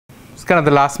it's kind of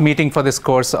the last meeting for this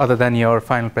course other than your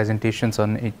final presentations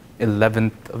on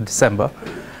 11th of December.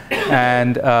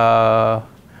 And the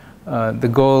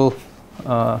goal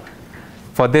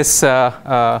for this,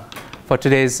 for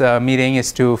today's meeting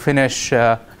is to finish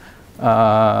the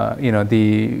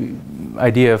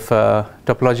idea of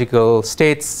topological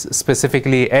states,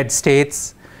 specifically ED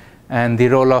states, and the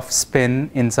role of spin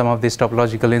in some of these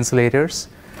topological insulators,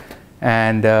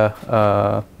 and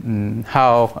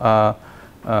how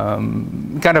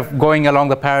kind of going along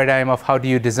the paradigm of how do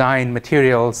you design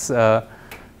materials that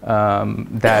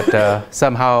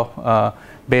somehow,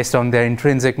 based on their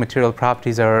intrinsic material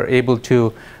properties, are able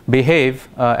to behave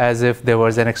as if there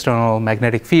was an external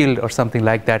magnetic field or something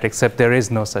like that, except there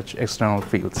is no such external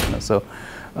fields. So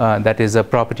that is a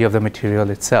property of the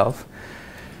material itself.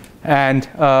 And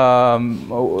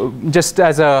just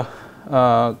as a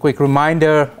quick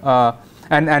reminder,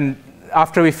 and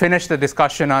after we finish the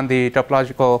discussion on the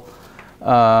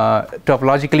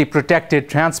topologically protected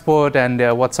transport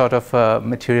and what sort of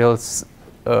materials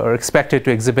are expected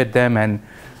to exhibit them, and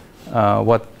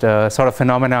what sort of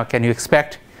phenomena can you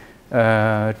expect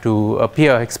to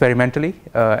appear experimentally,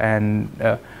 and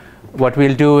what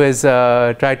we'll do is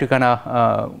try to kind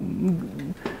of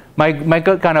my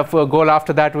kind of goal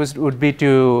after that would be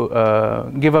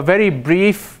to give a very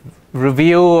brief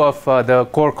review of the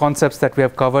core concepts that we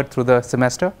have covered through the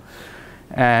semester,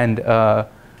 and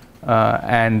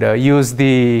use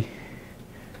the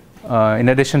in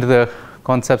addition to the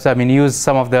concepts, I mean, use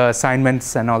some of the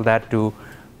assignments and all that to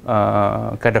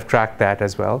kind of track that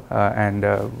as well, and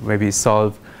maybe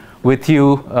solve with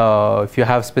you. If you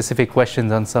have specific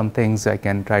questions on some things, I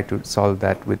can try to solve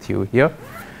that with you here.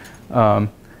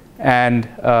 And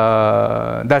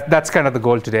that's kind of the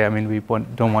goal today. I mean, we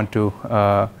don't want to.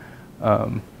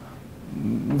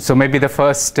 So maybe the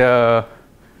first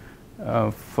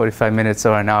 45 minutes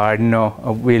or an hour, I don't know,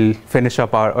 we'll finish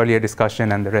up our earlier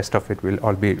discussion, and the rest of it will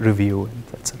all be review and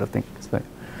that sort of thing. So,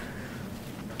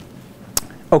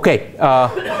 okay,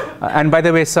 and by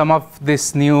the way, some of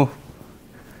this new,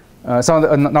 some of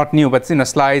the, not new, but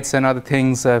slides and other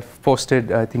things I've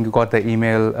posted. I think you got the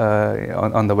email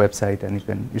on the website, and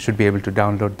you should be able to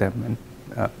download them, and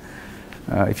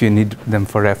if you need them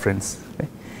for reference.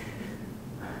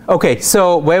 Okay,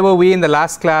 so where were we in the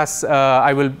last class?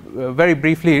 I will very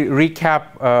briefly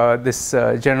recap this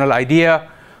general idea.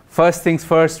 First things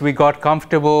first, we got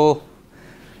comfortable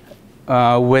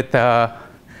with the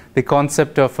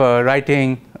concept of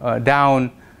writing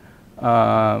down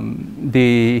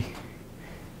the,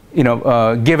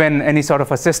 given any sort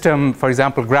of a system, for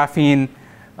example, graphene,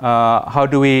 how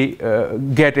do we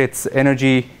get its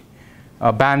energy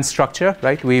band structure,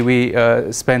 right? We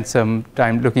spent some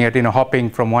time looking at hopping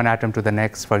from one atom to the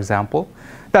next, for example.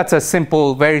 That's a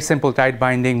simple, very simple tight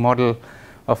binding model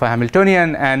of a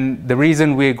Hamiltonian, and the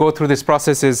reason we go through this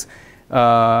process is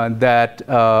that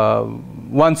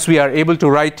once we are able to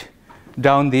write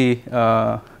down the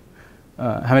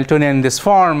Hamiltonian in this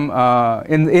form,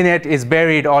 in it is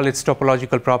buried all its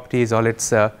topological properties, all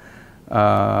its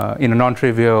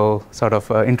non-trivial sort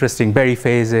of interesting Berry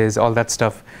phases, all that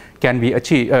stuff can be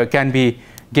achieved, can be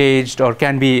gauged, or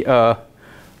can be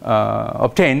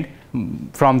obtained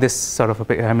from this sort of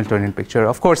a Hamiltonian picture.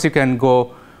 Of course, you can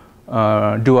go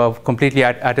do a completely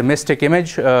atomistic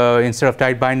image. Instead of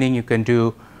tight binding, you can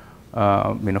do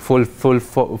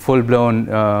full-blown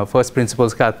first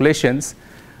principles calculations.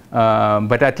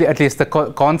 But at least the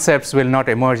concepts will not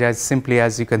emerge as simply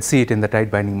as you can see it in the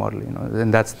tight binding model.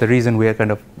 And that's the reason we are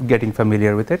kind of getting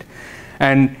familiar with it.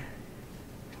 And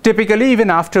typically,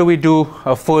 even after we do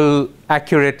a full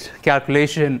accurate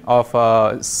calculation of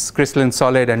a crystalline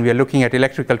solid and we are looking at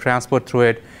electrical transport through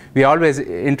it, we are always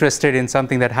interested in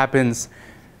something that happens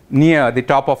near the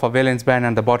top of a valence band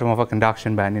and the bottom of a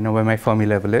conduction band, where my Fermi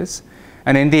level is.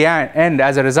 And in the end,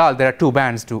 as a result, there are two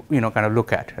bands to kind of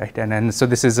look at, right? And so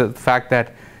this is a fact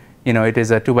that it is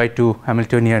a 2x2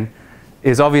 Hamiltonian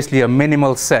is obviously a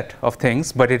minimal set of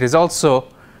things, but it is also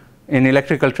in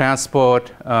electrical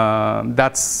transport.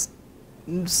 That's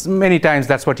many times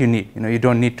that's what you need. You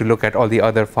don't need to look at all the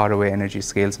other faraway energy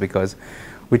scales, because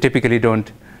we typically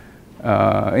don't.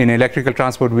 In electrical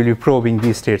transport, we'll be probing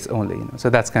these states only.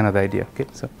 So that's kind of the idea. Okay,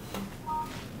 so.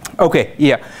 Okay,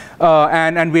 yeah,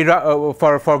 and we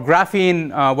for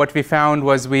graphene, what we found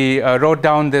was we wrote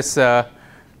down this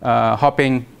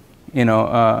hopping,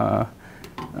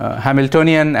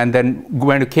 Hamiltonian, and then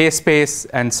went to K-space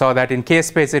and saw that in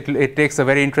K-space it takes a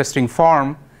very interesting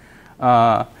form.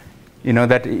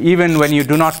 That even when you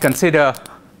do not consider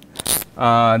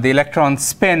the electron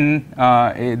spin,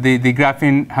 the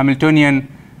graphene Hamiltonian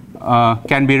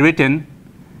can be written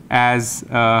as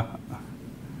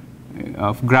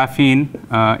of graphene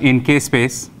in K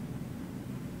space,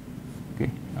 okay,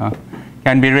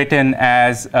 can be written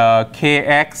as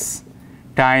Kx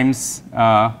times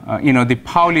the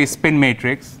Pauli spin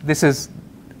matrix. This is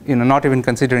not even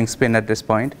considering spin at this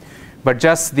point, but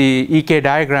just the EK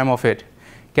diagram of it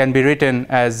can be written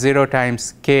as 0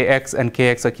 times Kx, and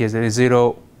Kx occurs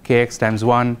 0, Kx times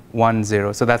 1, 1,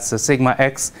 0. So that's the sigma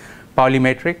x Pauli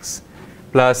matrix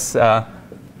plus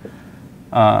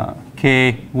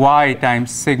Ky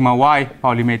times sigma y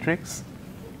Pauli matrix,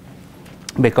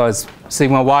 because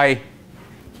sigma y,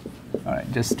 all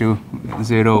right, just do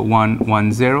 0, 1,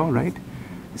 1, 0, right?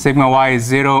 Sigma y is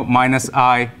 0 minus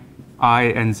I,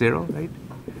 and 0, right?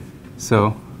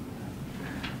 So,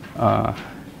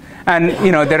 and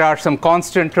there are some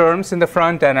constant terms in the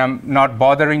front, and I'm not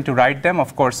bothering to write them.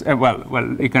 Of course,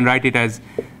 well, you can write it as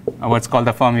what's called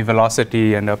the Fermi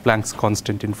velocity and a Planck's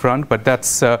constant in front. But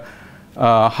that's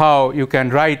how you can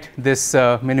write this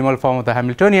minimal form of the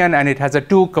Hamiltonian, and it has a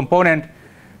two-component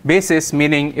basis.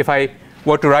 Meaning, if I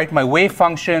were to write my wave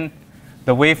function,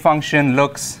 the wave function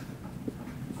looks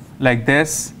like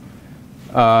this.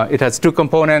 It has two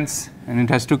components, and it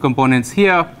has two components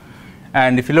here.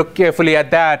 And if you look carefully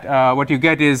at that, what you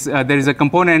get is there is a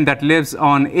component that lives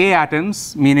on A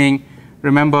atoms, meaning,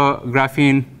 remember,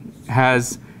 graphene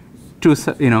has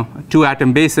two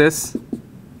atom bases,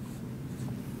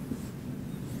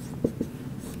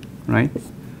 right?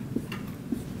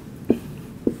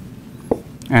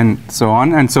 And so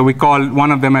on. And so we call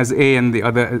one of them as A and the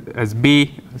other as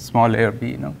B, small a or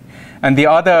B. And the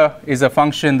other is a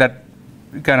function that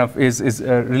kind of is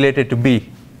related to B.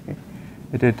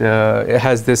 It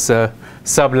has this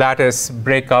sublattice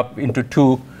breakup into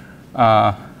two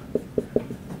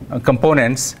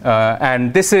components.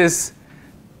 And this is,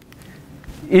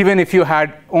 even if you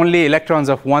had only electrons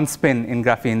of one spin in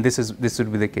graphene, this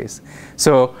would be the case.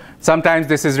 So sometimes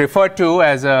this is referred to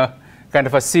as a kind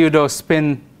of a pseudo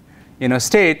spin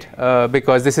state,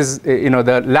 because this is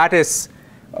the lattice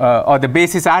or the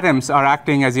basis atoms are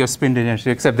acting as your spin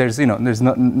degeneration, except there's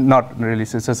not really,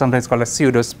 so sometimes called a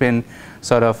pseudo spin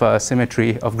sort of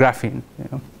symmetry of graphene.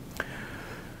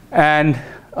 And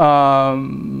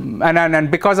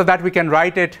because of that, we can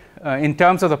write it in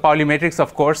terms of the Pauli matrix.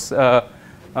 Of course,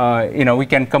 we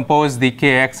can compose the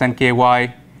Kx and Ky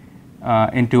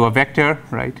into a vector,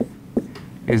 right?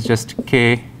 It's just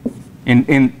K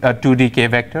in a 2D K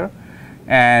vector,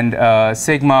 and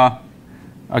sigma.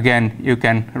 Again, you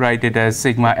can write it as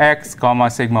sigma x, comma,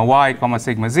 sigma y, comma,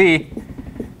 sigma z,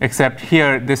 except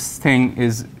here this thing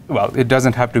is, well, it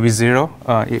doesn't have to be 0.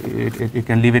 You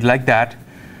can leave it like that.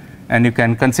 And you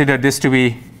can consider this to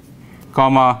be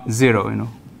comma 0,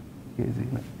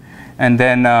 And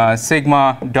then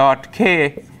sigma dot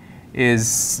k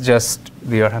is just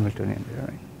your Hamiltonian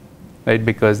there, right?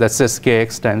 Because that's just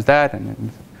kx times that,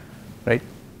 and right?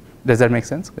 Does that make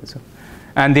sense? Okay, so.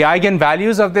 And the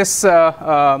eigenvalues of this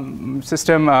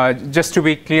system, just to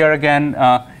be clear again,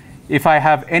 if I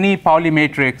have any Pauli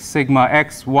matrix, sigma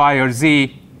x, y, or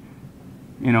z,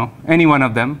 any one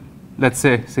of them, let's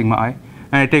say sigma I,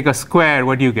 and I take a square,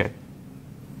 what do you get?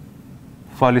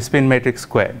 Pauli spin matrix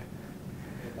squared.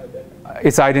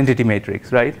 It's identity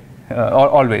matrix, right?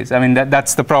 Always. I mean,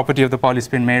 that's the property of the Pauli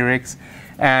spin matrix.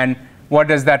 And what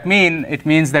does that mean? It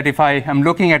means that if I am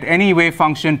looking at any wave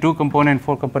function, 2-component,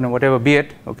 4-component, whatever be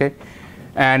it, okay,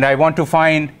 and I want to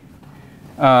find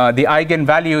the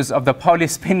eigenvalues of the Pauli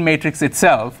spin matrix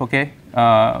itself, okay,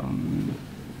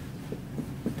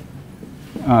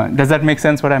 does that make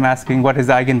sense what I'm asking? What is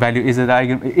the eigenvalue? Is it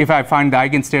if I find the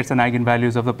eigenstates and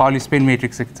eigenvalues of the Pauli spin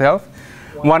matrix itself?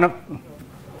 One of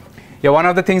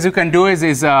the things you can do is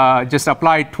just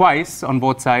apply it twice on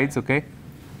both sides, okay?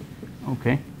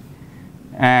 Okay.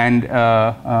 And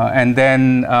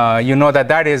then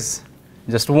that is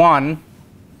just 1,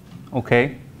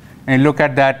 okay? And look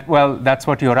at that, well, that's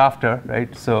what you're after,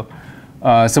 right? So,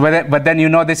 but then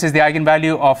this is the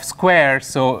eigenvalue of square.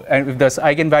 So if the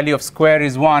eigenvalue of square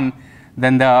is 1,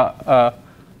 then the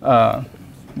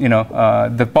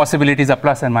possibilities are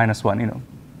plus and minus 1,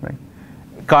 right?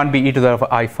 It can't be e to the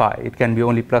power I phi. It can be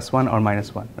only plus 1 or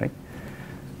minus 1, right?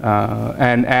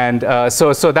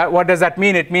 So that, what does that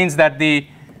mean? It means that the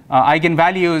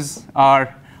eigenvalues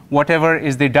are whatever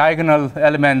is the diagonal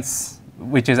elements,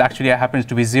 which is actually happens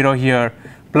to be 0 here,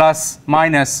 plus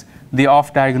minus the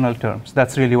off-diagonal terms.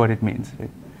 That's really what it means. Right?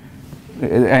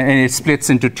 And it splits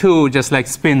into 2, just like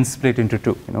spins split into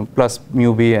 2. Plus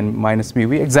mu b and minus mu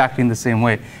b, exactly in the same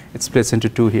way. It splits into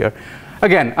 2 here.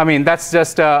 Again, I mean, that's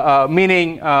just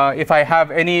meaning if I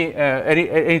have any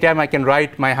time I can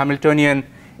write my Hamiltonian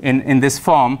in this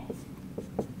form,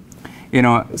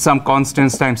 some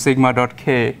constants times sigma dot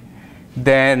k,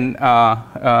 then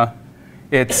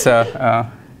it's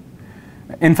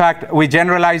in fact, we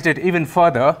generalized it even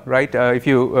further, right? If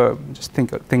you just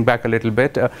think back a little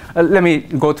bit, let me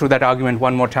go through that argument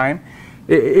one more time.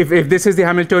 If this is the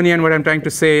Hamiltonian, what I'm trying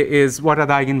to say is, what are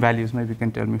the eigenvalues? Maybe you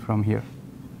can tell me from here.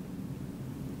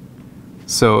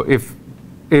 So if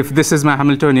this is my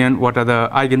Hamiltonian, what are the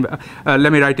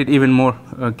let me write it even more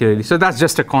clearly. So that's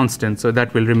just a constant, so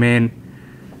that will remain.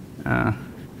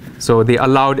 So the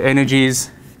allowed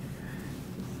energies.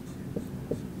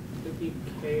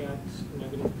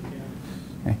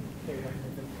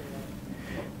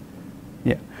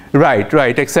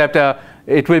 Right. Except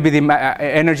it will be the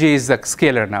energy is a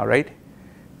scalar now, right?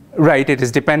 Right. It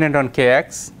is dependent on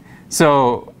kx.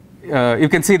 So you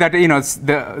can see that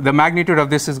the magnitude of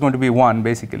this is going to be 1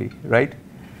 basically, right?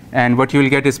 And what you will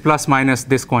get is plus minus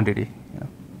this quantity.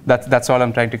 That's all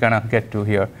I'm trying to kind of get to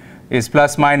here. Is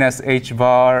plus minus h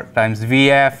bar times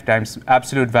Vf times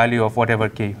absolute value of whatever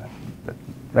k you have,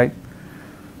 right?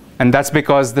 And that's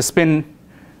because the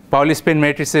Pauli spin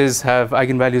matrices have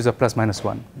eigenvalues of plus minus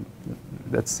 1.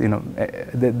 That's,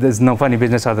 there's no funny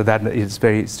business other than that. It's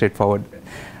very straightforward.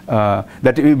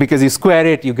 Because you square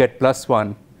it, you get plus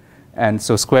 1. And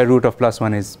so square root of plus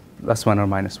 1 is plus 1 or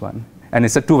minus 1. And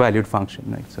it's a two-valued function,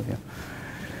 right? So,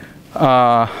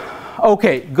 yeah.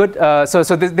 OK, good. So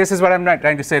this is what I'm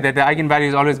trying to say, that the eigenvalue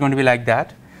is always going to be like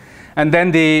that. And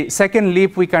then the second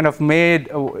leap we kind of made,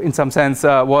 in some sense,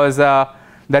 was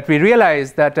that we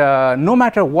realized that no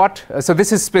matter what, so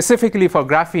this is specifically for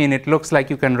graphene, it looks like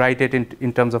you can write it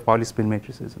in terms of Pauli spin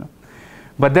matrices.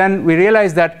 But then we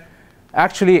realized that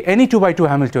actually any 2x2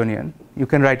 Hamiltonian, you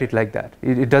can write it like that.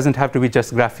 It doesn't have to be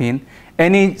just graphene.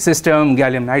 Any system,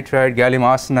 gallium nitride, gallium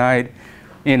arsenide,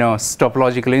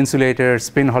 topological insulators,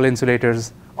 spin Hall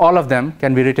insulators, all of them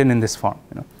can be written in this form.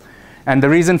 And the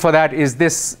reason for that is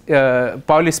this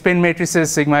Pauli spin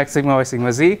matrices, sigma x, sigma y,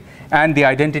 sigma z, and the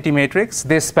identity matrix,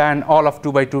 they span all of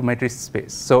 2x2 matrix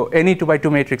space. So any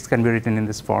 2x2 matrix can be written in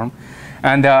this form.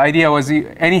 And the idea was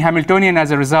any Hamiltonian, as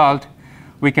a result,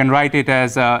 we can write it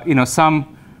as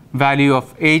some value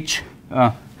of h,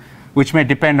 which may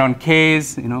depend on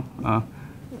k's,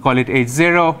 call it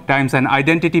h0, times an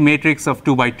identity matrix of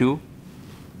 2x2,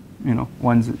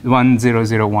 1, 0,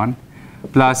 0, 1,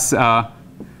 plus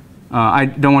I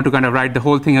don't want to kind of write the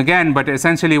whole thing again, but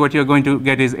essentially what you're going to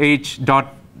get is h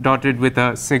dotted with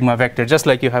a sigma vector, just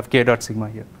like you have k dot sigma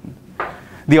here.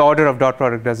 The order of dot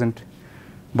product doesn't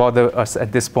bother us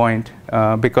at this point,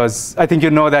 because I think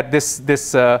you know that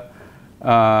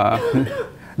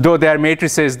though they are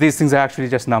matrices, these things are actually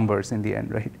just numbers in the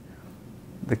end, right?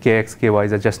 The kx,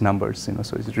 ky's are just numbers,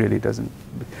 so it really doesn't.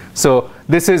 So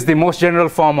this is the most general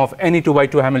form of any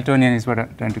 2x2 Hamiltonian is what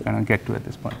I'm trying to kind of get to at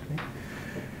this point, right?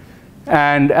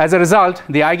 And as a result,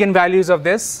 the eigenvalues of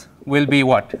this will be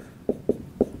what?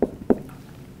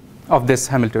 Of this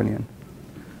Hamiltonian.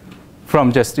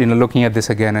 From just looking at this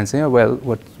again and saying, oh, well,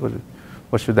 what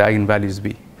should the eigenvalues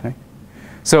be? Right?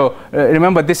 So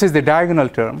remember, this is the diagonal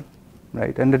term,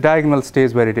 right? And the diagonal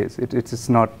stays where it is. It's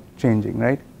not changing,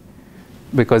 right?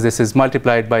 Because this is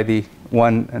multiplied by the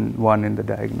 1 and 1 in the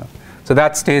diagonal. So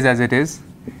that stays as it is,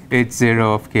 h0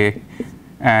 of k.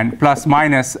 And plus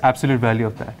minus absolute value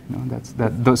of that.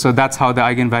 So that's how the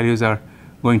eigenvalues are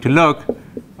going to look.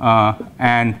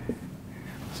 And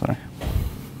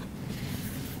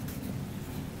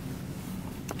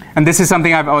this is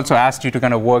something I've also asked you to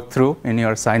kind of work through in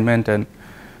your assignment, and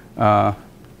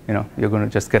you're going to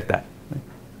just get that, right?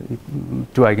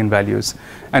 2 eigenvalues,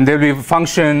 and there will be a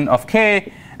function of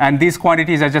k, and these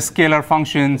quantities are just scalar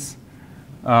functions.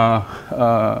 Of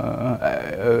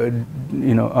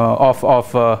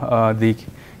the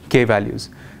k values.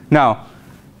 Now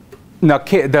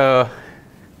k, though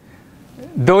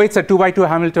it's a 2x2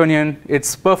 Hamiltonian,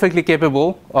 it's perfectly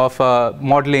capable of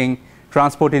modeling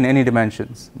transport in any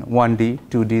dimensions. 1D,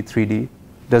 2D, 3D,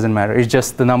 doesn't matter. It's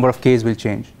just the number of k's will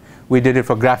change. We did it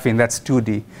for graphene, that's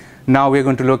 2D. Now we're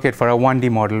going to look at for a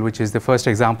 1D model, which is the first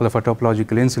example of a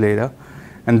topological insulator,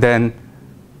 and then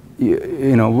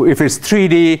if it's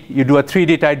 3D, you do a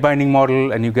 3D tight binding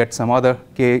model and you get some other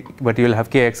k, but you'll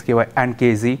have kx, ky, and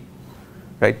kz,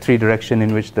 right? 3 direction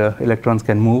in which the electrons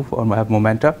can move or have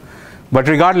momenta. But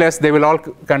regardless, they will all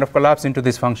kind of collapse into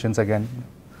these functions again,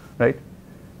 right?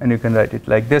 And you can write it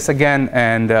like this again.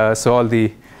 And so all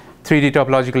the 3D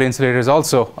topological insulators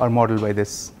also are modeled by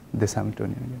this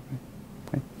Hamiltonian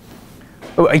again.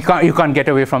 Right? You can't get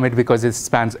away from it because it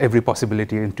spans every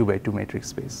possibility in 2x2 matrix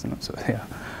space. So yeah.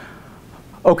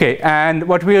 OK, and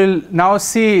what we'll now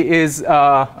see is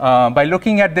by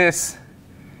looking at this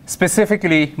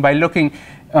specifically, by looking,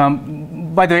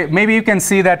 By the way, maybe you can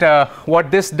see that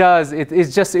what this does, it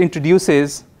just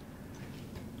introduces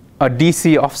a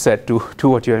DC offset to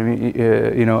what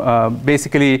you're,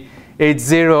 basically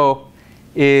H0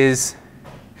 is,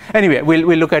 anyway,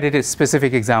 we'll look at it as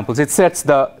specific examples. It sets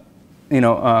the,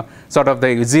 sort of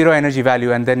the zero energy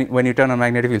value, and then when you turn on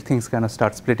magnetic field, things kind of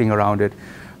start splitting around it.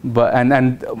 But,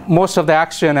 and most of the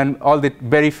action and all the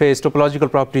Berry phase topological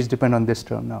properties depend on this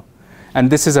term now. And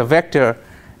this is a vector.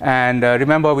 And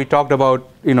remember, we talked about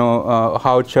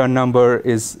how Chern number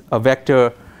is a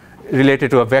vector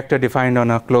related to a vector defined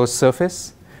on a closed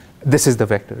surface. This is the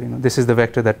vector. This is the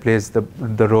vector that plays the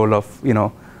role of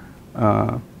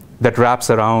that wraps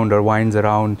around or winds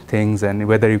around things, and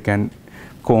whether you can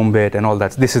comb it and all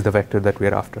that. This is the vector that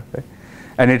we're after, right?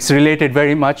 And it's related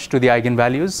very much to the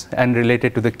eigenvalues and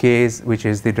related to the k's, which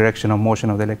is the direction of motion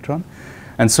of the electron.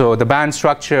 And so the band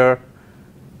structure,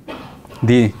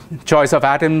 the choice of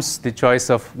atoms, the choice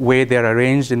of way they're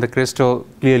arranged in the crystal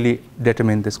clearly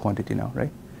determine this quantity now,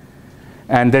 right?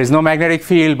 And there's no magnetic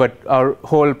field, but our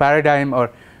whole paradigm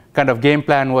or kind of game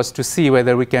plan was to see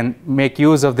whether we can make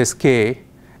use of this K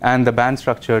and the band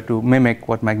structure to mimic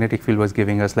what magnetic field was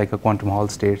giving us, like a quantum Hall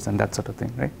states and that sort of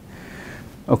thing, right?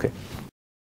 Okay.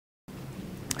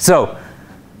 So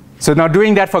now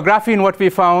doing that for graphene, what we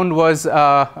found was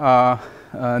that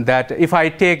if I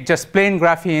take just plain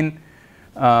graphene,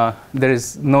 there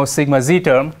is no sigma z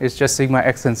term. It's just sigma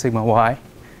x and sigma y,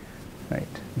 right?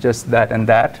 Just that and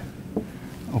that.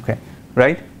 Okay,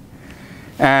 right?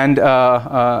 And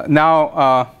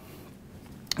now,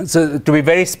 so to be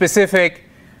very specific,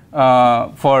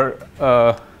 for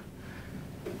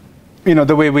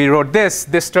the way we wrote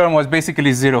this term was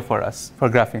basically 0 for us for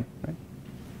graphene, right?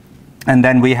 And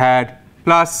then we had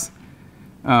plus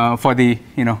for the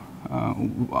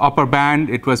upper band,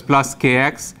 it was plus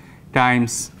kx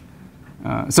times.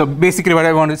 So basically, what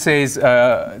I want to say is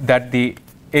that the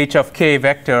h of k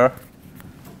vector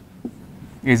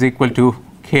is equal to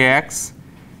kx,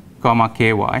 comma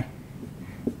ky,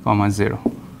 comma 0.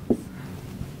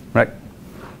 Right?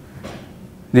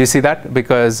 Do you see that?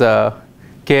 Because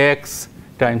kx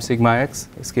times sigma x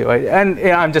is ky. And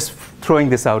I'm just throwing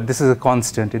this out. This is a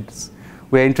constant.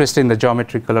 We're interested in the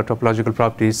geometrical or topological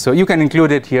properties. So you can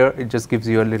include it here. It just gives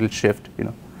you a little shift,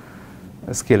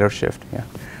 a scalar shift. Yeah.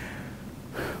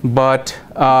 But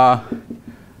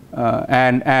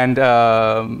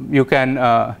you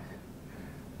can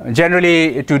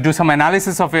generally, to do some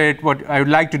analysis of it, what I would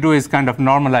like to do is kind of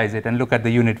normalize it and look at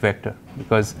the unit vector,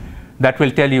 because that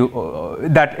will tell you,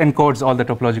 that encodes all the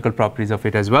topological properties of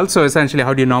it as well. So essentially,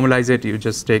 how do you normalize it? You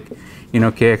just take,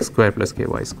 kx squared plus ky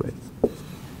squared,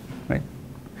 right?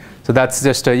 So that's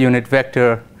just a unit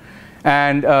vector.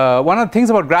 And one of the things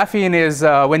about graphene is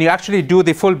when you actually do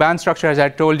the full band structure, as I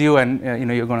told you, and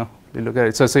you're going to look at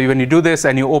it. So when you do this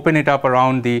and you open it up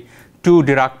around the 2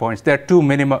 Dirac points, there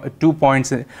are 2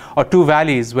 points or 2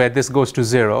 valleys where this goes to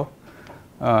 0.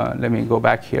 Let me go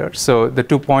back here. So the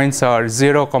 2 points are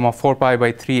 0, 4 pi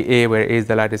by 3a, where a is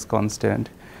the lattice constant.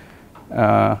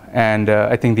 And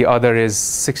I think the other is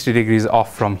 60 degrees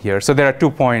off from here. So there are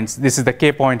 2 points. This is the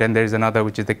k point, and there is another,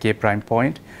 which is the k prime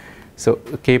point. So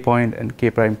k point and k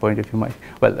prime point, if you might.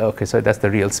 Well, OK, so that's the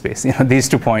real space, these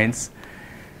 2 points.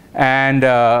 And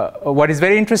what is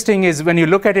very interesting is when you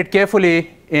look at it carefully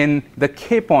in the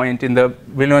k point in the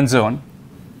Brillouin zone.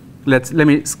 Let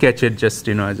me sketch it just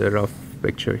as a rough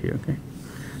picture here. Okay.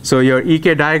 So your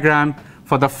EK diagram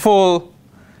for the full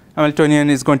Hamiltonian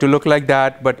is going to look like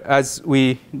that. But as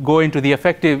we go into the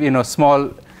effective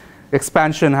small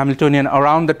expansion Hamiltonian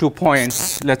around the 2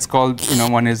 points, let's call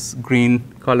one is green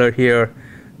color here.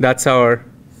 That's our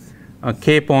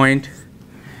k point.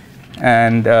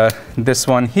 And this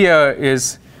one here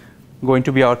is going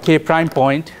to be our k prime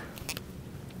point.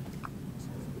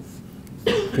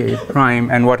 K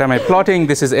prime. And what am I plotting?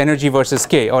 This is energy versus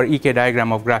k, or EK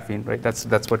diagram of graphene, right?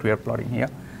 That's what we are plotting here.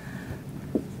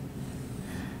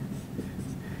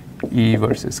 E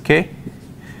versus k.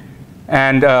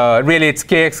 And really, it's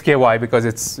kx, ky, because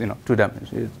it's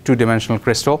two-dimensional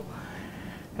crystal.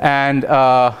 And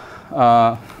I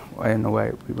don't know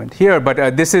why we went here,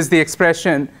 but this is the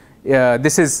expression.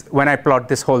 This is when I plot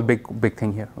this whole big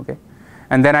thing here, okay?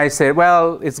 And then I say,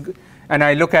 well, and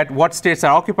I look at what states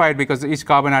are occupied, because each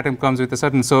carbon atom comes with a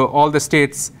certain, so all the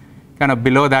states kind of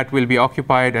below that will be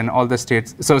occupied, and all the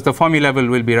states, so the Fermi level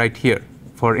will be right here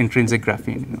for intrinsic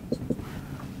graphene,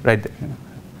 right there.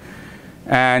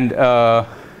 And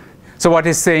so what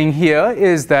it's saying here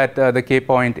is that the k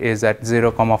point is at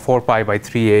 0, 4 pi by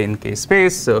 3a in k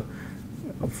space, so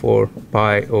 4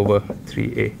 pi over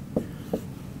 3a.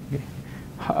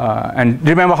 And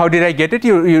remember, how did I get it?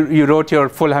 You wrote your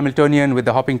full Hamiltonian with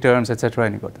the hopping terms, etc.,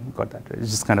 and you got that. Right?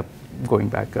 It's just kind of going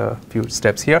back a few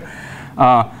steps here.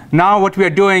 Now what we are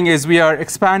doing is we are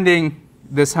expanding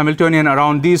this Hamiltonian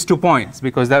around these 2 points,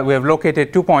 because that we have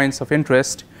located 2 points of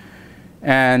interest.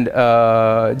 And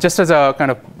just as a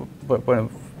kind of point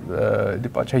of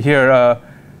departure here,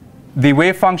 the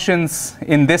wave functions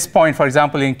in this point, for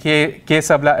example, in K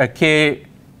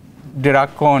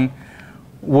Dirac cone,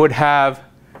 would have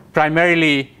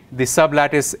primarily the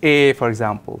sublattice A, for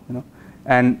example,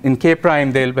 and in K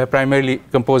prime they'll be primarily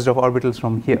composed of orbitals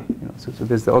from here. So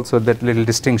there's also that little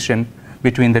distinction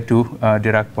between the 2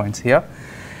 Dirac points here.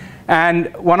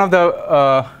 And one of the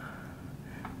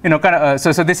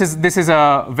so this is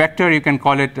a vector. You can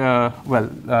call it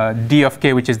d of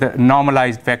k, which is the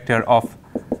normalized vector of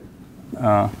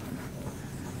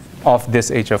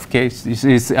this h of k. This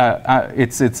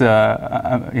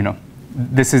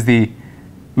is the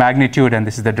magnitude and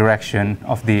this is the direction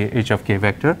of the h of k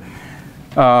vector.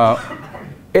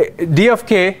 D of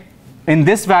k in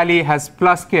this valley has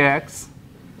plus kx,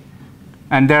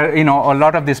 and there a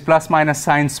lot of these plus minus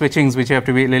sign switchings which you have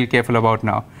to be a little careful about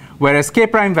now. Whereas k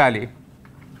prime valley,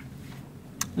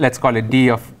 let's call it d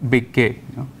of big K,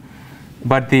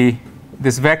 but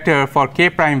this vector for k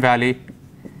prime valley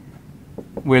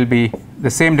will be the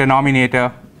same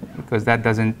denominator, because that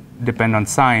doesn't depend on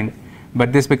sign,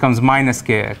 but this becomes minus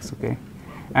kx, okay?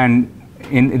 And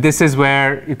this is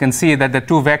where you can see that the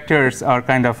 2 vectors are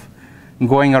kind of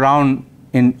going around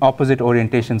in opposite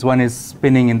orientations. One is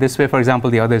spinning in this way, for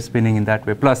example, the other is spinning in that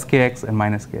way, plus kx and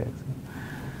minus kx.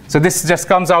 So this just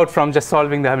comes out from just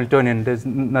solving the Hamiltonian. There's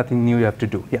nothing new you have to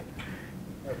do. Yeah.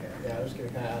 Okay. Yeah, I was going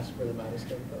to kind of ask where the minus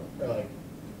came from. Or like,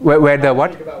 where the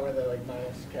what? Think about where the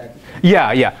minus kx.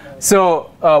 Yeah.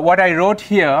 So what I wrote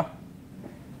here,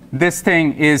 this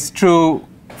thing is true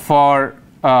for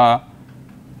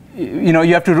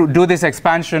you have to do this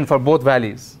expansion for both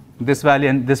valleys, this valley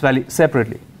and this valley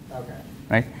separately. Okay.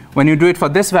 Right. When you do it for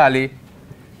this valley,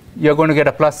 you're going to get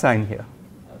a plus sign here.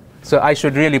 So I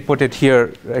should really put it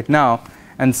here right now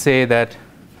and say that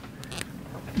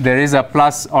there is a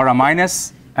plus or a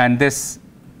minus, and this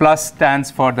plus stands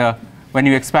for when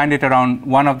you expand it around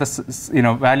one of the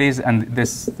valleys, and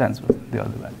this stands for the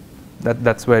other valley.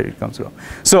 That's where it comes from.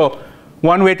 So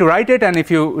one way to write it, and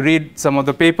if you read some of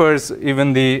the papers,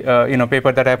 even the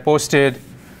paper that I posted,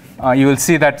 you will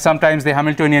see that sometimes the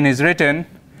Hamiltonian is written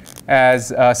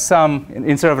as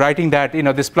instead of writing that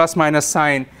this plus minus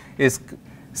sign is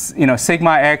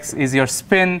sigma x is your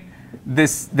spin.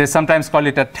 They sometimes call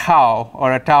it a tau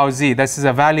or a tau z. This is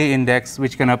a valley index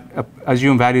which can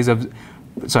assume values of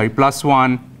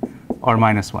 +1 or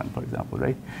 -1, for example,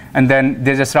 right? And then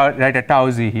they just write a tau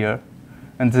z here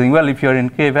and saying, well, if you're in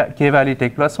k valley,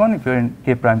 take +1. If you're in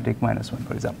k prime, take -1,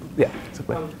 for example. Yeah.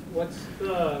 What's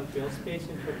the field space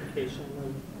interpretation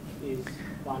of these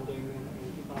bonding and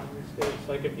anti-bonding states?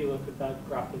 Like if you look at that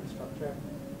graphic structure.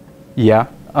 Yeah.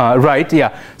 Right.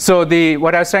 Yeah. So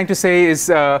what I was trying to say is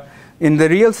in the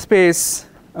real space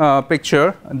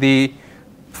picture,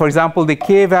 for example, the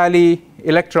k valley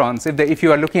electrons. If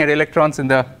you are looking at electrons in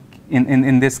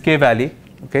this k valley,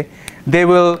 okay, they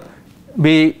will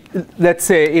be, let's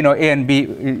say, A and B.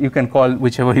 You can call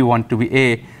whichever you want to be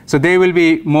A. So they will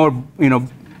be more,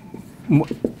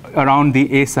 around the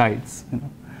A sides.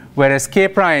 Whereas k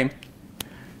prime,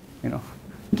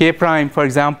 for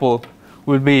example,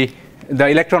 will be the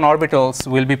electron orbitals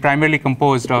will be primarily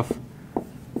composed of,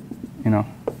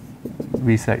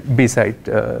 B side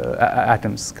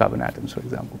atoms, carbon atoms, for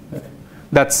example.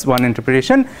 That's one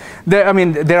interpretation.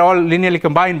 They're all linearly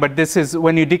combined, but this is,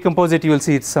 when you decompose it, you will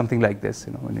see it's something like this.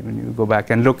 When you go back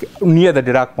and look near the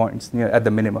Dirac points, at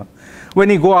the minima. When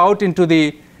you go out into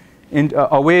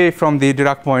away from the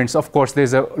Dirac points, of course,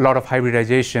 there's a lot of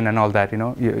hybridization and all that.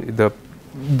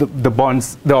 The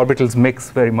bonds, the orbitals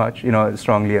mix very much,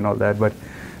 strongly and all that. But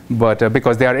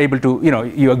because they are able to,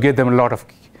 you give them a lot of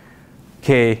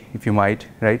k, if you might,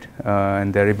 right?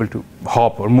 And they're able to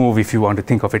hop or move, if you want to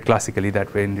think of it classically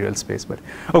that way in real space. But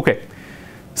okay,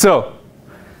 so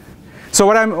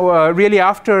what I'm really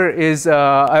after is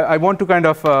I want to kind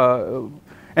of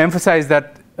emphasize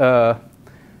that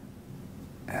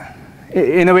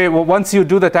in a way, once you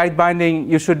do the tight binding,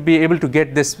 you should be able to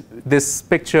get this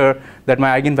picture that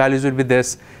my eigenvalues will be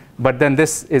this, but then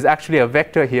this is actually a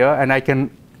vector here, and I can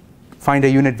find a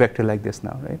unit vector like this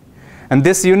now, right? And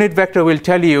this unit vector will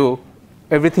tell you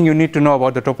everything you need to know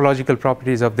about the topological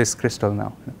properties of this crystal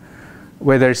now.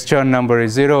 Whether its Chern number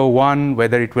is 0, 1,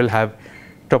 whether it will have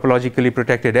topologically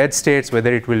protected edge states,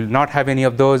 whether it will not have any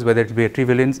of those, whether it will be a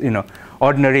trivial,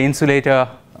 ordinary insulator,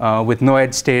 with no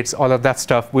edge states, all of that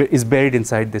stuff is buried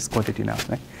inside this quantity now.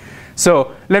 Right?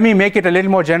 So let me make it a little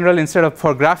more general instead of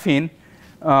for graphene,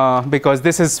 because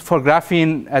this is for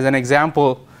graphene as an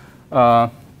example.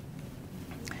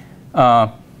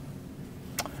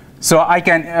 So I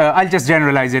can, I'll just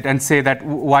generalize it and say that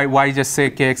why just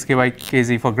say kx, ky,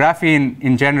 kz for graphene.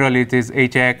 In general, it is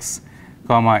hx,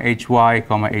 comma, hy,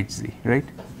 comma, hz, right?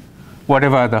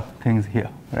 Whatever other things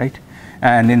here, right?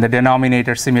 And in the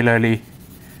denominator, similarly,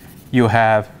 you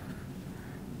have,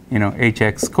 you know,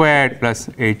 hx squared plus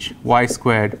hy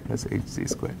squared plus hz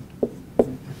squared.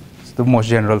 It's the most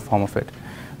general form of it.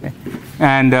 Okay?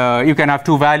 And you can have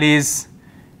two values.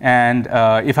 And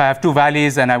if I have two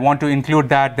values and I want to include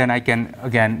that, then I can,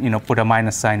 again, you know, put a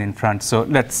minus sign in front. So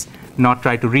let's not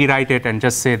try to rewrite it and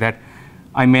just say that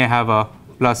I may have a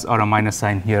plus or a minus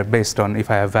sign here based on if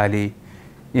I have value,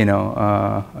 you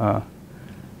know,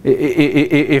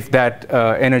 if that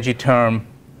energy term,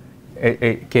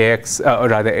 kx, or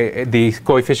rather the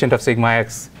coefficient of sigma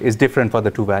x is different for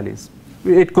the two values.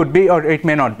 It could be or it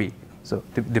may not be. So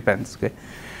it depends. Okay.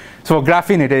 So for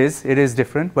graphene, it is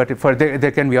different, but for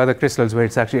there can be other crystals where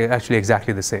it's actually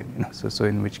exactly the same. You know, so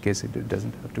in which case it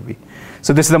doesn't have to be.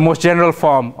 So this is the most general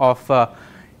form of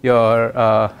your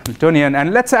Hamiltonian,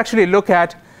 and let's actually look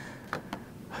at,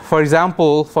 for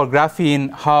example, for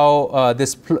graphene, how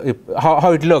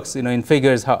how it looks. You know, in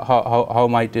figures, how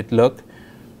might it look?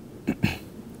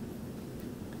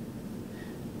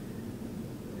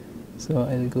 So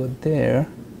I'll go there.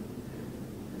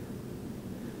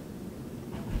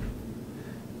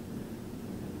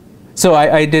 So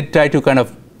I did try to kind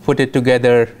of put it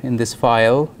together in this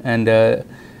file, and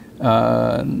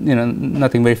you know,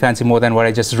 nothing very fancy more than what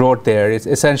I just wrote there. It's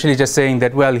essentially just saying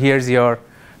that, well, here's your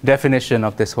definition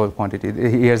of this whole quantity.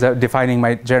 Here's defining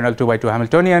my general 2x2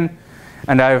 Hamiltonian,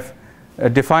 and I've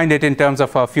defined it in terms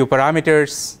of a few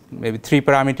parameters, maybe 3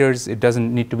 parameters. It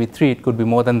doesn't need to be 3; it could be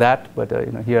more than that. But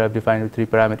you know, here I've defined with 3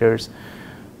 parameters,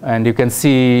 and you can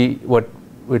see what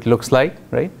it looks like,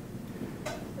 right?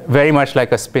 Very much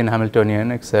like a spin Hamiltonian,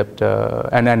 except,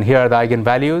 and then here are the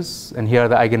eigenvalues, and here are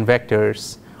the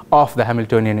eigenvectors of the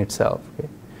Hamiltonian itself. Okay?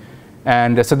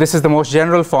 And so this is the most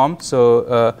general form.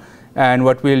 So, and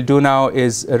what we'll do now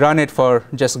is run it for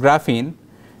just graphene,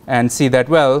 and see that,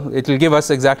 well, it will give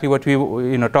us exactly what we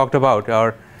talked about.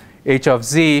 Our h of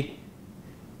z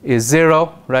is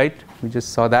 0, right? We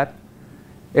just saw that.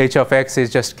 H of x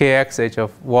is just kx. H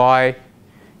of y,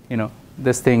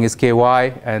 this thing is ky,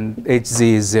 and hz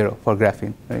is 0 for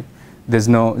graphene, right? There's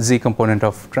no z component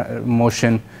of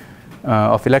motion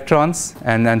of electrons,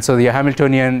 and so the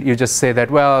Hamiltonian, you just say that,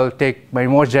 well, take my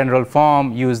most general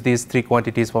form, use these 3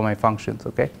 quantities for my functions,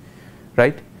 okay,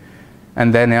 right?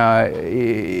 And then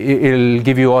it'll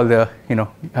give you all the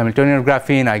Hamiltonian of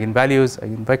graphene, eigenvalues,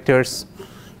 eigenvectors,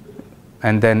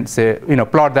 and then say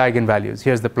plot the eigenvalues.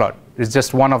 Here's the plot. It's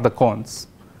just one of the cones.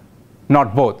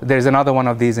 Not both. There's another one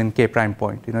of these in k prime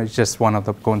point. It's just one of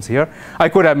the cones here. I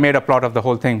could have made a plot of the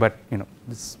whole thing, but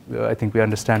this, I think we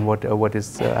understand what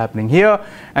is happening here.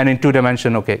 And in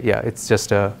 2-dimension, okay, yeah, it's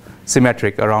just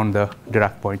symmetric around the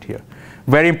Dirac point here.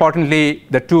 Very importantly,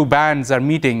 the 2 bands are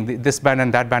meeting. This band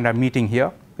and that band are meeting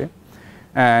here. Okay?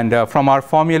 And from our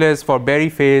formulas for Berry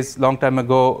phase, long time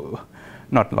ago,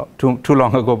 not too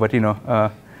long ago, but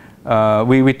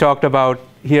we talked about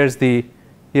here's the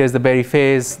Berry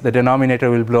phase, the denominator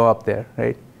will blow up there,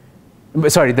 right?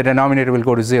 Sorry, the denominator will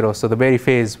go to 0, so the Berry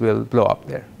phase will blow up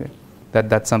there. Okay?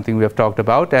 That's something we have talked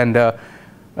about, and then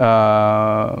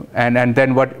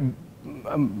what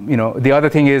the other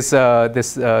thing is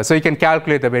this. So you can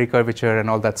calculate the Berry curvature and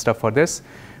all that stuff for this,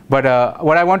 but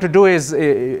what I want to do is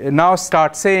now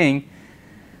start saying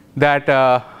that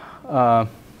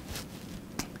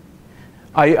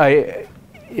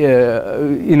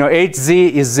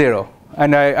hz is 0.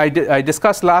 And I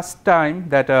discussed last time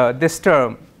that this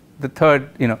term, the third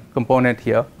component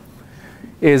here,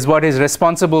 is what is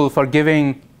responsible for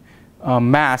giving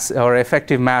mass or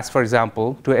effective mass, for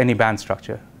example, to any band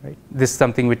structure. Right? This is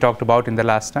something we talked about in the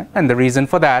last time, and the reason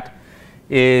for that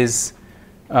is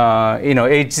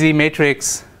hz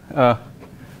matrix.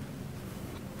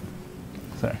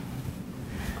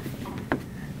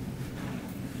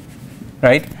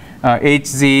 Right,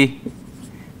 hz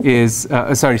is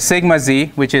sigma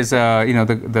z, which is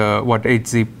the what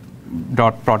hz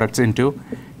dot products into,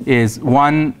 is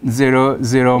 1 0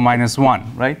 0 minus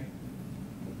 1, right?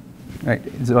 Right,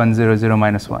 it's 1 0 0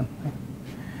 minus 1.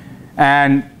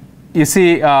 And you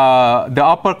see the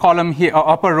upper column here,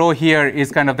 upper row here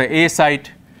is kind of the A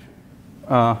site,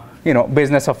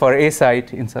 business of our A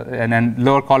site, and then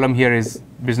lower column here is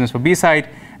business for B site,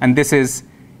 and this is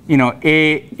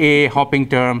A hopping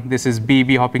term, this is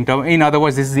B hopping term. In other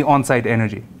words, this is the on-site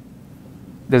energy.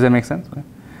 Does that make sense? Okay.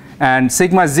 And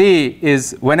sigma z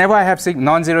is, whenever I have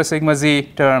non-zero sigma z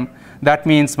term, that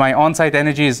means my on-site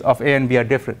energies of A and B are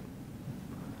different.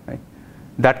 Right?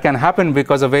 That can happen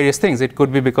because of various things. It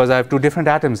could be because I have two different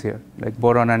atoms here, like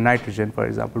boron and nitrogen, for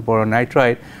example, boron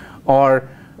nitride. Or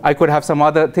I could have some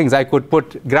other things. I could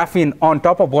put graphene on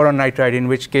top of boron nitride, in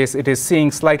which case it is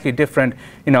seeing slightly different.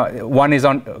 One is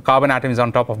on carbon atom is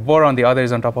on top of boron, the other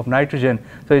is on top of nitrogen.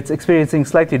 So it's experiencing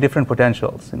slightly different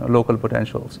potentials, local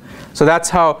potentials. So that's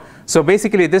how. So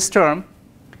basically, this term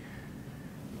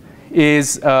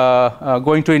is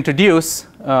going to introduce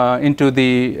into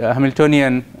the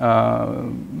Hamiltonian.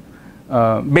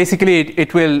 Basically,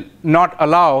 it will not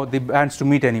allow the bands to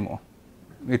meet anymore.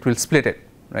 It will split it,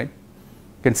 right?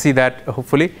 You can see that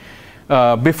hopefully.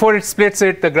 Before it splits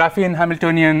it, the graphene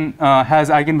Hamiltonian has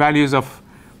eigenvalues of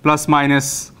plus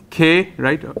minus k,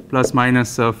 right? Plus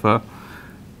minus of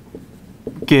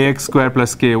kx squared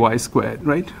plus ky squared,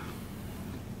 right?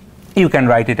 You can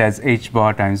write it as h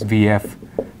bar times vf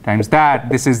times that.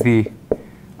 This is the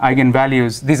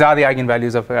eigenvalues. These are the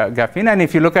eigenvalues of graphene. And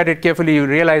if you look at it carefully, you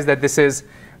realize that this is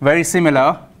very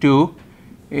similar to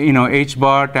h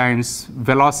bar times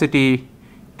velocity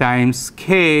times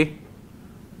k,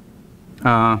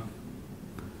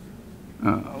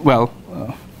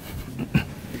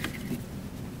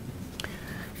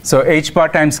 so h bar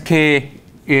times k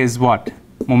is what?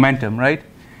 Momentum, right?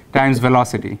 Times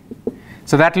velocity.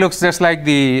 So that looks just like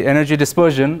the energy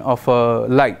dispersion of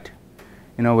light,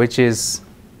 which is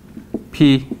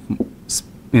p,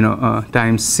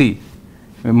 times c,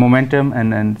 momentum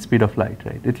and speed of light,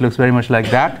 right? It looks very much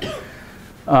like that.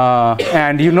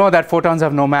 And you know that photons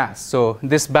have no mass. So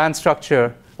this band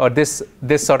structure or this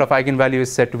sort of eigenvalue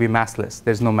is said to be massless.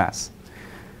 There's no mass.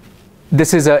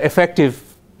 This is an effective,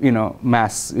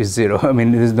 mass is 0. I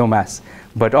mean, there is no mass.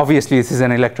 But obviously, this is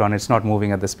an electron. It's not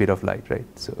moving at the speed of light, right?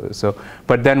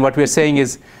 But then what we're saying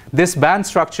is this band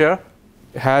structure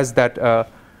has that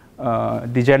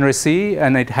degeneracy,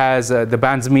 and it has the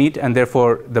bands meet, and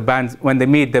therefore the bands, when they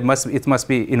meet, it must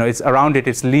be, it's around it.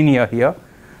 It's linear here.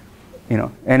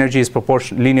 Energy is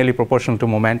linearly proportional to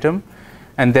momentum,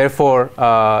 and therefore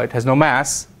it has no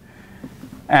mass.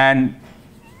 And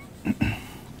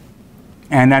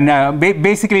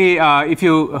basically, if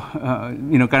you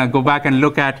kind of go back and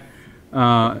look at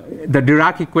the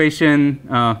Dirac equation,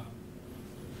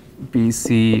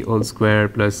 Pc whole square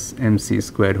plus mc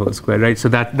squared whole square, right? So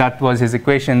that was his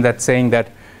equation that's saying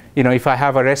that if I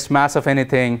have a rest mass of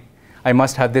anything, I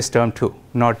must have this term too,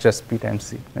 not just p times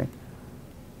c, right?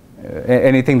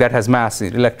 Anything that has mass,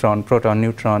 electron, proton,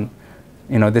 neutron,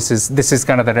 this is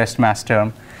kind of the rest mass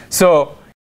term. So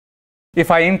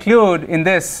if I include in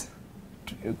this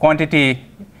quantity,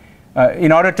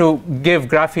 in order to give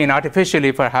graphene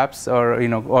artificially perhaps, or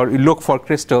look for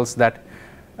crystals that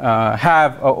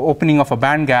have an opening of a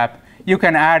band gap, you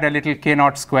can add a little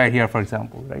k0 square here, for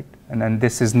example, right? And then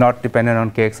this is not dependent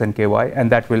on kx and ky, and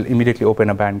that will immediately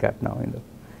open a band gap now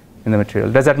in the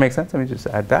material. Does that make sense? Let me just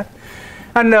add that.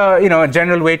 And a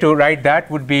general way to write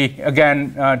that would be,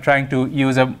 again, trying to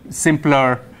use a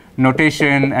simpler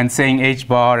notation and saying h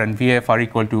bar and vf are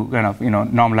equal to kind of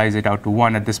normalize it out to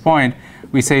 1 at this point.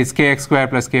 We say it's kx squared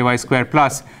plus ky squared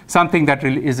plus something that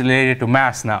is related to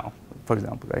mass now, for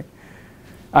example, right?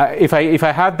 If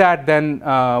I have that, then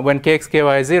when kx ky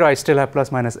is 0, I still have plus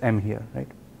minus m here, right?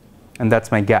 And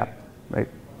that's my gap, right?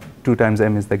 2 times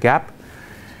m is the gap.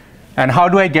 And how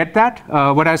do I get that?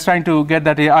 What I was trying to get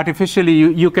that artificially,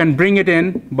 you can bring it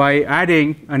in by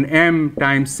adding an m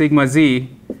times sigma z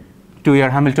to your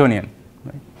Hamiltonian.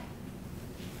 Right?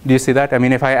 Do you see that? I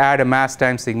mean, if I add a mass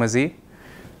times sigma z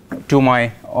to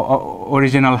my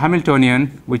original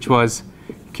Hamiltonian, which was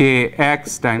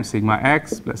kx times sigma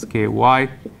x plus ky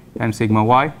times sigma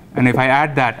y, and if I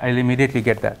add that, I'll immediately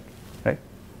get that, right?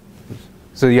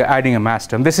 So you're adding a mass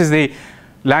term. This is the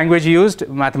language used.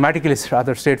 Mathematically, it's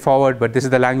rather straightforward, but this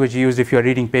is the language used. If you're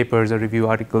reading papers or review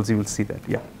articles, you will see that.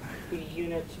 Yeah. The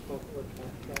units of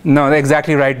No,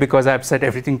 exactly right, because I've set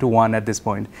everything to 1 at this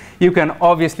point. You can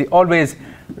obviously always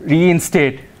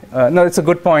reinstate. No, it's a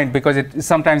good point, because it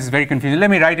sometimes is very confusing. Let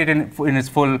me write it in its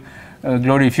full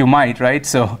glory, if you might, right?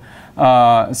 So,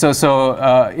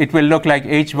 it will look like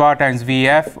h bar times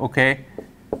vf, okay,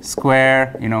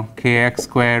 square, kx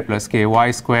squared plus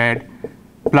ky squared,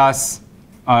 plus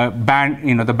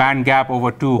band, the band gap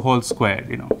over 2 whole squared.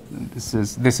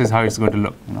 This is how it's going to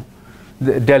look.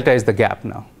 The delta is the gap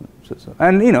now.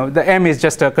 And the m is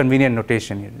just a convenient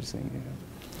notation here.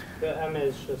 The m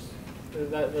is just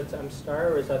that's m star,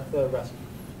 or is that the rest?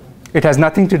 It has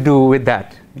nothing to do with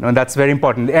that. That's very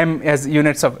important. M as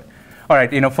units of, all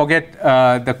right, forget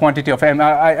the quantity of M.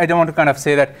 I don't want to kind of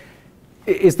say that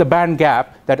is the band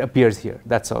gap that appears here.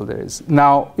 That's all there is.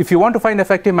 Now, if you want to find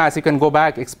effective mass, you can go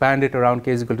back, expand it around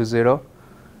k is equal to 0.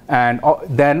 And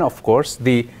then, of course,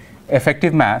 the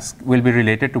effective mass will be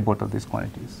related to both of these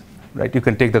quantities. Right? You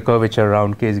can take the curvature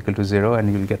around k is equal to 0,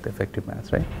 and you'll get the effective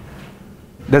mass. Right?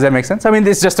 Does that make sense? I mean,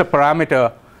 this is just a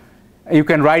parameter. You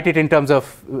can write it in terms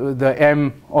of the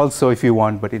M also if you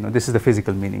want, but this is the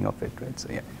physical meaning of it. Right? So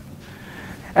yeah.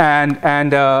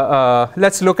 And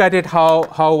let's look at it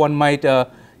how one might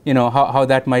how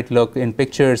that might look in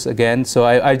pictures again. So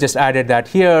I just added that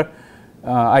here.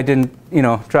 I didn't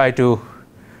try to.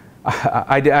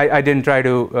 I didn't try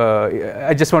to.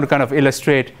 I just want to kind of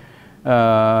illustrate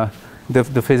the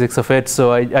physics of it.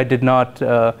 So I did not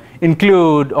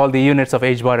include all the units of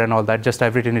h bar and all that. Just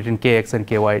I've written it in kx and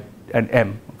ky and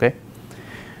m. Okay.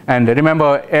 And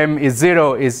remember, m is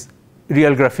 0 is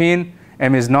real graphene.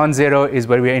 M is non-zero is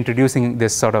where we are introducing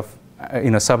this sort of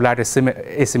sublattice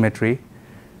asymmetry,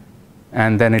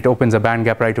 and then it opens a band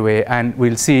gap right away, and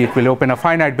we'll see it will open a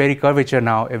finite Berry curvature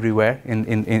now everywhere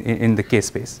in the K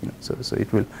space. So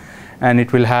it will, and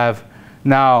it will have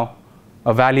now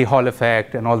a Valley Hall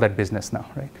effect and all that business now,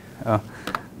 right?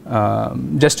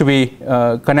 Just to be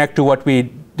connect to what we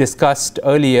discussed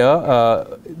earlier,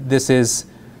 this is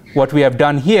what we have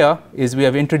done here is we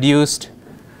have introduced.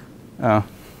 When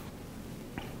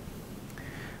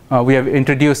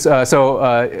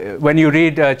you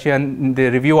read Chian, the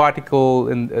review article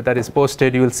that is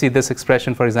posted, you will see this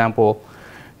expression, for example.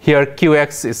 Here,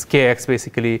 Qx is Kx,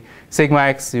 basically. Sigma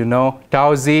x,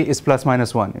 tau z is plus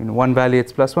minus 1. In one value,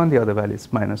 it's plus 1. The other value is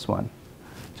minus 1.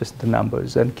 Just the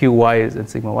numbers. And Qy is in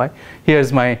sigma y.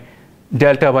 Here's my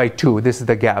delta by 2. This is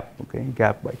the gap, okay?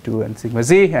 Gap by 2 and sigma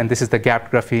z. And this is the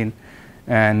gapped graphene.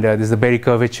 And this is the Berry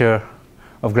curvature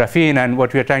of graphene. And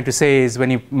what we are trying to say is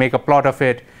when you make a plot of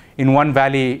it, in one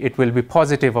valley, it will be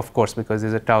positive, of course, because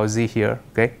there's a tau z here,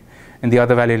 okay? And the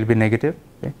other valley will be negative,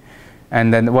 okay?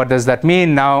 And then what does that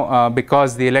mean now?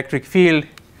 Because the electric field,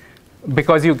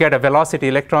 because you get a velocity,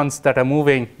 electrons that are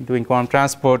moving, doing quantum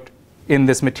transport in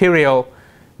this material,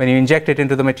 when you inject it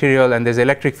into the material and there's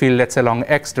electric field, let's say along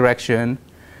x direction,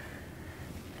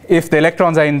 if the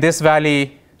electrons are in this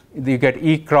valley, you get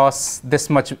E cross this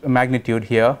much magnitude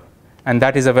here, and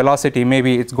that is a velocity.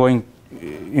 Maybe it's going,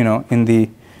 in the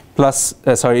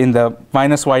in the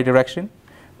minus y direction,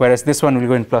 whereas this one will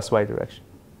go in plus y direction.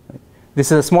 Right?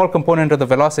 This is a small component of the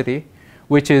velocity,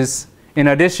 which is in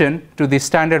addition to the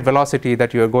standard velocity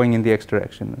that you are going in the x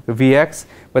direction, Vx,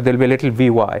 but there will be a little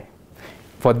Vy.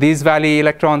 For these valley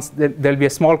electrons, there will be a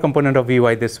small component of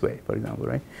Vy this way, for example,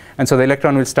 right? And so the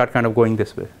electron will start kind of going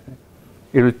this way. Right?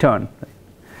 It will turn. Right?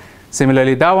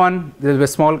 Similarly, that one, there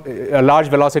will be a large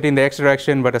velocity in the x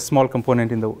direction, but a small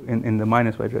component in the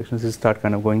minus y direction. So you start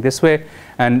kind of going this way.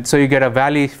 And so you get a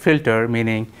valley filter,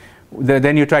 meaning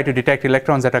then you try to detect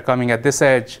electrons that are coming at this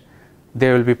edge.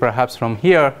 They will be perhaps from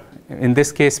here, in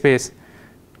this K space,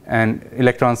 and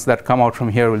electrons that come out from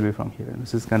here will be from here. And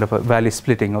this is kind of a valley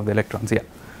splitting of the electrons, yeah.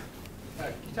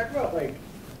 Can you talk about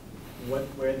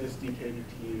where this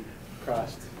dkdt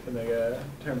crossed omega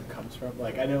term comes from?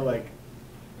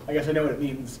 I guess I know what it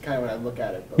means kind of when I look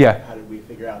at it, but yeah. How did we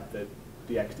figure out that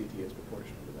the xdt is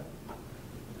proportional to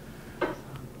that?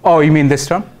 Oh, you mean this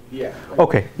term? Yeah.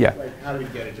 Okay, yeah. How do we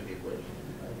get into the equation?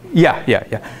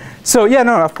 Yeah. So yeah,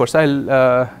 no, of course, I'll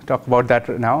talk about that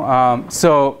now.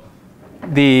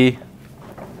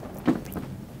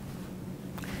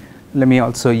 Let me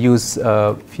also use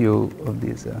a few of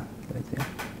these slides here.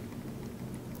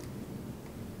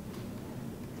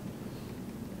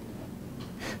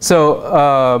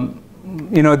 So,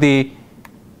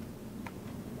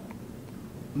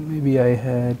 maybe I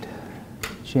had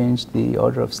changed the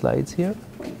order of slides here.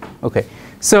 Okay.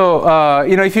 So,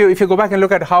 if you go back and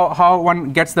look at how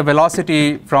one gets the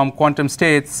velocity from quantum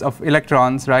states of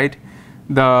electrons, right?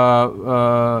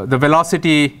 The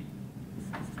velocity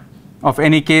of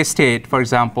any K state, for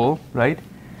example, right,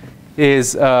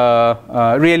 is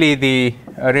really the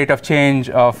rate of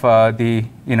change of the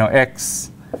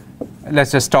x.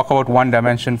 Let's just talk about one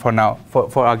dimension for now,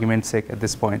 for argument's sake at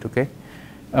this point, okay?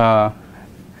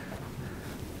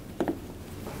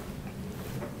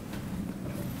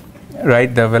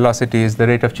 Right, the velocity is the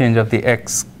rate of change of the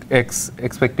x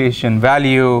expectation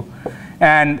value,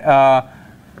 and now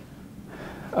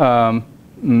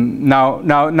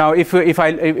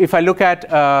if I look at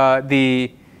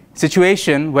the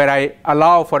situation where I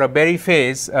allow for a Berry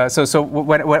phase, so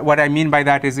what I mean by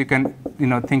that is you can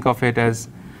think of it as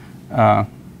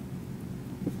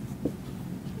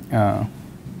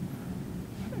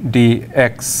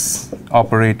dx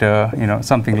operator,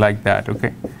 something like that,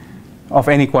 okay, of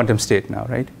any quantum state now,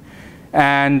 right?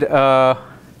 And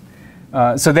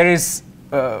so there is,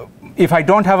 if I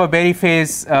don't have a Berry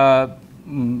phase, if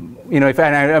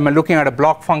I'm looking at a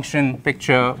block function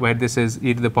picture where this is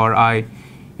e to the power I,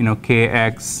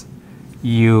 kx,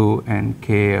 u, and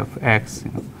k of x,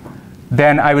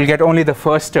 then I will get only the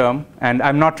first term, and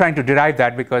I'm not trying to derive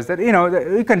that because that,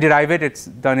 you can derive it. It's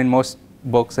done in most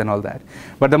books and all that.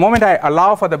 But the moment I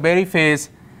allow for the Berry phase,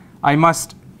 I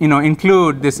must,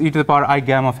 include this e to the power I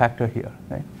gamma factor here,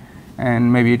 right?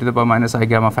 And maybe e to the power minus I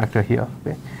gamma factor here.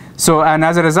 Okay? So, and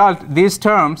as a result, these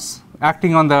terms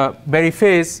acting on the Berry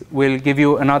phase will give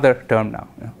you another term now.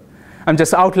 I'm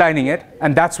just outlining it,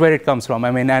 and that's where it comes from.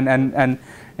 I mean, and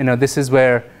this is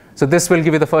where. So this will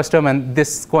give you the first term, and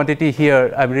this quantity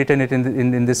here, I've written it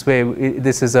in this way.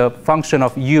 This is a function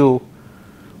of u,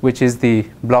 which is the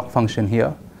block function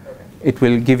here. Okay. It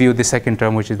will give you the second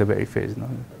term, which is the Berry phase. No?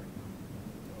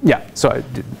 Yeah. So I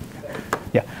did.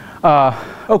 Yeah.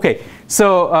 Okay.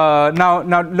 So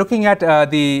now looking at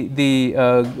the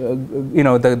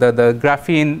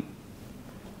graphene.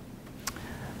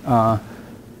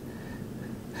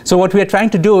 So what we are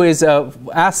trying to do is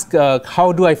ask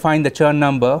how do I find the Chern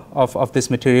number of this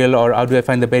material, or how do I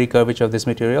find the Berry curvature of this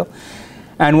material?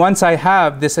 And once I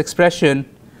have this expression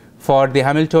for the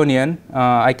Hamiltonian,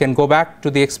 I can go back to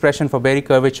the expression for Berry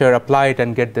curvature, apply it,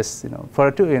 and get this. For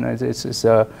a two, it's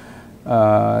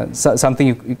something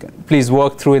you can please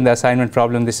work through in the assignment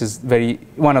problem. This is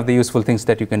one of the useful things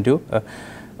that you can do.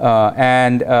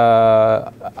 And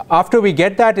after we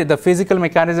get that, the physical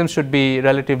mechanism should be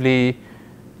relatively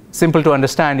simple to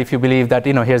understand if you believe that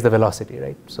here's the velocity,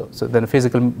 right? So then the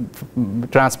physical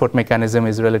transport mechanism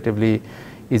is relatively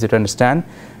easy to understand.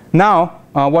 Now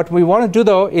what we want to do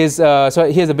though is so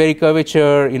here's the Berry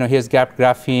curvature. Here's gapped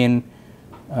graphene.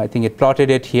 I think it plotted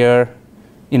it here.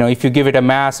 If you give it a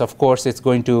mass, of course it's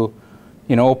going to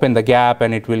open the gap,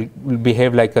 and it will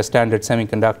behave like a standard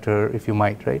semiconductor, if you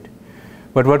might, right?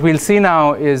 But what we'll see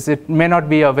now is it may not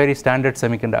be a very standard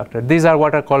semiconductor. These are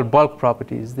what are called bulk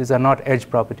properties. These are not edge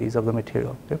properties of the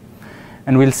material. Okay?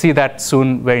 And we'll see that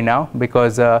soon very now,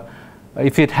 because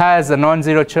if it has a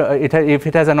non-zero, if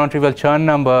it has a non-trivial Chern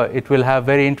number, it will have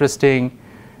very interesting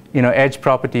edge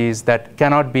properties that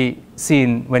cannot be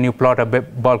seen when you plot a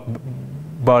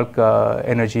bulk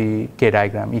energy K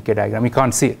diagram, EK diagram. You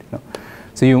can't see it.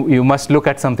 So you must look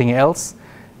at something else.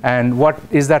 And what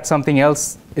is that something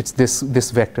else? It's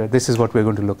this vector. This is what we're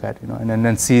going to look at, and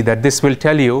then see that this will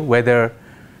tell you whether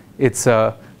it's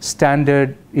a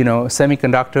standard,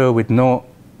 semiconductor with no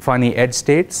funny edge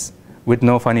states, with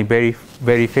no funny Berry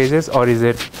phases, or is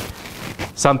it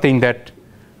something that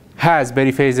has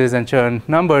Berry phases and Chern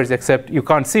numbers, except you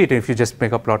can't see it if you just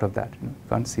make a plot of that. You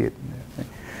can't see it.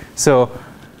 So.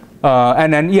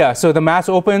 And then so the mass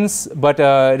opens, but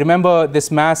remember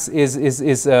this mass is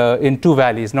in two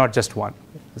valleys, not just one.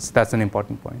 That's an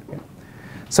important point. Okay.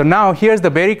 So now here's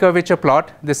the Berry curvature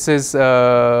plot. This is we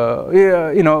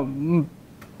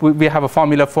have a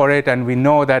formula for it, and we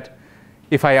know that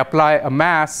if I apply a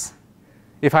mass,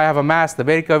 if I have a mass, the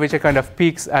Berry curvature kind of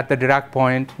peaks at the Dirac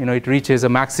point. It reaches a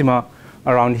maxima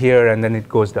around here, and then it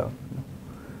goes down.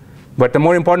 But the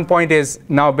more important point is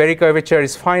now Berry curvature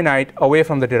is finite away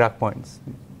from the Dirac points.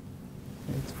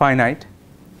 It's finite.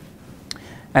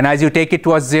 And as you take it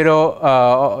towards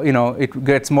zero, it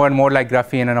gets more and more like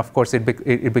graphene, and of course it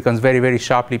becomes very, very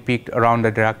sharply peaked around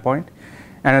the Dirac point.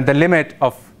 And at the limit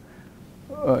of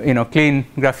clean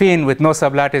graphene with no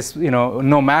sublattice,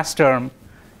 no mass term,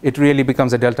 it really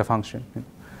becomes a delta function.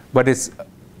 But it's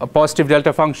a positive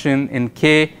delta function in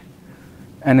K,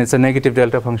 and it's a negative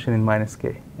delta function in minus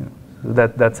K. So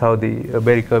that's how the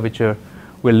Berry curvature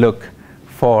will look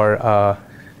for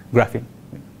graphene.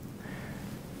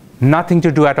 Nothing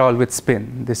to do at all with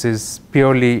spin. This is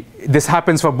purely, this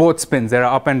happens for both spins. There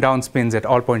are up and down spins at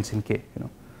all points in K.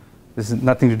 This is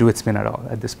nothing to do with spin at all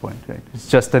at this point. Right? It's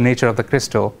just the nature of the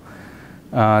crystal,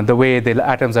 the way the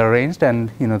atoms are arranged,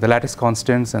 and the lattice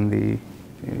constants and the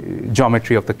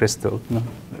geometry of the crystal.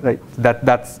 Right?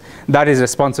 That is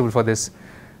responsible for this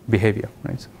behavior.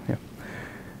 Right? So, yeah.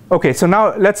 Okay, so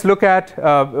now let's look at,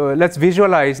 let's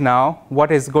visualize now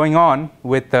what is going on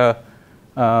with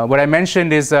what I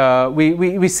mentioned is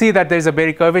we see that there's a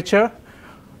Berry curvature.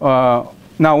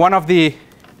 Now one of the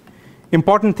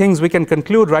important things we can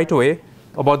conclude right away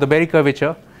about the Berry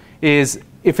curvature is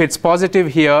if it's positive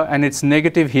here and it's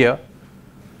negative here,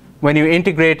 when you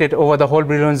integrate it over the whole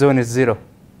Brillouin zone is 0,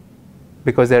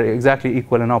 because they're exactly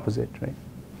equal and opposite, right?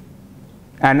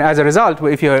 And as a result,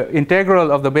 if your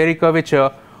integral of the Berry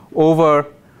curvature over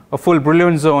a full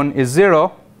Brillouin zone is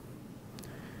 0,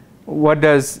 what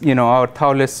does our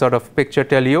Thouless sort of picture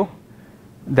tell you?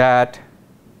 That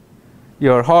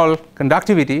your Hall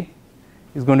conductivity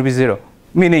is going to be 0,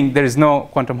 meaning there is no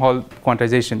quantum Hall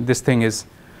quantization. This thing is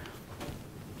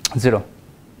 0.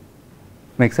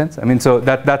 Make sense? I mean, so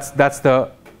that's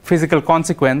the physical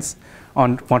consequence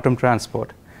on quantum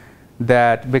transport.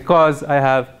 That because I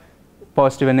have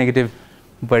positive and negative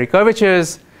Berry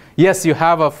curvatures, yes, you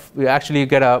actually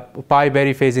get a pi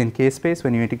Berry phase in K space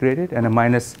when you integrate it, and a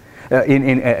minus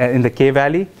in the K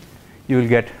valley. You will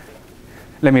get.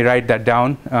 Let me write that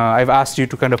down. I've asked you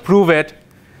to kind of prove it.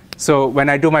 So when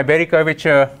I do my Berry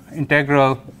curvature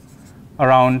integral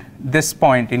around this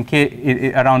point in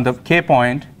K, around the K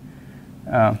point,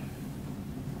 1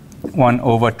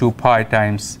 over 2 pi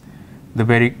times the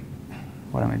Berry,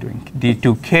 what am I doing?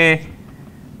 d2k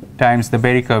times the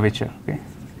Berry curvature. Okay,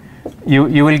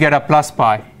 you will get a plus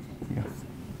pi here.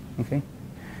 Okay,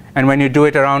 and when you do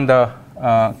it around the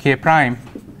K prime,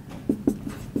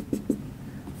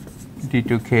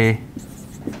 d2k,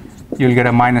 you'll get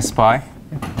a minus pi,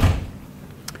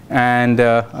 and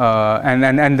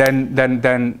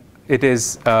then it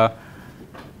is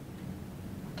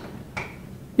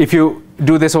if you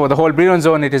do this over the whole Brillouin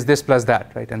zone, it is this plus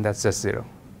that, right? And that's just 0,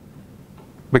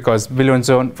 because Brillouin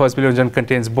zone, first Brillouin zone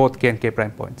contains both K and K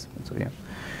prime points. So yeah.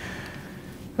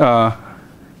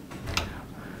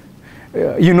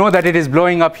 You know that it is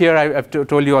blowing up here. I've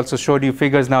told you, also showed you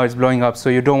figures now. It's blowing up, so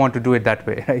you don't want to do it that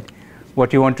way, right?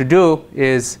 What you want to do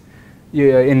is,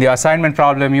 in the assignment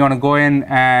problem, you want to go in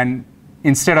and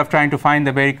instead of trying to find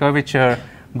the Berry curvature,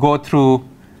 go through,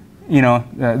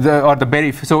 the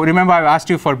Berry. So remember, I asked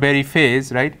you for Berry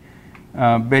phase, right?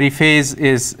 Berry phase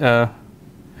is.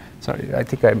 Sorry, I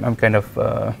think I'm kind of.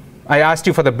 I asked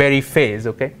you for the Berry phase.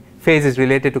 Okay, phase is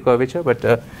related to curvature,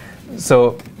 but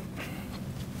so.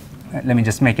 Let me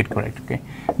just make it correct. Okay,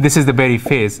 this is the Berry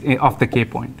phase of the K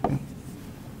point, okay?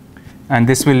 And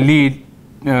this will lead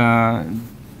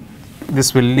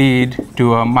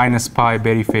to a minus pi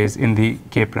Berry phase in the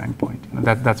K prime point.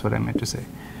 That's what I meant to say.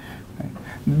 Right.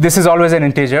 This is always an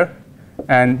integer,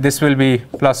 and this will be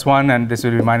 +1, and this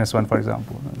will be -1, for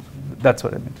example. That's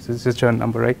what I meant to say. It's just a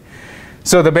number, right?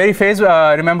 So the Berry phase,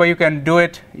 remember, you can do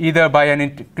it either by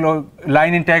an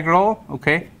line integral,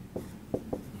 okay,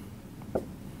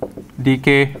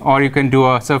 dk, or you can do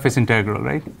a surface integral,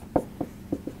 right?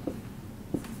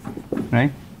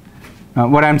 Right?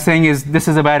 What I'm saying is this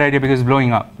is a bad idea because it's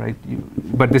blowing up, right?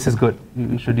 But this is good.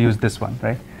 You should use this one,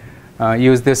 right?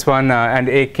 Use this one, and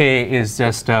ak is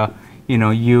just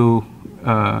u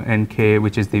and k,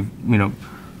 which is the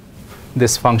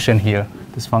this function here,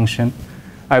 this function.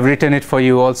 I've written it for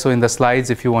you also in the slides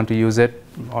if you want to use it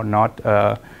or not.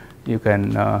 You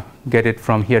can get it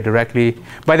from here directly.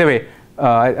 By the way,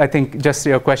 I think just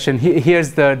your question,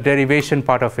 here's the derivation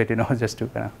part of it, just to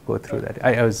kind of go through that.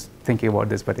 I was thinking about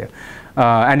this, but yeah.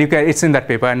 And it's in that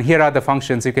paper. And here are the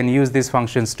functions. You can use these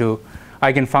functions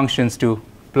eigenfunctions to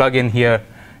plug in here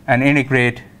and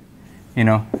integrate,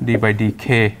 d by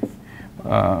dk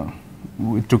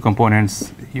with two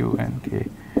components, u and k,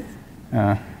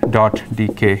 dot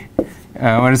dk. What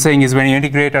I'm saying is when you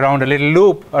integrate around a little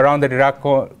loop around the Dirac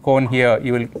cone here,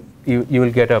 you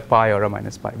will get a pi or a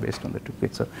minus pi based on the two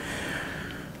bits. So,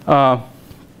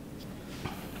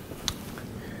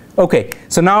 okay.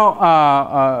 So now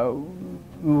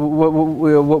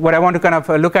what I want to kind of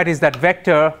look at is that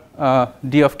vector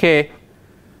d of k.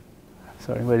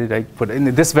 Sorry, where did I put it?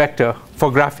 In this vector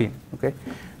for graphene. Okay,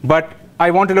 but I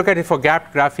want to look at it for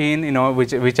gapped graphene,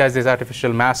 which has this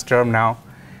artificial mass term now,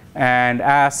 and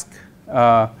ask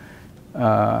that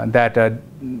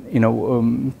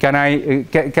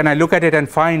can I look at it and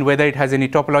find whether it has any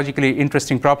topologically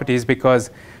interesting properties? Because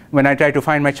when I try to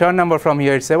find my Chern number from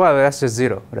here, it says, well, that's just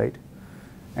 0, right?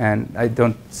 And I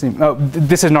don't seem. Oh,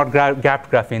 this is not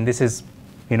gapped graphene. This is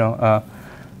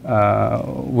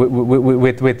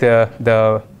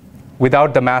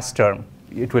without the mass term,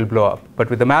 it will blow up. But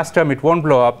with the mass term, it won't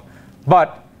blow up.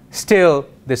 But still,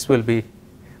 this will be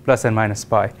plus and minus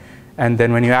pi. And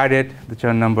then when you add it, the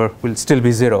Chern number will still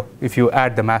be 0 if you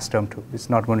add the mass term too. It's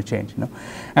not going to change.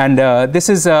 And this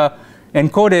is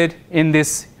encoded in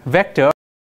this vector.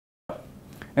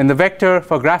 And the vector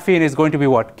for graphene is going to be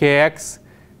what? Kx,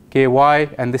 ky,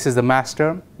 and this is the mass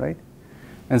term, right?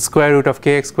 And square root of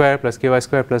kx squared plus ky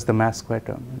squared plus the mass square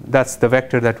term. That's the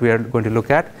vector that we are going to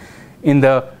look at. In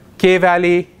the k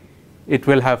valley, it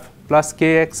will have plus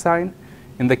kx sign.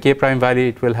 In the k prime valley,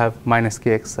 it will have minus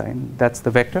kx sign. That's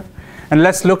the vector. And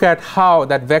let's look at how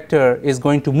that vector is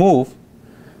going to move.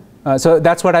 So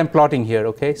that's what I'm plotting here.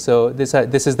 Okay. So this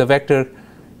is the vector,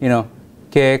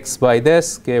 kx by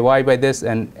this, ky by this,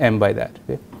 and m by that.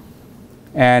 Okay.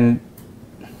 And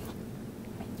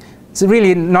it's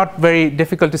really not very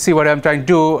difficult to see what I'm trying to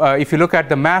do. If you look at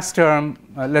the mass term,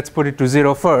 let's put it to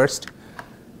 0 first.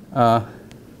 All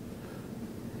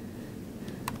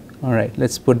right,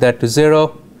 let's put that to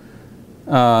 0.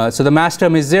 So the mass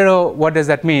term is 0. What does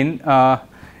that mean?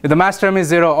 If the mass term is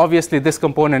 0, obviously this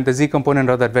component, the z component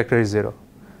of that vector is 0,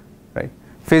 right?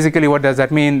 Physically, what does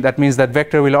that mean? That means that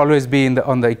vector will always be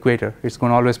on the equator. It's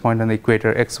going to always point on the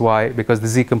equator, x, y, because the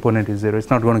z component is 0. It's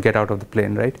not going to get out of the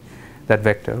plane, right? That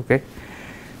vector, okay?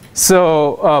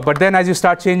 So, but then as you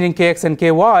start changing kx and ky,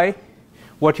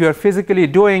 what you are physically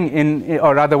doing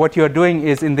or rather what you are doing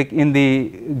is in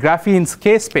the graphene's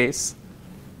k space.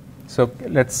 So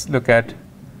let's look at,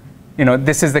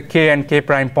 this is the k and k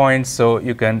prime points, so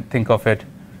you can think of it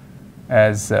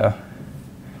as, the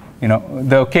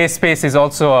k space is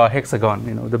also a hexagon,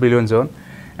 the Brillouin zone.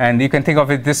 And you can think of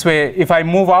it this way. If I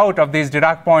move out of these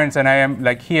Dirac points and I am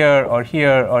like here or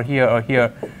here or here or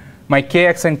here, my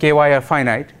kx and ky are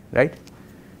finite, right?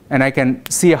 And I can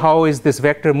see how is this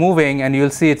vector moving, and you'll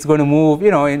see it's going to move,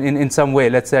 in some way.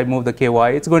 Let's say I move the ky,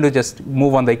 it's going to just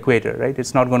move on the equator, right?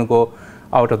 It's not going to go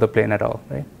out of the plane at all,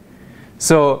 right?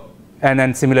 So, and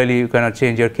then similarly, you cannot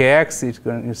change your kx. It's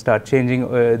going to start changing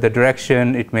the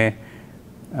direction. It may,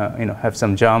 have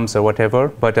some jumps or whatever,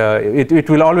 but it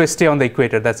will always stay on the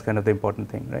equator. That's kind of the important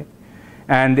thing, right?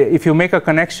 And if you make a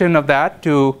connection of that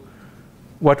to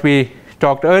what we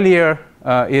talked earlier,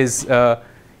 this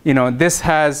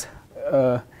has,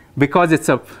 because it's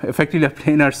effectively a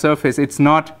planar surface, it's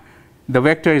not, the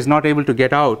vector is not able to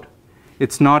get out.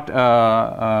 It's not,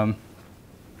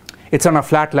 it's on a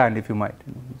flat land, if you might.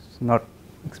 It's not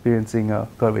experiencing a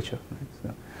curvature.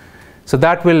 Right? So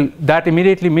that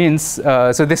immediately means,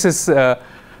 so this is the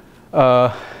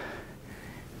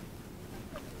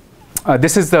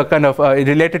kind of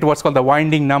related to what's called the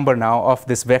winding number now of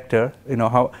this vector,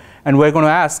 and we're going to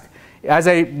ask, as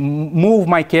I move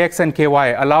my kx and ky,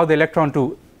 allow the electron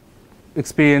to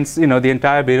experience, the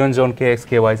entire Brillouin zone kx,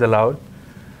 ky is allowed.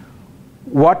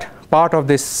 What part of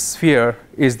this sphere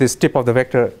is this tip of the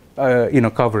vector,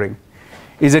 covering?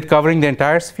 Is it covering the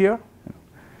entire sphere?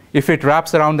 If it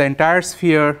wraps around the entire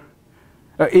sphere,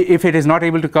 if it is not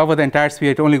able to cover the entire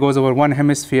sphere, it only goes over one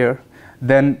hemisphere,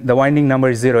 then the winding number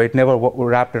is 0. It never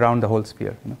wrapped around the whole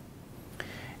sphere.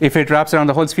 If it wraps around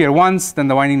the whole sphere once, then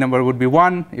the winding number would be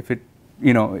 1. If it,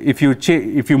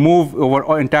 if you move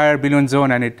over entire Brillouin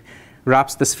zone and it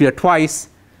wraps the sphere twice,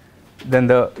 then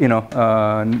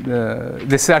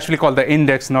this is actually called the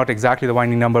index, not exactly the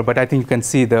winding number, but I think you can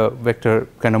see the vector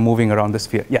kind of moving around the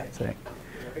sphere. Yeah, sorry.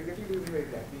 Exactly, do you mean like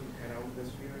wrapping around the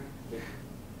sphere?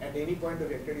 Like at any point, the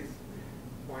vector is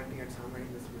pointing at somewhere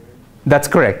in the sphere. That's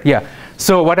correct. Yeah.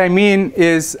 So what I mean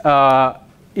is,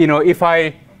 if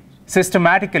I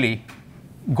systematically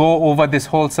go over this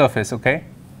whole surface, okay,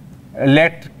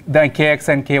 let the kx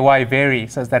and ky vary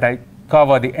such that I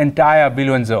cover the entire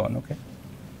Brillouin zone, okay,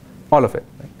 all of it,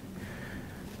 right?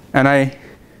 And I,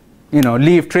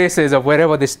 leave traces of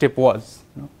wherever this tip was.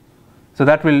 So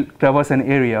that will traverse an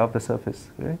area of the surface,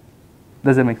 right?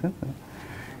 Does that make sense?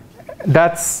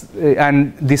 That's,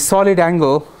 and the solid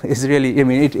angle is really,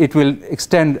 it will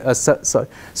extend so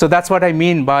that's what I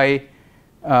mean by,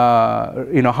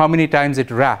 how many times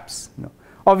it wraps.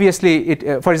 Obviously,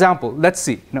 for example, let's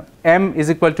see, m is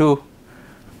equal to,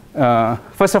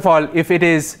 first of all, if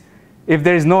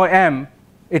there is no m,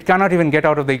 it cannot even get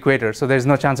out of the equator, so there's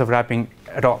no chance of wrapping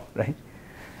at all, right?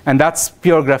 And that's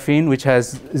pure graphene, which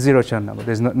has 0 Chern number.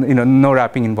 There's no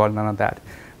wrapping involved, none of that.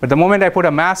 But the moment I put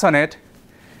a mass on it,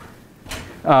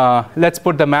 let's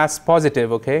put the mass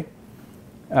positive, okay?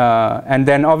 And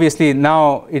then obviously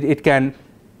now it can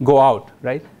go out,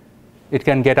 right? It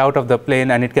can get out of the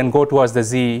plane and it can go towards the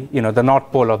z, the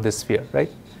north pole of this sphere, right?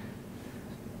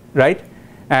 Right?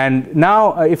 And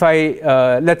now if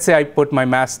I, let's say I put my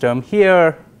mass term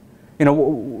here,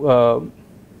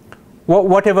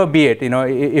 whatever be it,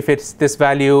 if it's this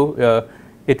value,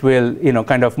 it will,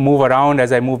 kind of move around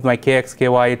as I move my kx, ky.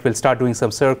 It will start doing some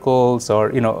circles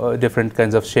or, different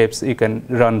kinds of shapes. You can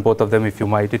run both of them if you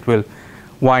might. It will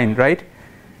wind, right?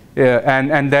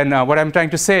 And then what I'm trying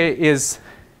to say is,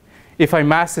 if my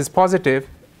mass is positive,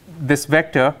 this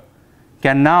vector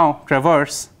can now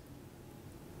traverse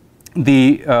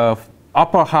the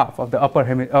upper half of the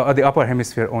upper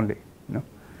hemisphere only.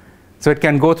 So it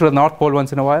can go to the North Pole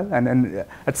once in a while, and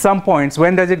at some points,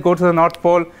 when does it go to the North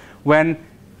Pole? When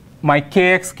my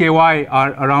kx, ky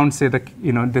are around, say,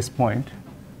 this point,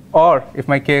 or if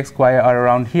my kx, ky are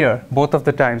around here, both of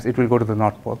the times it will go to the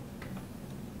North Pole.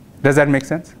 Does that make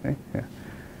sense? Right? Yeah.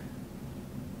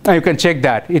 Now you can check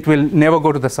that. It will never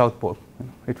go to the South Pole.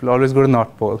 It will always go to the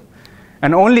North Pole.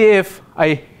 And only if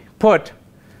I put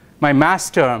my mass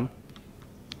term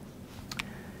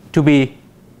to be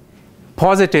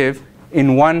positive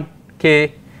in one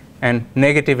k and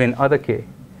negative in other k,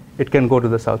 it can go to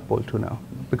the south pole too now.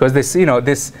 Because this,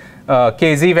 this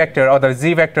kz vector or the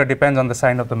z vector depends on the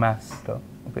sign of the mass term.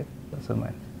 Okay, that's what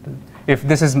mine. If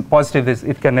this is positive,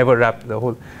 it can never wrap the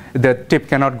whole. The tip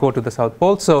cannot go to the south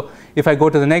pole. So if I go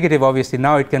to the negative, obviously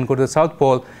now it can go to the south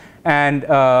pole, and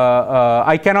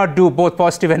I cannot do both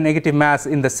positive and negative mass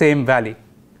in the same valley.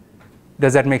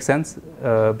 Does that make sense?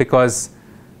 Because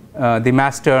the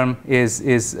mass term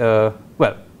is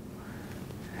well,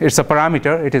 it's a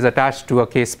parameter. It is attached to a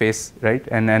k space, right?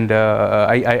 And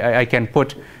I can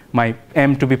put my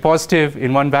m to be positive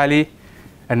in one valley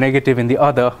and negative in the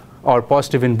other, or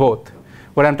positive in both.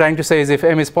 What I'm trying to say is if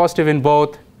m is positive in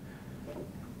both,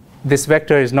 this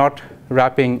vector is not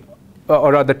wrapping,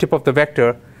 or the tip of the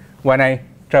vector, when I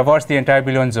traverse the entire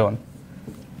Brillouin zone,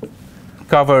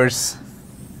 covers.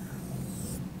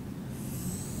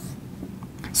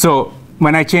 So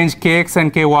when I change kx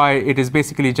and ky, it is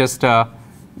basically just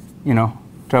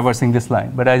traversing this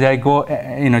line. But as I go,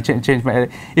 change my.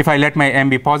 If I let my m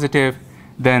be positive,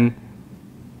 then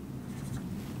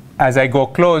as I go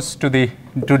close to the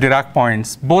Dirac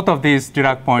points, both of these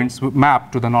Dirac points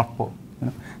map to the north pole.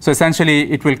 So essentially,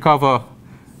 it will cover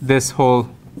this whole.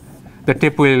 The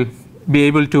tip will be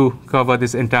able to cover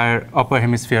this entire upper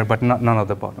hemisphere, but none of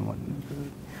the bottom one.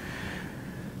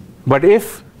 But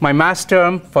if my mass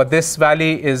term for this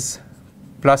valley is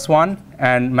 +1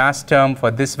 and mass term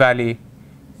for this valley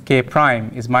k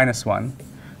prime is -1,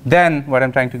 then what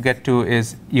I'm trying to get to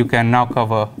is you can now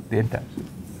cover the entire.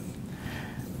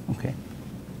 Okay.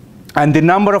 And the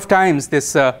number of times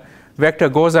this vector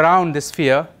goes around this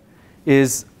sphere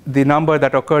is the number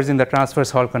that occurs in the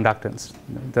transverse Hall conductance,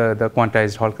 the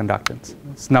quantized Hall conductance.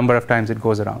 It's the number of times it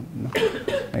goes around.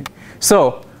 Right?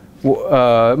 So,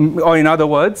 or in other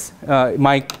words,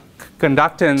 my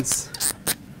conductance,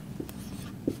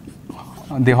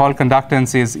 the Hall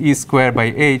conductance is E squared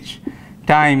by h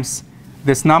times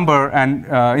this number, and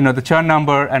the Chern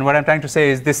number. And what I'm trying to say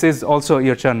is this is also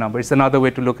your Chern number. It's another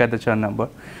way to look at the Chern number.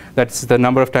 That's the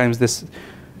number of times this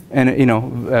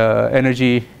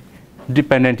energy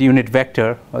dependent unit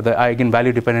vector, or the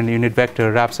eigenvalue dependent unit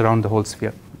vector, wraps around the whole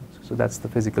sphere. So that's the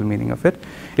physical meaning of it.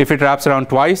 If it wraps around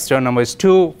twice, Chern number is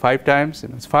 2, 5 times,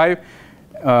 it's 5.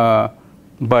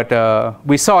 But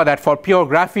we saw that for pure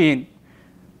graphene,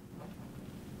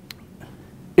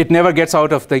 it never gets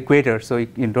out of the equator, so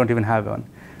you don't even have one.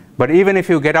 But even if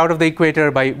you get out of the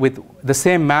equator with the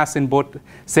same mass in both,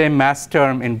 same mass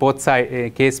term in both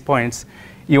case points,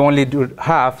 you only do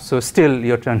half, so still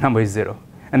your Chern number is 0.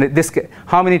 And this,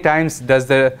 how many times does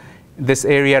this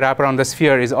area wrap around the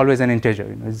sphere is always an integer.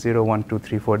 It's 0, 1, 2,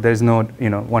 3, 4. There's no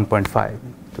 1.5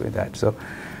 to that. So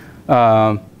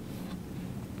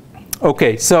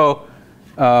okay, so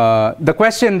the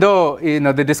question, though,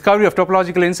 the discovery of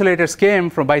topological insulators came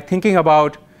from by thinking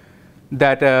about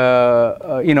that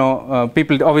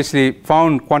people obviously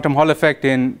found quantum Hall effect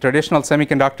in traditional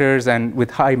semiconductors and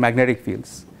with high magnetic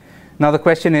fields. Now the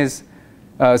question is,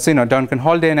 Duncan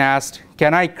Haldane asked,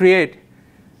 can I create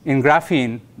in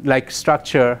graphene-like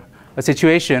structure a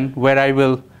situation where I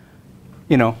will,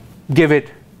 give it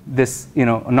this,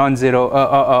 non-zero,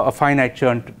 a finite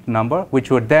Chern number, which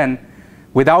would then,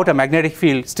 without a magnetic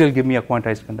field, still give me a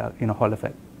quantized Hall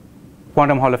effect,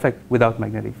 quantum Hall effect without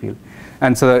magnetic field.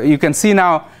 And so you can see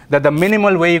now that the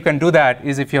minimal way you can do that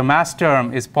is if your mass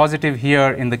term is positive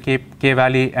here in the k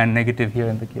valley and negative here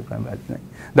in the k prime valley. Right?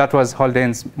 That was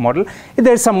Haldane's model.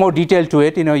 There's some more detail to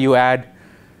it. You add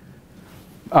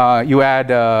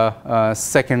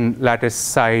second lattice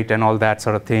site and all that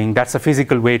sort of thing. That's a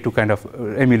physical way to kind of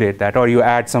emulate that. Or you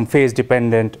add some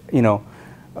phase-dependent,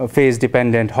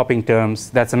 phase-dependent hopping terms.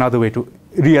 That's another way to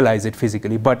realize it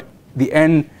physically. But the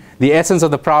essence of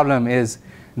the problem is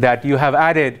that you have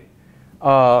added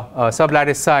a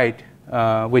sublattice site,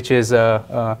 which is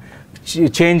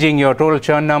changing your total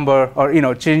Chern number,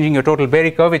 or changing your total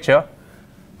Berry curvature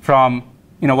from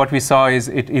what we saw is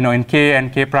in k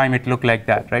and k prime it looked like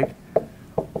that, right?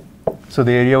 So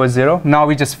the area was 0. Now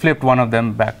we just flipped one of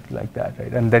them back like that,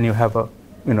 right? And then you have a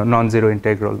non-zero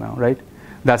integral now, right?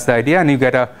 That's the idea, and you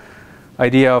get a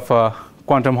idea of a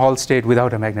quantum Hall state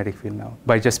without a magnetic field now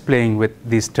by just playing with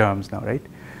these terms now, right?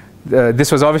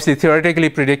 This was obviously theoretically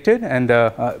predicted, and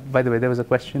by the way, there was a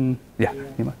question. Yeah.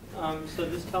 Nima. So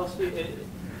this tells you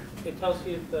it tells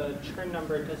you the Chern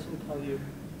number. It doesn't tell you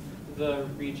the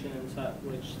regions at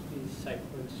which these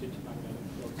cycloids due to magnetic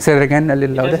fields. Say that again a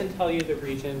little louder. It doesn't tell you the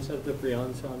regions of the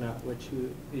Brillouin zone at which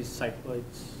these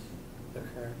cycloids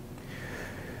occur.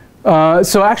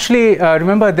 So actually,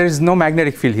 remember there is no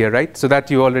magnetic field here, right? So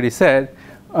that you already said.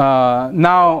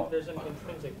 Now, There's an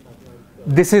intrinsic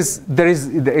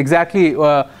magnetic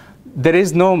field. There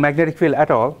is no magnetic field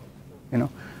at all,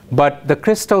 but the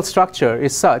crystal structure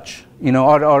is such,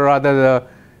 or rather the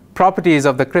properties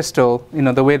of the crystal,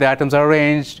 the way the atoms are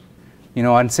arranged,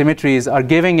 and symmetries are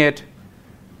giving it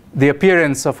the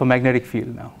appearance of a magnetic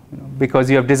field now, because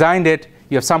you have designed it,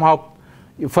 you have somehow,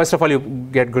 first of all, you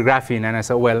get graphene, and I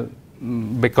said, well,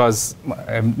 because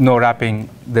no wrapping,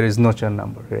 there is no Chern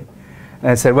number, right?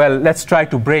 And I said, well, let's try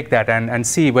to break that and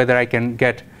see whether I can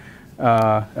get.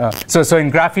 So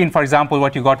in graphene, for example,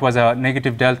 what you got was a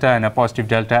negative delta and a positive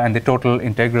delta, and the total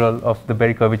integral of the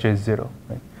Berry curvature is 0.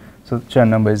 Right? So the Chern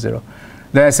number is 0.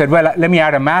 Then I said, well, let me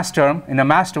add a mass term. In a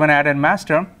mass term, when I add a mass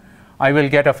term, I will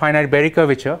get a finite Berry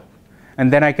curvature,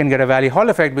 and then I can get a Valley Hall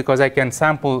effect because I can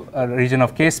sample a region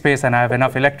of K space, and I have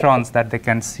enough electrons that they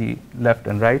can see left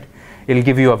and right. It'll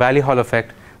give you a Valley Hall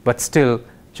effect, but still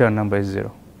Chern number is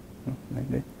 0.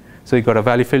 So you got a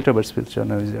Valley filter, but still Chern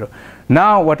number is 0.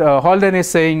 Now what Halden is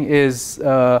saying is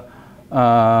I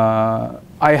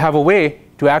have a way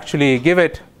to actually give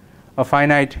it a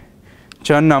finite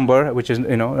Chern number, which is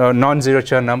a non-zero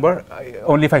Chern number,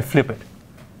 only if I flip it.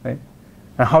 Right?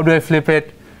 And how do I flip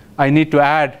it? I need to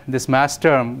add this mass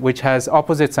term, which has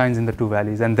opposite signs in the two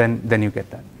valleys, and then you get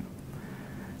that.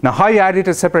 Now, how you add it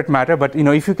is a separate matter, but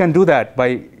if you can do that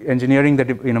by engineering the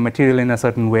material in a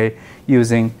certain way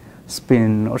using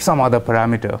spin or some other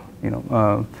parameter,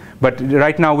 but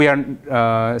right now we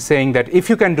are saying that if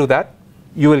you can do that,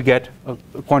 you will get a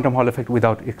quantum Hall effect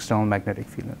without external magnetic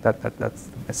field. That's the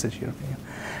message here.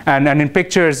 And in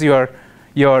pictures, your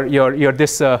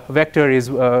this vector is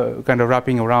kind of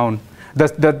wrapping around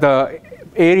the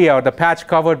area or the patch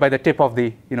covered by the tip of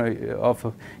the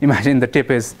imagine the tip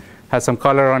has some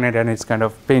color on it, and it's kind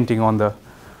of painting on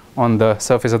the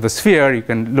surface of the sphere. You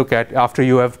can look at after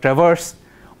you have traversed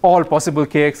all possible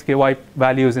kx, ky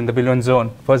values in the billion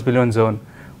zone, first billion zone,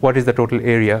 what is the total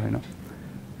area,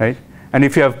 right? And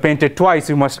if you have painted twice,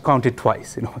 you must count it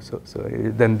twice, So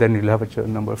then you'll have a Chern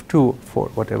number of 2, 4,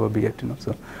 whatever be it,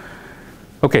 So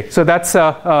okay, so that's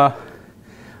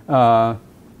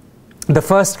the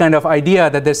first kind of idea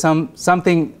that there's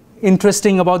something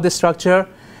interesting about this structure,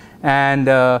 and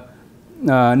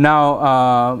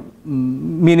now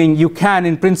meaning you can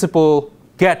in principle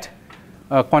get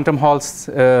quantum Hall's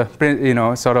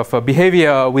sort of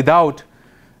behavior without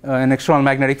an external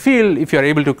magnetic field if you're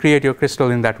able to create your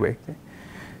crystal in that way.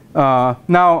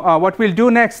 Now what we'll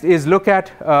do next is look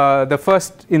at the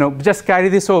first, just carry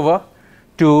this over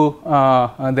to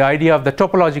the idea of the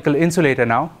topological insulator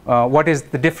now. What is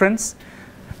the difference?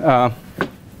 So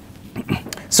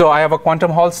I have a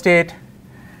quantum Hall state.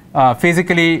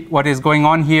 Physically, what is going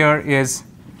on here is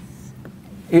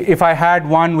if I had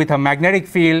one with a magnetic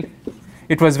field,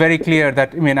 it was very clear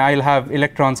that I'll have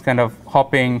electrons kind of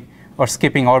hopping or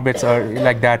skipping orbits or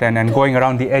like that and going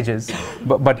around the edges,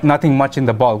 but nothing much in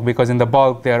the bulk, because in the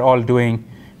bulk they're all doing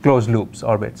closed loops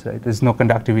orbits, right? There's no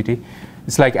conductivity.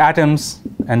 It's like atoms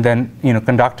and then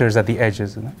conductors at the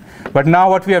edges. But now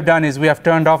what we have done is we have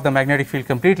turned off the magnetic field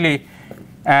completely,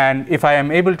 and if I am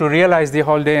able to realize the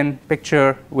Haldean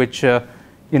picture, which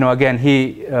again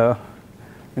he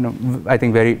I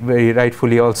think very, very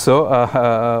rightfully also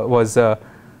was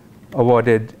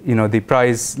awarded the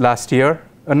prize last year.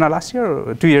 Not last year,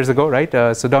 or 2 years ago, right?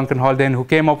 So Duncan Haldane, who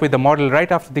came up with the model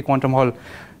right after the quantum Hall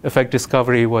effect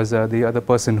discovery, was the other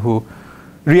person who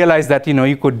realized that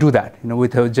you could do that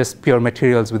with just pure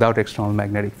materials without external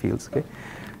magnetic fields. Okay?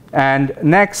 And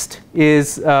next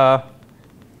is where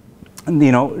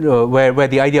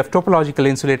the idea of topological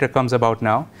insulator comes about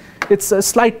now. It's a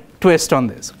slight twist on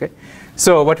this. Okay?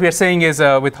 So what we are saying is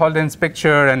with Haldane's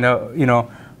picture and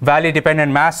Valley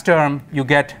dependent mass term, you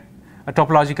get a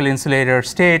topological insulator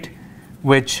state,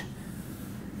 which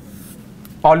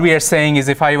all we are saying is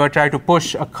if I were try to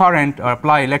push a current or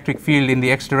apply electric field in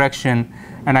the x direction,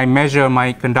 and I measure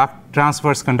my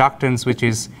transverse conductance, which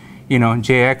is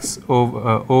jx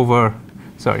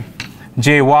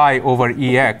jy over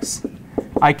ex,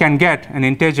 I can get an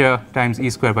integer times e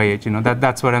squared by h.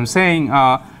 That's what I'm saying.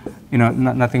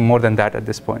 Nothing more than that at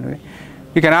this point. Right?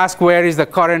 You can ask where is the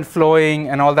current flowing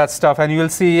and all that stuff, and you will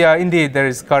see indeed there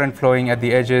is current flowing at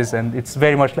the edges, and it's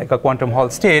very much like a quantum Hall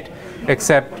state,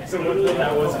 except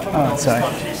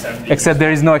except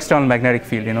there is no external magnetic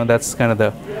field. That's kind of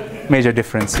the major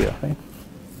difference here. Right?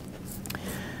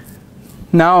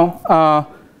 Now,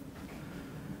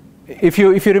 if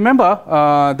you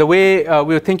remember the way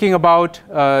we were thinking about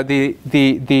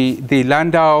the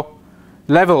Landau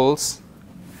levels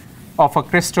of a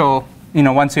crystal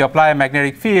once you apply a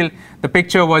magnetic field, the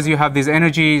picture was you have these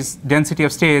energies, density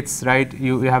of states, right?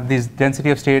 You have these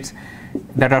density of states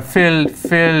that are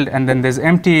filled, and then there's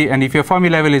empty. And if your Fermi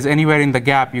level is anywhere in the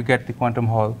gap, you get the quantum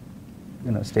Hall,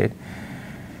 state.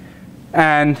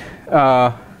 And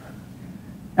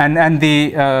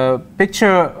the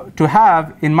picture to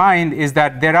have in mind is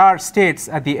that there are states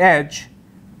at the edge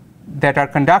that are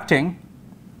conducting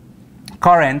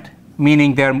current,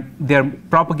 meaning they're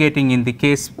propagating in the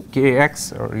case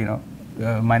kx or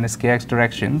minus kx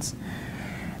directions,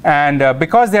 and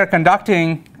because they're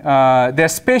conducting, they're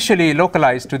spatially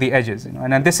localized to the edges.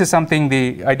 And this is something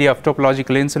the idea of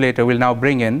topological insulator will now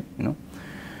bring in.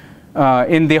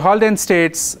 In the Hall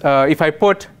states, if I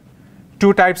put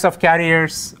two types of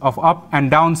carriers of up and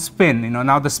down spin,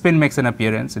 now the spin makes an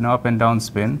appearance, up and down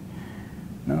spin.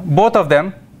 Both of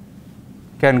them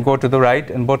can go to the right,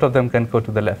 and both of them can go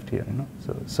to the left here.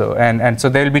 So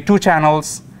there will be two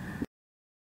channels,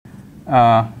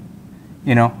 left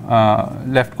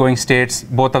going states.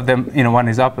 Both of them, one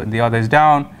is up and the other is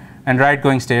down, and right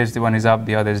going states, the one is up,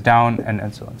 the other is down,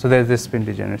 and so on. So there's this spin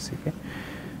degeneracy. Okay?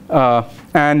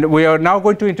 And we are now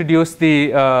going to introduce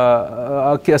the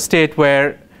a state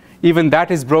where even that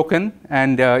is broken,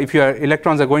 and if your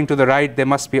electrons are going to the right, they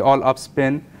must be all up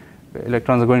spin.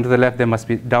 Electrons are going to the left, they must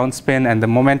be down spin, and the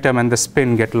momentum and the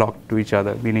spin get locked to each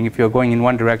other, meaning if you're going in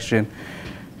one direction,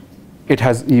 it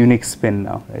has unique spin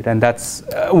now, right? And that's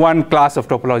one class of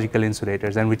topological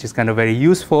insulators, and which is kind of very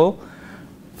useful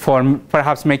for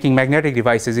perhaps making magnetic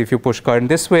devices. If you push current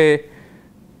this way,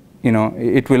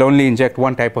 it will only inject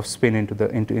one type of spin into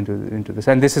this,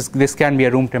 and this can be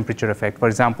a room temperature effect. For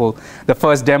example, the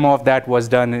first demo of that was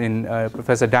done in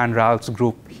Professor Dan Ralph's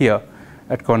group here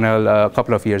at Cornell a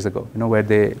couple of years ago, where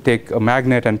they take a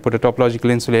magnet and put a topological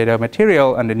insulator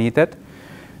material underneath it,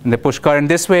 and they push current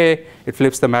this way, it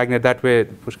flips the magnet that way,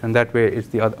 push current that way, it's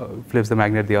the other, flips the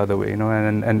magnet the other way,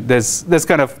 and there's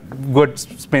kind of good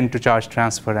spin to charge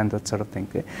transfer and that sort of thing.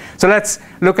 Okay? So let's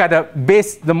look at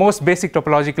the most basic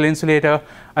topological insulator.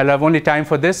 I'll have only time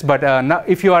for this, but now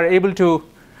if you are able to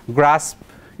grasp,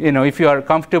 if you are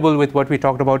comfortable with what we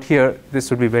talked about here, this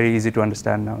would be very easy to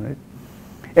understand now, right?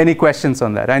 Any questions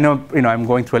on that? I know, I'm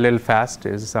going through a little fast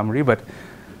as a summary, but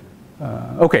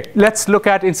okay. Let's look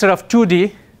at, instead of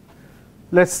 2D,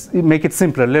 let's make it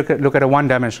simpler. Look at a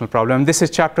one-dimensional problem. This is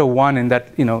chapter 1 in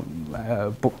that,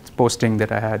 posting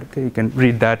that I had. Okay, you can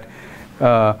read that.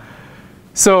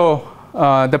 So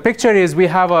the picture is we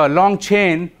have a long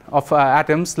chain of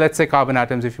atoms. Let's say carbon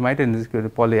atoms, if you might, and this could be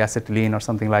polyacetylene or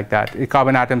something like that.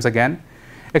 Carbon atoms again,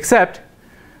 except.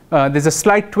 There's a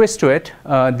slight twist to it.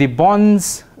 The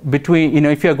bonds between,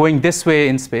 if you're going this way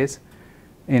in space,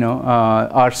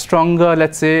 are stronger,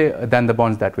 let's say, than the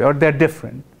bonds that way, or they're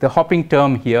different. The hopping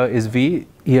term here is V,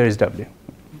 here is W.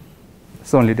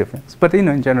 It's the only difference. But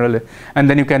in general, and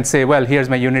then you can say, well, here's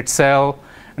my unit cell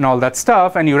and all that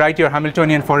stuff, and you write your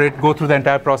Hamiltonian for it, go through the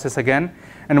entire process again.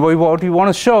 And what we want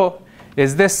to show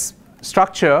is this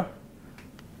structure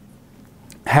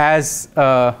has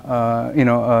a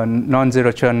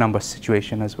non-zero Chern number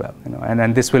situation as well,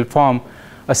 and this will form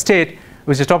a state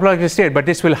which is a topological state, but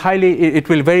this will it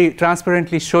will very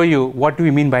transparently show you what do we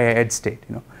mean by a edge state.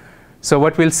 So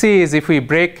what we'll see is if we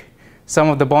break some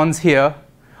of the bonds here,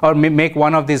 or make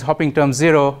one of these hopping terms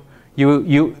 0,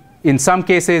 you in some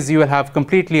cases you will have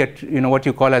completely what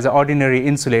you call as an ordinary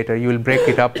insulator. You will break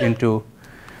it up into.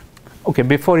 Okay,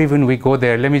 before even we go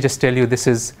there, let me just tell you this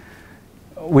is.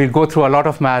 We'll go through a lot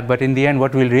of math, but in the end,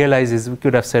 what we'll realize is we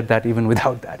could have said that even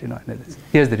without that.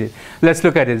 Here's the deal. Let's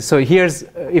look at it. So here's,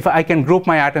 if I can group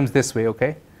my atoms this way,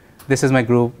 okay? This is my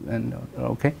group, and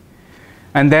okay.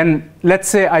 And then let's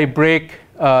say I break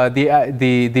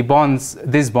the bonds,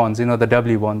 these bonds, the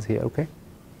W bonds here, okay?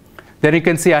 Then you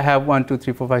can see I have 1, 2,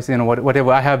 3, 4, 5,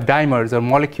 whatever. I have dimers or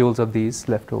molecules of these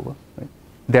left over. Right?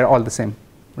 They're all the same,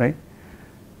 right?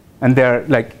 And they're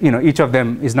like, each of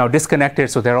them is now disconnected,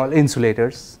 so they're all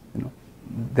insulators.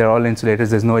 They're all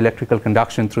insulators. There's no electrical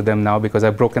conduction through them now because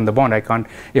I've broken the bond. I can't,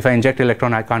 if I inject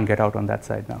electron, I can't get out on that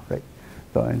side now, right?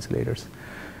 The insulators.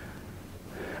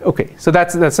 Okay, so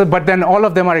that's but then all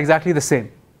of them are exactly the same,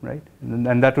 right?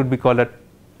 And that would be called a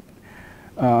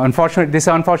this is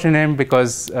an unfortunate name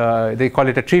because they call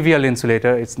it a trivial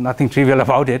insulator. It's nothing trivial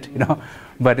about it,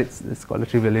 but it's called a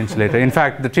trivial insulator. In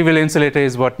fact, the trivial insulator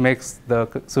is what makes the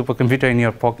supercomputer in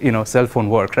your cell phone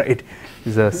work, right?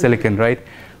 It's a silicon, right?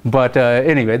 But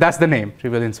anyway, that's the name,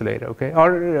 trivial insulator, okay?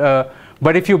 Or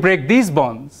but if you break these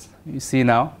bonds, you see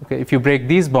now, okay? If you break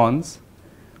these bonds,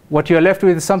 what you're left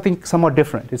with is something somewhat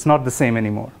different. It's not the same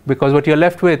anymore because what you're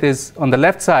left with is on the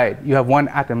left side you have one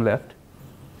atom left.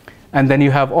 And then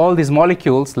you have all these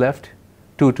molecules left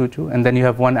 2, 2, 2, and then you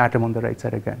have one atom on the right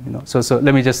side again. You know, so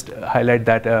let me just highlight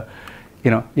that. You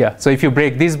know, yeah. So if you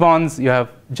break these bonds, you have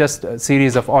just a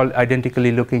series of all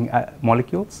identically looking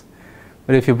molecules.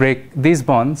 But if you break these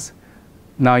bonds,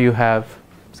 now you have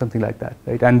something like that,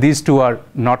 right? And these two are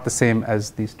not the same as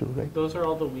these two, right? Those are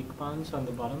all the weak bonds on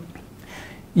the bottom?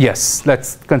 Yes,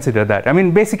 let's consider that. I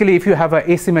mean, basically, if you have an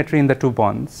asymmetry in the two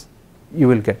bonds, you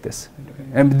will get this. Okay?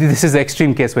 And this is the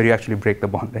extreme case where you actually break the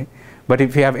bond, right? But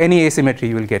if you have any asymmetry,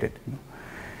 you will get it. You know?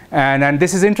 And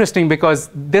this is interesting because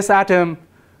this atom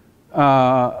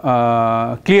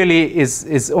clearly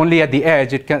is only at the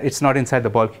edge. It's not inside the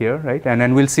bulk here, right? And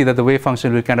then we'll see that the wave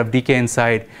function will kind of decay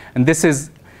inside. And this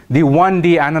is the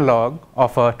 1D analog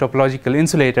of a topological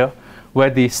insulator, where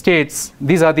the states,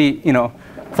 these are the, you know,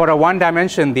 for a one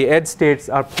dimension, the edge states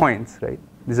are points, right?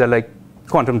 These are like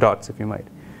quantum dots, if you might.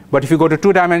 But if you go to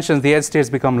 2 dimensions, the edge states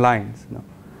become lines, you know?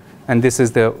 And this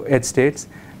is the edge states.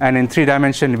 And in 3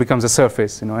 dimension, it becomes a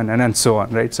surface, you know, and so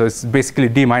on, right? So it's basically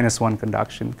D-1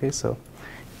 conduction. Okay, so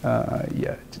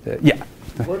yeah.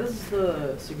 What is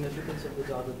the significance of the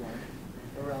dotted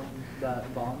line around that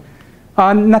bond?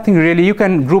 Nothing really. You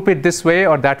can group it this way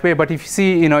or that way. But if you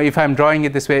see, you know, if I'm drawing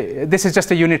it this way, this is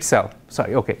just a unit cell.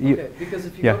 Sorry. Okay. Okay. Because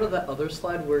if you go to that other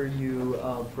slide where you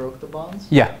broke the bonds.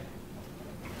 Yeah.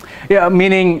 Yeah,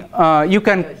 meaning you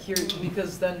can. Yeah, here,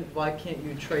 because then why can't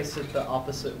you trace it the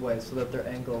opposite way so that they're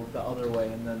angled the other way,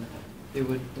 and then it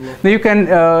would look. You can.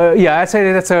 Yeah, I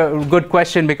say that's a good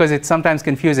question because it's sometimes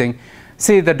confusing.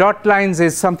 See, the dot lines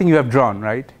is something you have drawn,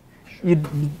 right? Sure. You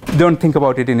don't think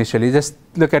about it initially. Just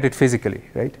look at it physically,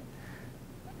 right?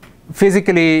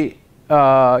 Physically,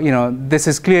 you know, this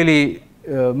is clearly,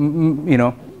 you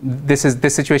know, this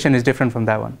situation is different from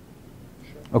that one.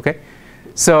 Sure. Okay,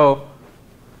 so.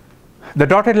 The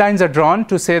dotted lines are drawn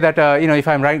to say that, you know, if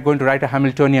I'm going to write a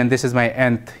Hamiltonian, this is my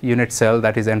nth unit cell,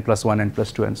 that is n+1,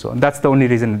 n+2, and so on. That's the only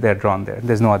reason they're drawn there.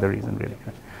 There's no other reason, really.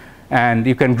 And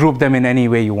you can group them in any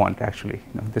way you want, actually,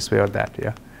 you know, this way or that,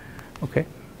 yeah. Okay,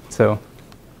 so,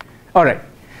 all right.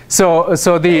 So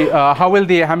the, how will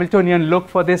the Hamiltonian look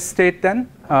for this state then?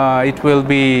 It will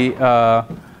be,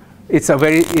 it's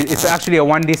actually a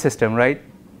 1D system, right?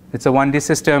 It's a 1D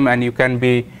system, and you can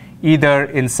be either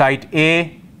in site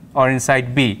A or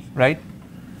inside B, right?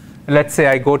 Let's say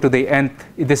I go to the nth,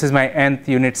 this is my nth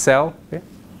unit cell, okay?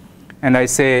 And I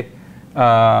say,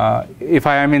 if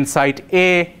I am in site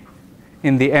A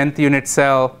in the nth unit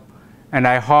cell, and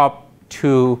I hop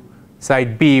to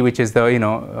site B, which is the, you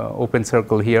know, open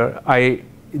circle here,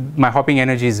 my hopping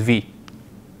energy is V,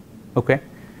 okay?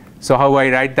 So how do I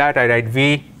write that? I write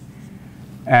V,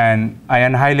 and I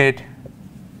annihilate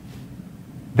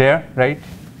there, right?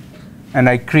 And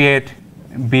I create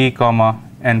B comma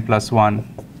n+1,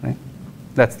 right?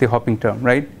 That's the hopping term,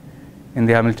 right, in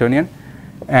the Hamiltonian,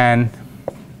 and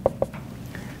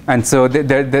so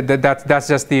that's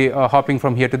just the hopping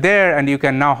from here to there, and you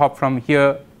can now hop from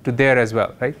here to there as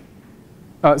well, right?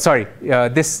 Sorry,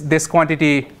 this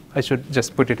quantity I should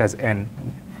just put it as n.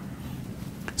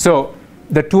 So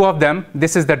the two of them,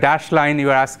 this is the dashed line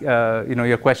you ask, you know,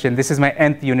 your question. This is my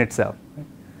nth unit cell, right?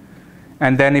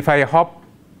 And then if I hop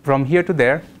from here to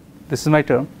there. This is my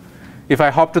term. If I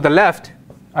hop to the left,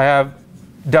 I have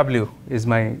W is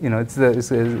my, you know, it's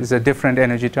a different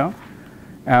energy term.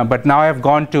 But now I've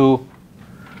gone to,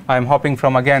 I'm hopping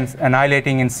from, again,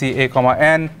 annihilating in C A comma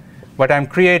n, but I'm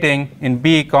creating in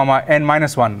B comma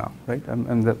n-1 now, right?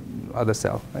 I'm the other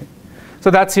cell, right? So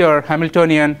that's your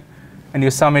Hamiltonian, and you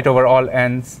sum it over all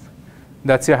n's.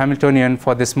 That's your Hamiltonian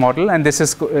for this model. And this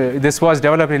was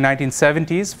developed in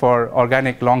 1970s for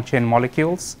organic long chain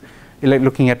molecules,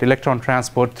 looking at electron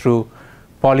transport through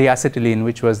polyacetylene,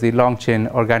 which was the long chain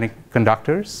organic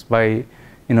conductors by,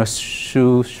 you know,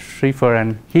 Schrieffer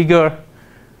and Heeger.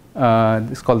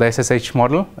 It's called the SSH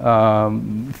model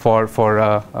for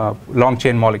long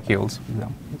chain molecules.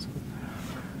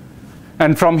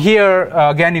 And from here,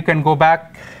 again, you can go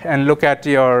back and look at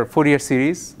your Fourier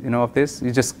series, you know, of this.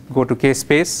 You just go to K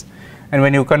space, and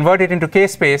when you convert it into K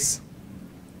space,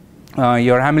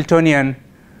 your Hamiltonian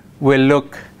will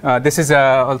look. This is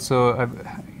also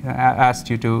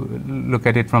asked you to look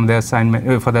at it from the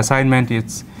assignment. For the assignment,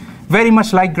 it's very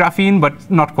much like graphene, but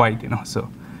not quite, you know. So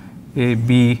A,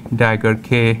 B, dagger,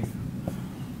 K,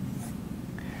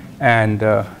 and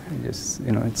just,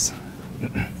 you know, it's.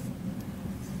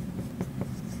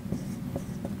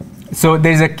 So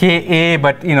there's a Ka,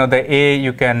 but, you know, the A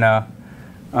you can.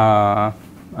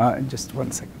 Just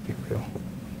 1 second, people.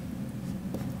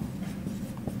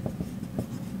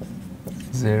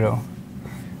 0.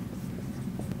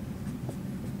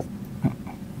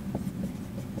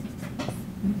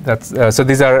 That's so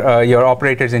these are your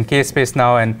operators in K space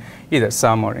now, and either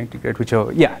sum or integrate,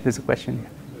 whichever. Yeah, there's a question here.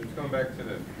 So just going back to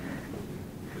the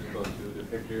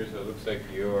picture, so it looks like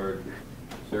your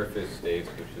surface states,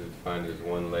 which is defined as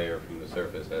one layer from the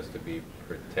surface, has to be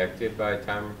protected by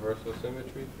time reversal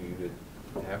symmetry for you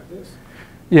to have this?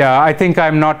 Yeah, I think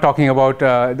I'm not talking about,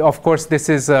 of course, this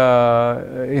is,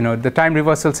 the time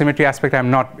reversal symmetry aspect, I'm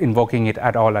not invoking it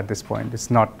at all at this point. It's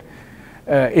not,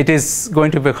 it is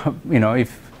going to become,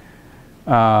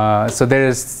 so there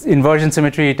is inversion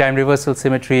symmetry, time reversal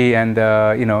symmetry, and,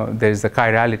 there's the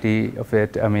chirality of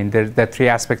it. I mean, there are three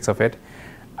aspects of it.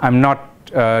 I'm not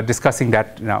discussing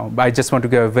that now, but I just want to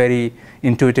give a very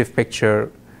intuitive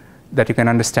picture that you can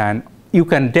understand. You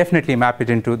can definitely map it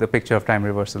into the picture of time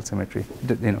reversal symmetry,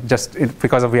 just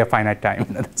because we have finite time.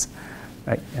 That's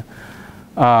right. Yeah.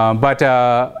 But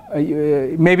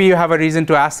maybe you have a reason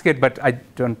to ask it, but I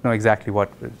don't know exactly what.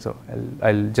 So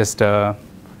I'll just go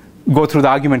through the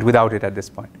argument without it at this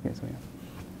point. Okay, so, yeah.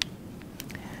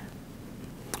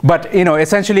 But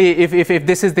essentially, if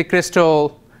this is the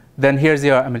crystal, then here's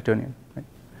your Hamiltonian. Right?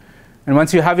 And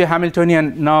once you have your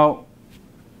Hamiltonian, now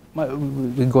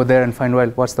we go there and find, well,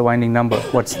 what's the winding number?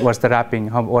 What's the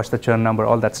wrapping? What's the Chern number?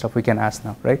 All that stuff we can ask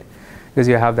now, right? Because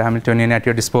you have the Hamiltonian at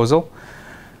your disposal.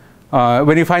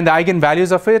 When you find the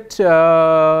eigenvalues of it,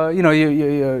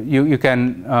 you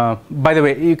can, by the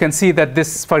way, you can see that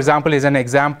this, for example, is an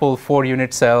example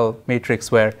 4-unit cell matrix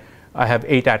where I have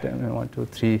 8 atoms, 1, 2,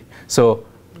 3. So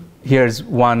here's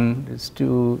 1, there's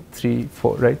 2, 3,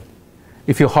 4, right?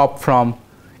 If you hop from,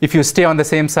 if you stay on the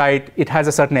same site, it has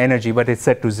a certain energy, but it's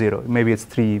set to 0. Maybe it's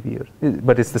 3 eV,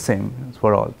 but it's the same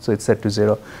for all, so it's set to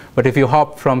 0. But if you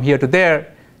hop from here to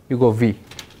there, you go V,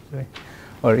 right?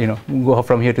 Or go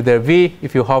from here to there V.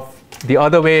 If you hop the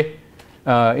other way,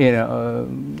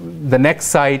 the next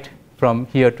site from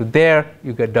here to there,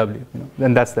 you get W.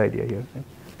 Then that's the idea here.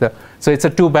 Right? So it's a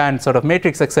 2-band sort of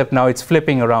matrix, except now it's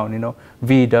flipping around.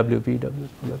 V W V W,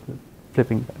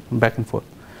 flipping back and forth.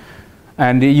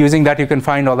 And using that, you can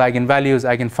find all the eigenvalues,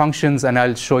 eigenfunctions, and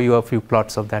I'll show you a few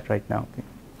plots of that right now. Okay.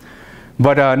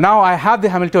 But now I have the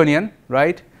Hamiltonian,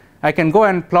 right? I can go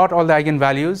and plot all the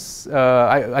eigenvalues.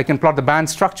 I can plot the band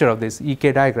structure of this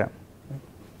EK diagram,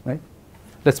 right?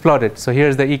 Let's plot it. So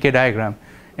here's the EK diagram,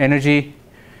 energy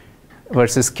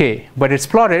versus K. But it's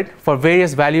plotted for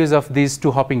various values of these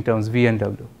two hopping terms, V and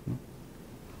W,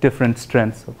 different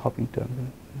strengths of hopping terms.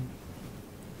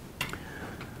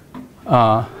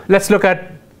 Let's look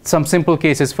at some simple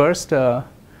cases first.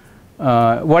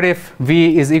 What if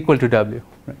V is equal to W?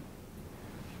 Right?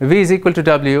 If V is equal to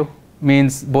W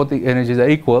means both the energies are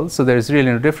equal, so there's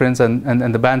really no difference,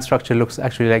 and the band structure looks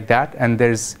actually like that, and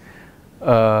there's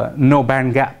no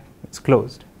band gap. It's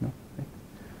closed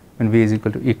when V is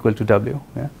equal to W.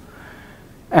 Yeah?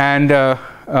 And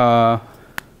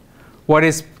what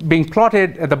is being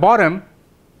plotted at the bottom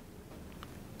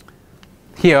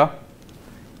here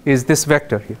is this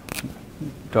vector here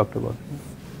talked about.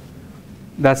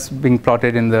 That's being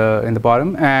plotted in the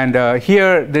bottom, and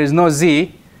here there is no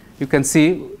Z. You can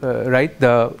see, right,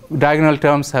 the diagonal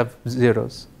terms have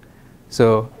zeros.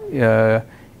 So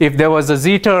if there was a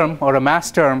Z term or a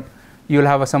mass term, you'll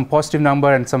have some positive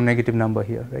number and some negative number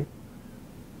here, right?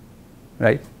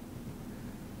 Right?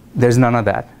 There's none of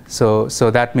that. So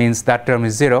that means that term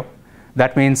is 0.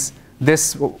 That means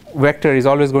this vector is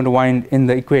always going to wind in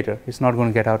the equator. It's not going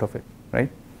to get out of it, right?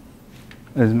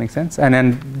 Does it make sense? And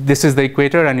then this is the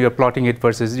equator, and you're plotting it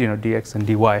versus dx and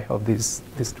dy of these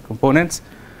two components.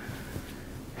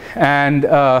 And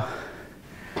now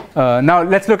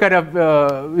let's look at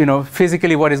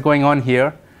physically what is going on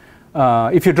here.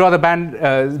 If you draw the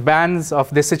bands of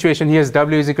this situation, here's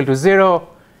W is equal to 0,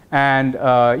 and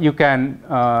you can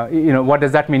what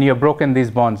does that mean? You have broken these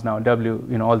bonds now. W,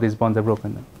 all these bonds are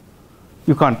broken now.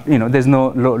 You can't, there's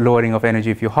no lowering of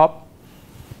energy if you hop.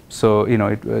 So,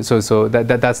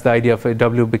 that's the idea of a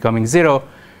W becoming 0.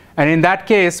 And in that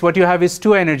case, what you have is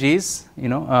two energies,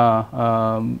 does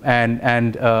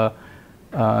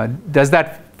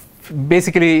that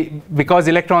basically, because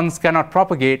electrons cannot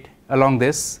propagate along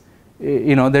this,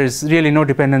 there's really no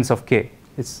dependence of K.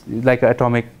 It's like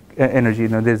atomic energy,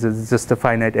 there's just a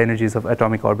finite energies of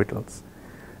atomic orbitals.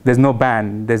 There's no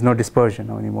band, there's no dispersion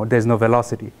anymore, there's no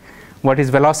velocity. What is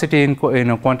velocity in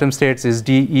quantum states is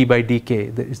dE by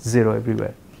dk. It's 0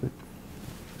 everywhere. So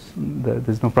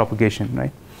there's no propagation,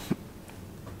 right?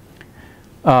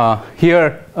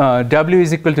 Here, W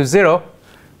is equal to 0,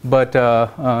 but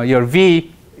your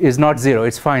V is not 0.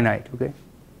 It's finite, okay?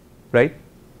 Right?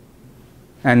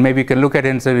 And maybe you can look at it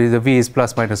and say the V is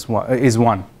plus minus 1, is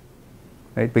 1,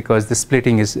 right? Because the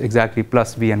splitting is exactly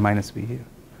plus V and minus V here.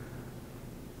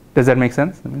 Does that make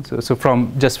sense? I mean, so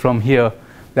from just from here,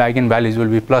 the eigenvalues will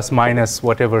be plus minus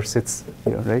whatever sits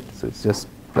here, right? So it's just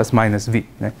plus minus v,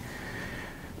 right?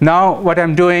 Now what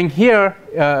I'm doing here,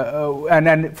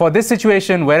 and for this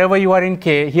situation, wherever you are in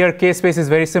K, here K space is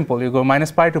very simple. You go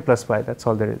minus pi to plus pi, that's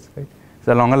all there is, right? It's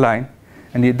along a line,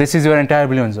 and this is your entire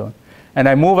Brillouin zone. And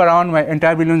I move around my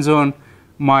entire Brillouin zone,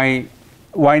 my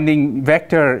winding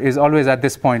vector is always at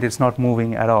this point, it's not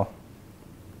moving at all,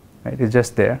 right? It's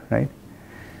just there, right?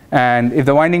 And if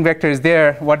the winding vector is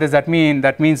there, what does that mean?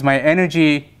 That means my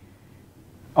energy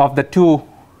of the two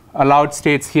allowed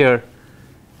states here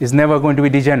is never going to be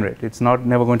degenerate. It's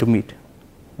never going to meet,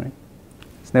 right?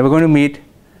 It's never going to meet,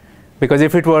 because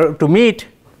if it were to meet,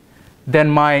 then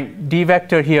my d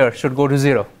vector here should go to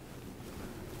 0.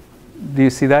 Do you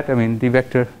see that? I mean, d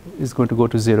vector is going to go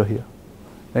to 0 here,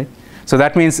 right? So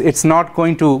that means it's not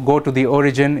going to go to the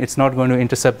origin. It's not going to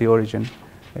intercept the origin,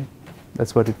 right?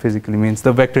 That's what it physically means.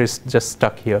 The vector is just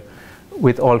stuck here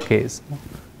with all k's.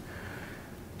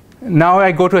 Now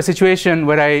I go to a situation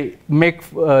where I make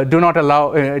do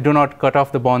not cut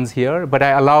off the bonds here, but I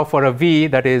allow for a v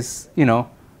that is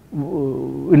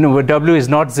where w is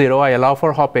not 0. I allow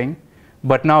for hopping,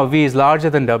 but now v is larger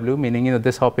than w, meaning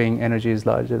this hopping energy is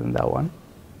larger than that one.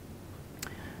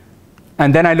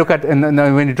 And then I look at, and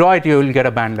then when you draw it, you will get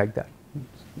a band like that,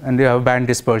 and you have a band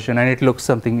dispersion, and it looks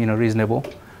something reasonable.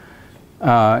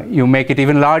 You make it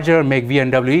even larger, make v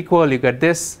and w equal. You get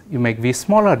this. You make v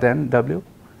smaller than w.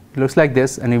 It looks like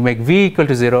this, and you make v equal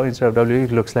to 0 instead of w,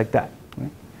 it looks like that.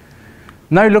 Right?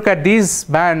 Now you look at these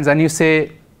bands and you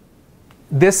say,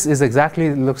 this is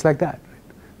exactly looks like that.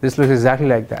 Right? This looks exactly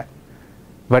like that.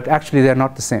 But actually they're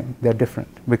not the same, they're different,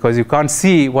 because you can't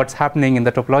see what's happening in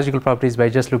the topological properties by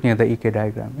just looking at the EK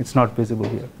diagram. It's not visible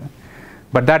here. Right?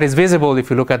 But that is visible if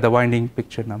you look at the winding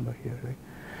picture number here. Right?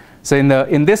 So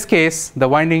in this case, the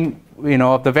winding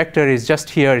of the vector is just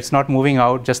here. It's not moving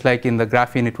out, just like in the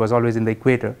graphene, it was always in the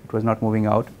equator. It was not moving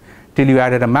out till you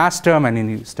added a mass term and then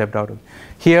you stepped out of it.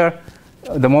 Here,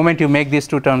 the moment you make these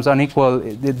two terms unequal,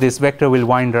 this vector will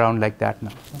wind around like that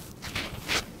now.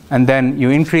 And then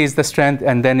you increase the strength,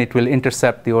 and then it will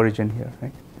intercept the origin here.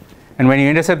 Right? And when you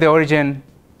intercept the origin,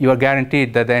 you are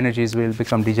guaranteed that the energies will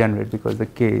become degenerate because the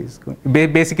k is going.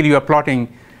 Basically, you are plotting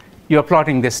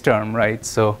this term, right?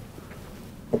 So.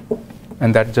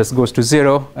 And that just goes to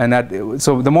 0, and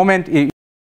so the moment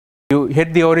you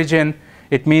hit the origin,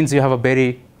 it means you have a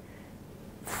very,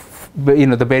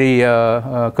 the very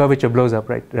curvature blows up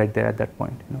right there at that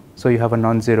point. So you have a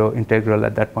non-zero integral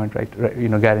at that point, right?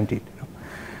 Guaranteed.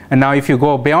 And now if you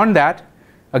go beyond that,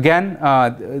 again,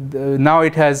 now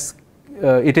it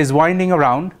is winding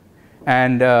around,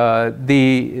 and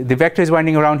the vector is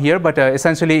winding around here. But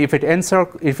essentially, if it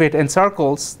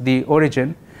encircles the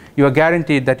origin, you are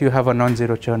guaranteed that you have a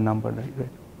non-zero Chern number, right?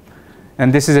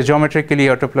 And this is a geometrically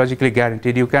or topologically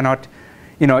guaranteed. You cannot,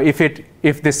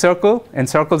 if this circle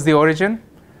encircles the origin,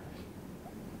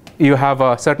 you have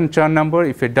a certain Chern number.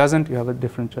 If it doesn't, you have a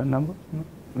different Chern number.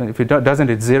 If it doesn't,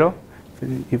 it's 0.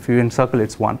 If you encircle,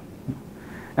 it's 1.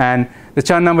 And the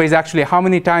Chern number is actually how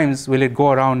many times will it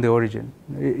go around the origin.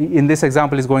 In this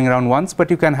example, it's going around once, but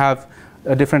you can have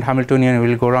a different Hamiltonian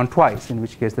will go around twice, in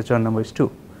which case the Chern number is 2.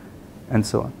 And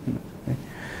so on. Okay.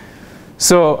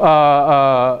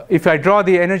 So if I draw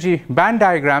the energy band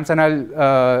diagrams, and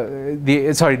the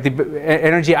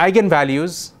energy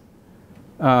eigenvalues,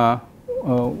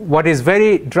 what is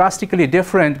very drastically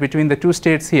different between the two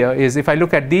states here is if I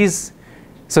look at these.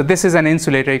 So this is an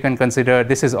insulator you can consider.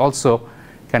 This is also,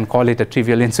 can call it a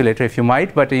trivial insulator if you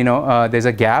might, but there's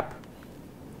a gap.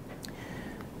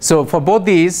 So for both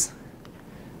these,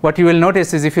 what you will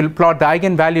notice is if you plot the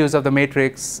eigenvalues of the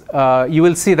matrix, you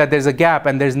will see that there's a gap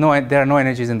and there are no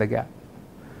energies in the gap.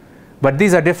 But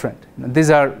these are different.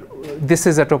 This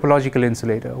is a topological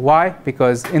insulator. Why?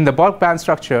 Because in the bulk band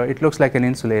structure, it looks like an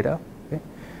insulator. Okay?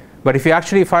 But if you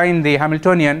actually find the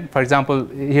Hamiltonian, for example,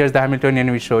 here's the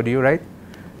Hamiltonian we showed you, right?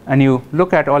 And you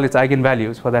look at all its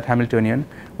eigenvalues for that Hamiltonian,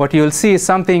 what you will see is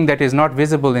something that is not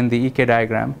visible in the EK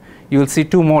diagram. You will see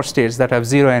two more states that have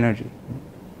 0 energy.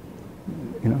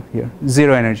 Here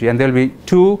 0 energy, and there will be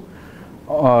 2,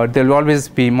 or there will always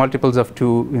be multiples of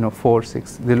 2, 4,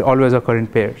 6. They will always occur in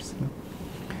pairs.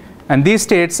 And these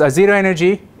states are 0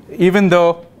 energy, even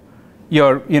though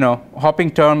your hopping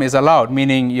term is allowed,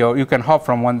 meaning you can hop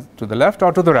from one to the left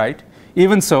or to the right.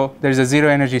 Even so, there is a 0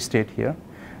 energy state here,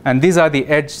 and these are the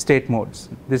edge state modes.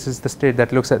 This is the state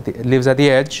that lives at the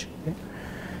edge. Okay?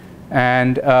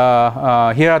 And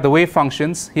here are the wave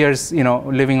functions. Here's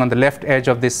living on the left edge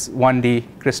of this 1D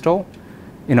crystal.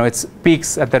 It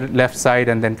peaks at the left side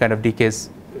and then kind of decays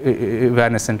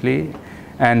evanescently.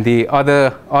 and the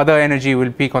other energy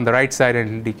will peak on the right side and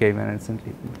it will decay when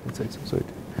instantly.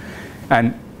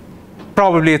 And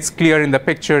probably it's clear in the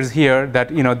pictures here that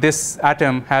this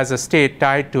atom has a state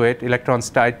tied to it,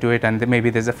 electrons tied to it, and maybe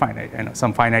there's a finite,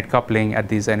 some finite coupling at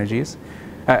these energies,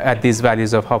 at these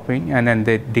values of hopping, and then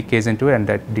it decays into it, and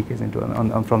that decays into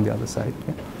from the other side.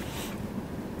 Okay?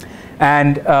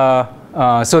 And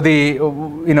so the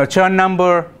Chern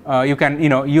number, you can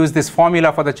use this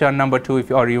formula for the Chern number too,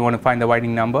 or you want to find the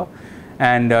winding number,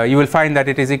 and you will find that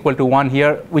it is equal to 1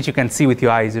 here, which you can see with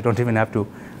your eyes. You don't even have to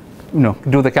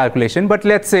do the calculation. But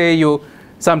let's say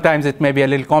sometimes it may be a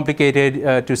little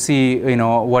complicated to see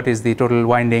what is the total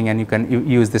winding, and you can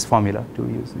use this formula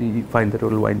to find the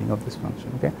total winding of this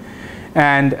function. Okay,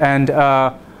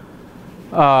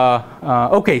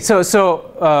 okay.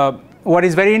 So what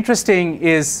is very interesting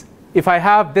is if I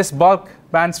have this bulk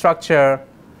band structure,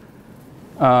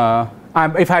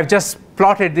 if I've just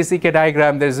plotted this EK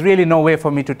diagram, there's really no way for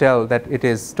me to tell that it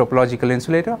is topological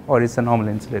insulator or it's a normal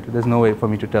insulator. There's no way for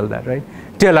me to tell that, right?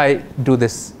 Till I do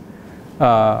this,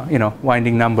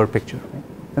 winding number picture, right?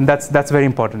 And that's very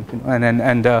important.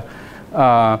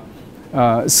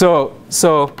 So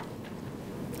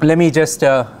let me just.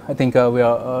 I think we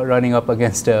are running up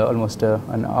against almost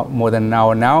more than an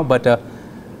hour now, but.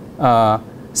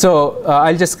 So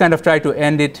I'll just kind of try to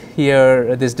end it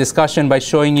here, this discussion, by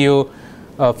showing you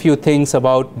a few things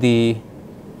about the,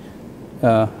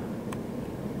 so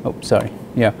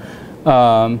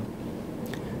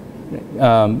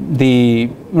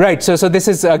this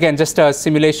is again just a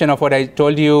simulation of what I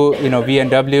told you. V and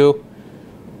W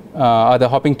are the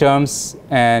hopping terms,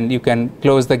 and you can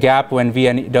close the gap when V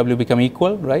and W become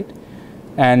equal, right?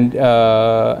 And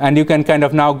you can kind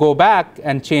of now go back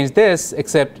and change this,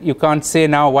 except you can't say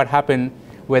now what happened,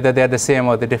 whether they're the same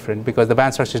or they're different, because the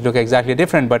band structures look exactly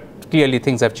different, but clearly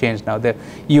things have changed now. The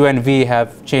U and V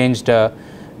have changed their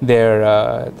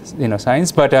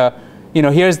signs. But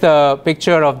here's the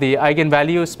picture of the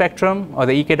eigenvalue spectrum or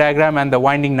the EK diagram and the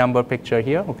winding number picture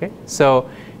here. Okay, so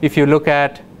if you look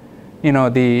at as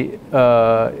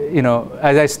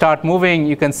I start moving,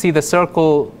 you can see the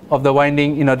circle of the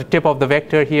winding, the tip of the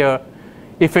vector here.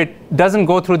 If it doesn't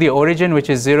go through the origin, which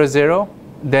is 0, 0,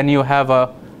 then you have a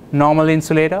normal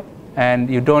insulator, and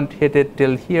you don't hit it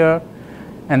till here.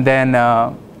 And then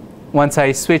once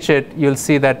I switch it, you'll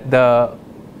see that the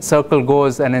circle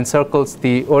goes and encircles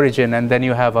the origin, and then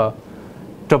you have a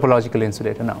topological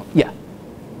insulator now. Yeah.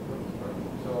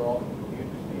 So you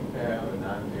just need to have a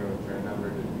non-zero Chern number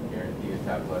to guarantee a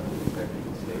top left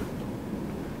expected state?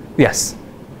 Yes.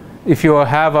 If you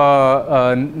have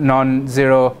a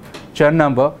non-zero Chern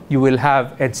number, you will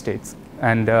have edge states,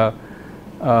 and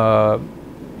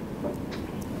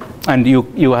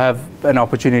you have an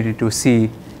opportunity to see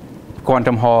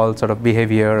quantum Hall sort of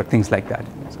behavior or things like that.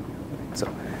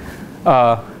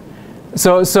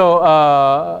 So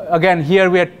again, here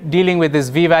we are dealing with these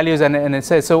V values, and it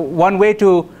says, so one way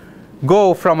to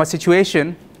go from a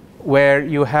situation where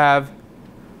you have,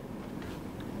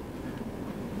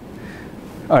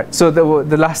 all right, so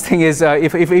the last thing is,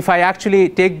 if I actually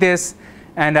take this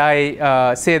and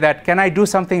I say that, can I do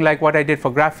something like what I did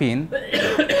for graphene?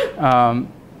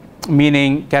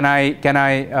 Meaning, can I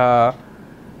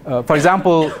for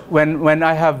example, when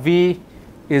I have V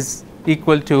is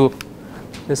equal to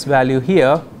this value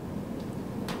here,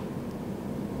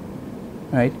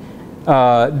 right?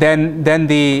 Then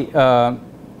the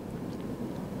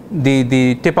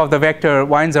tip of the vector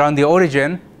winds around the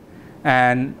origin,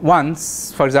 and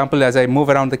once, for example, as I move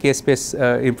around the K space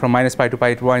from -pi to pi,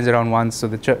 it winds around once. So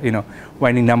the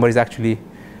winding number is actually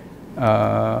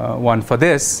 1 for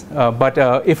this. But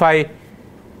if I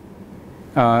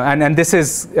and this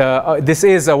is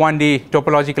a 1D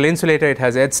topological insulator. It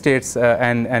has edge states,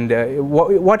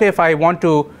 what if I want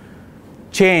to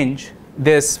change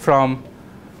this from?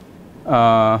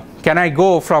 Can I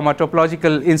go from a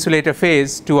topological insulator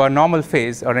phase to a normal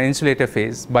phase or an insulator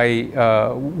phase by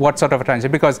what sort of a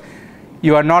transition? Because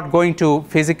you are not going to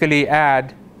physically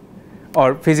add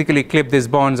or physically clip these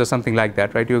bonds or something like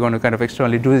that, right? You're going to kind of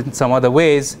externally do it in some other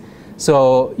ways.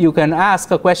 So you can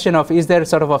ask a question of, is there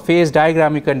sort of a phase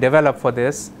diagram you can develop for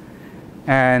this?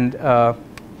 And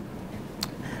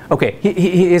okay,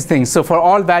 here's things. So for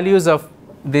all values of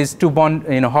these two bond,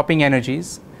 hopping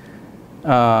energies,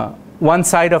 one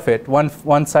side of it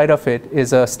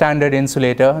is a standard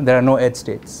insulator. There are no edge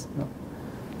states,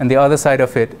 and the other side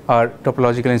of it are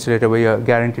topological insulator, where you're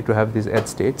guaranteed to have these edge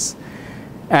states.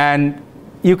 And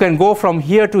you can go from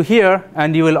here to here,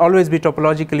 and you will always be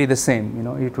topologically the same.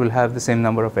 It will have the same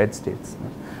number of edge states.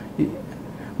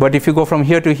 But if you go from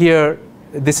here to here,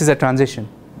 this is a transition.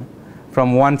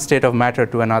 from one state of matter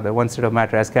to another, one state of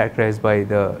matter as characterized by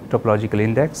the topological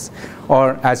index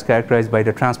or as characterized by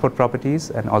the transport properties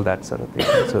and all that sort of thing.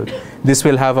 So this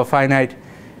will have a finite,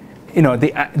 the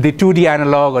 2D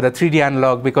analog or the 3D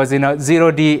analog, because in a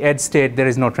 0D edge state there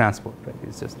is no transport, right?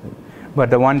 It's just, but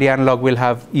the 1D analog will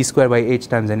have e squared by h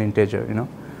times an integer,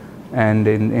 and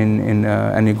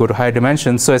and you go to higher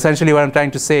dimensions. So essentially what I'm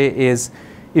trying to say is,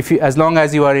 as long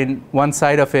as you are in one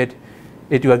side of it,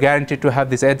 you are guaranteed to have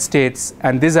these edge states,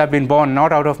 and these have been born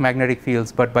not out of magnetic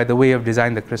fields, but by the way of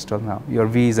design the crystal now, your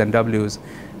V's and W's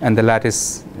and the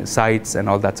lattice sites and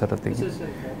all that sort of thing. This is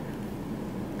in bulk.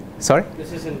 Sorry?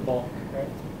 This is in bulk, right?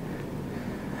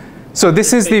 So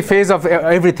this is the phase of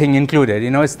everything included.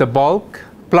 It's the bulk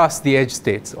plus the edge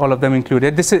states, all of them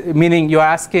included. This is meaning you're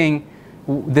asking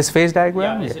this phase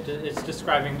diagram? Yeah, it's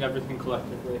describing everything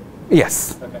collectively.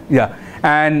 Yes. Okay. Yeah.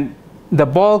 And the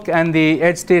bulk and the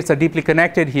edge states are deeply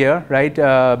connected here, right?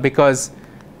 Because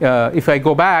if I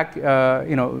go back,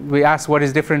 we ask what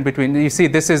is different between, you see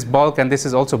this is bulk and this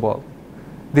is also bulk.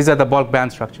 These are the bulk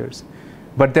band structures,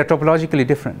 but they're topologically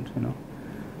different,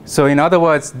 So in other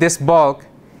words, this bulk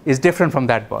is different from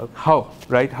that bulk. How,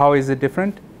 right? How is it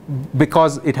different?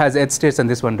 Because it has edge states and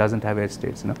this one doesn't have edge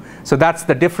states, So that's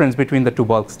the difference between the two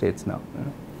bulk states now.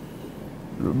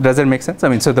 Does that make sense? I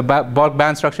mean, so the bulk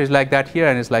band structure is like that here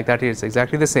and it's like that here. It's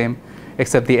exactly the same,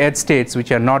 except the edge states,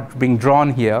 which are not being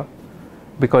drawn here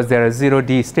because there are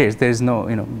 0D states. There is no,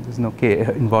 there's no K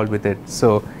involved with it.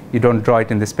 So you don't draw it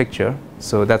in this picture.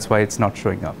 So that's why it's not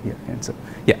showing up here. And so,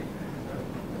 yeah.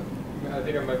 I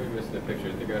think I might be missing the picture.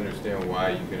 I think I understand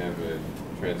why you can have a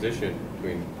transition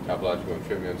between topological and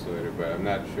trivial insulator, but I'm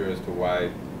not sure as to why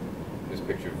this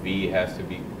picture V has to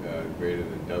be greater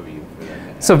than W for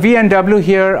that. So V and W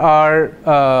here are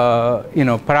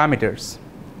parameters.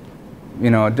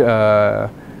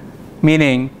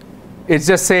 Meaning it's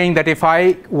just saying that if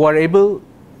I were able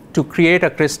to create a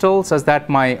crystal such that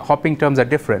my hopping terms are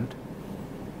different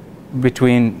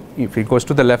between if it goes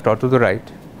to the left or to the right.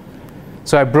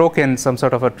 So I broke in some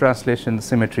sort of a translation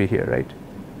symmetry here, right?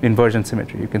 Inversion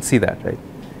symmetry. You can see that, right?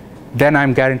 Then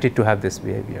I'm guaranteed to have this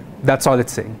behavior. That's all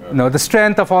it's saying. The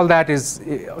strength of all that is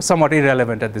somewhat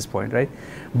irrelevant at this point, right?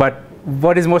 But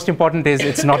what is most important is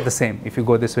it's not the same if you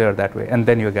go this way or that way, and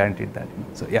then you're guaranteed that.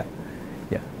 So yeah.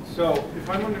 So if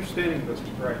I'm understanding this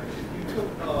correctly, if you took,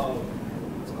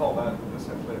 let's call that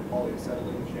essentially a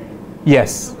polyacetylene chain.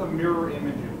 Yes. You took a mirror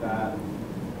image of that,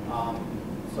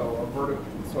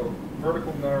 so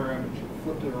vertical mirror image,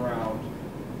 flipped it around,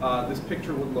 this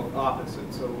picture would look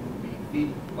opposite. So it would be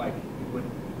V, like it would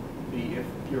be if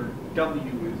your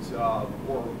W is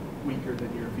more weaker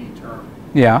than your V term.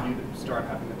 Yeah. You'd start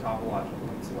having a topological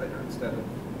insulator instead of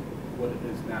what it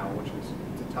is now, which is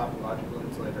it's a topological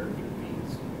insulator if your V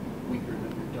is weaker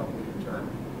than your W term.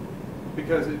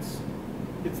 Because it's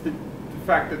the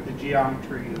fact that the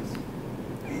geometry is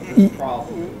the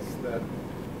problem is that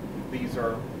these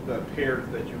are the pairs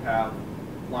that you have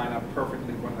line up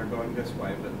perfectly when they're going this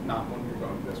way, but not when you're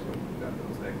going this way. You've got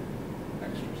those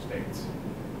extra states.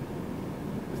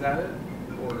 Is that it?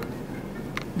 Or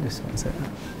Just 1 second.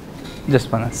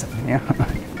 Just 1 second, yeah.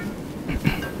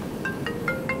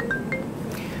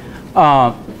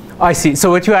 I see. So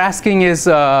what you're asking is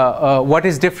what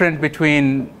is different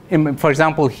between, for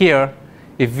example, here,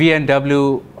 if V and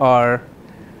W are,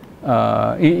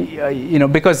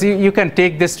 because you can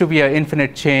take this to be an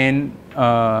infinite chain,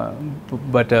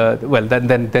 but well,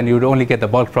 then you would only get the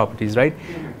bulk properties, right?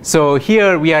 So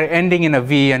here we are ending in a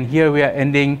V, and here we are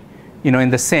ending, in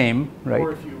the same, right?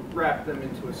 Or if you wrap them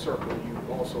into a circle, you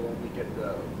also only get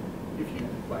the, if you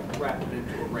like wrap it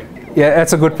into a ring. Yeah,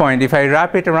 that's a good point. If I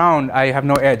wrap it around, I have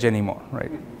no edge anymore,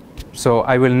 right? So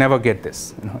I will never get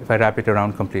this if I wrap it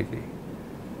around completely.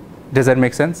 Does that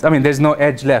make sense? I mean, there's no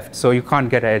edge left, so you can't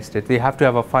get an edge state. We have to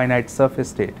have a finite surface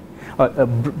state, a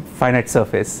finite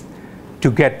surface, to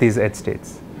get these edge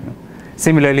states.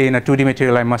 Similarly, in a 2D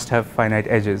material, I must have finite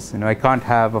edges. I can't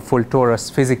have a full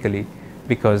torus physically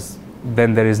because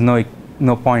then there is no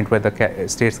point where the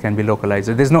states can be localized.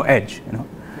 So there's no edge.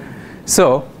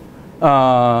 So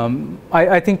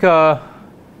I think let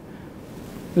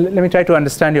me try to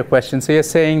understand your question. So you're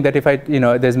saying that if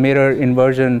there's mirror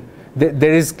inversion.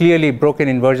 There is clearly broken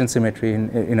inversion symmetry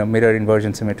in mirror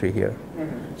inversion symmetry here.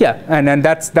 Mm-hmm. Yeah, and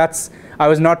that's I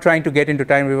was not trying to get into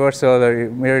time reversal or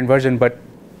mirror inversion, but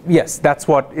yes, that's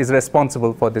what is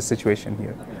responsible for this situation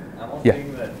here. I'm also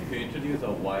saying that if you introduce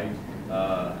a white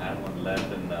atom on the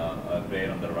left and a gray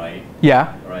on the right,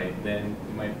 right, then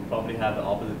you might probably have the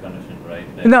opposite condition,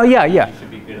 right? That no, yeah. E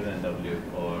should be greater than W,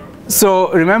 or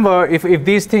So remember, if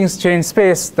these things change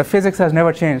space, the physics has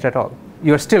never changed at all.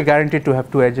 You're still guaranteed to have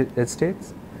two edge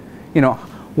states. You know,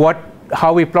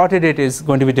 how we plotted it is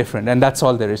going to be different, and that's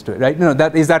all there is to it, right? You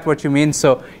know, is that what you mean?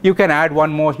 So you can add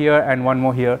one more here and one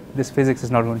more here. This physics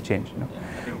is not going to change. You know?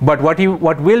 But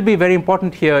what will be very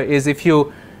important here is if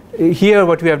you, here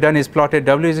what we have done is plotted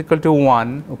W is equal to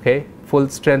 1, okay, full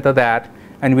strength of that,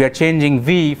 and we are changing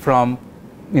V from,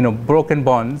 you know, broken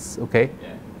bonds, okay,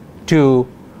 to,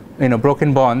 you know,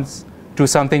 broken bonds to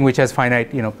something which has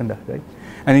finite, you know, conduct, right?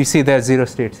 And you see there are 0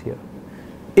 states here.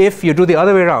 If you do the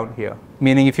other way around here,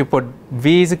 meaning if you put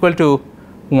V is equal to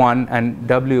 1 and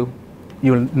W,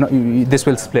 this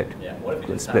will split. Yeah, what if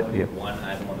you just split, have only one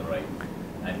atom on the right,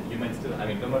 and you might still, I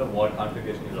mean, no matter what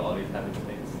configuration, you'll always have its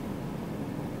states.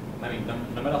 I mean,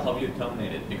 no matter how you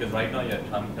terminate it, because right now you're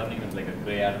terminating with like a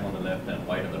gray atom on the left and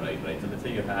white on the right, right? So let's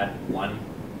say you had one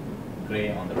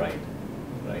gray on the right,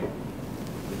 right?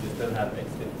 But you still have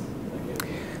X states. Okay.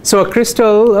 So a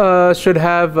crystal should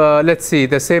have, let's see,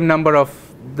 the same number of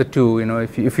the two. You know,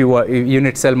 if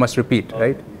unit cell must repeat,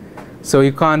 right? So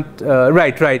you can't,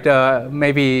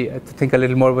 maybe I think a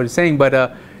little more what you're saying, but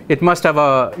it must have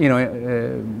a, you know,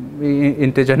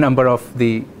 integer number of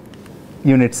the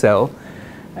unit cell.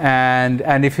 And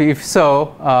if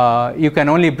so, you can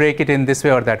only break it in this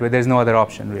way or that way. There's no other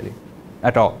option really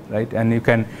at all, right? And you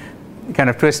can kind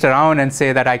of twist around and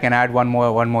say that I can add one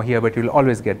more here, but you'll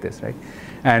always get this, right?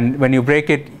 And when you break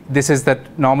it, this is the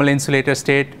normal insulator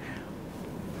state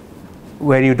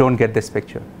where you don't get this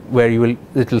picture, where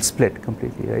it'll split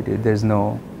completely, right? There's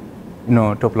no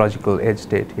topological edge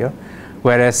state here.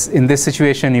 Whereas in this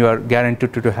situation, you are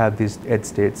guaranteed to have these edge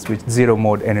states with 0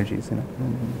 mode energies, you know.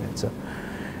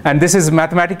 And this is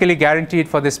mathematically guaranteed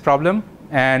for this problem,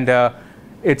 and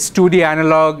its 2D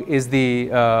analog is the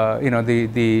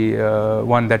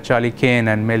one that Charlie Kane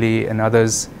and Melly and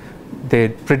others, they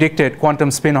predicted quantum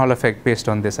spin Hall effect based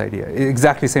on this idea.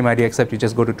 Exactly same idea, except you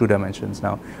just go to 2 dimensions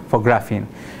now for graphene.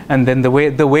 And then the way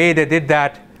they did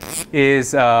that is,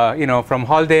 from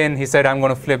Haldane, he said, I'm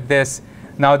going to flip this.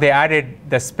 Now they added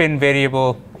the spin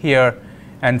variable here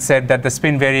and said that the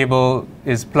spin variable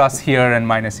is plus here and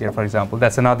minus here, for example.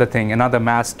 That's another thing, another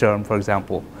mass term, for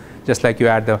example. Just like you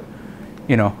add the,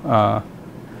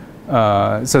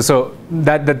 so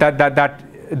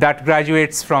that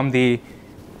graduates from the,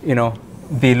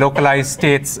 the localized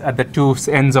states at the two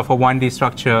ends of a 1D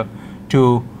structure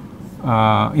to,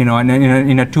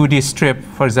 in a 2D strip,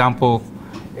 for example,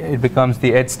 it becomes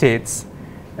the edge states.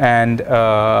 And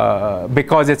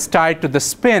because it's tied to the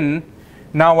spin,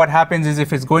 now what happens is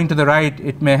if it's going to the right,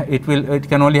 it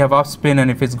can only have off spin,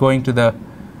 and if it's going to the,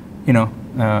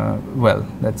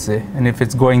 let's say, and if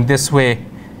it's going this way,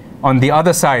 on the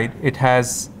other side, it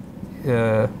has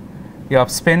the up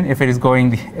spin. If it is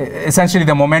going, essentially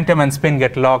the momentum and spin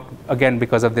get locked again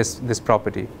because of this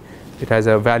property. It has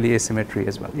a Valley asymmetry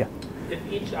as well. Yeah. If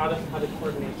each atom had a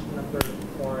coordination number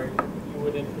 4, you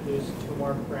would introduce 2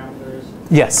 more parameters.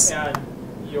 Yes. And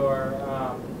your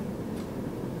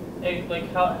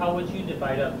how would you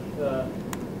divide up the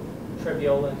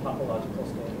trivial and topological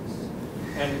states,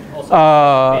 and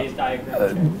also phase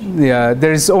diagram change? Yeah,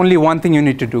 there is only one thing you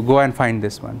need to do. Go and find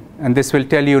this one, and this will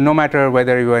tell you no matter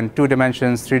whether you're in 2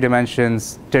 dimensions, 3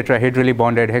 dimensions, tetrahedrally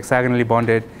bonded, hexagonally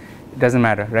bonded, it doesn't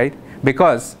matter, right?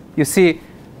 Because you see,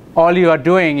 all you are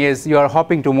doing is you are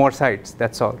hopping to more sites.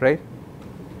 That's all, right?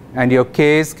 And your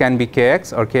k's can be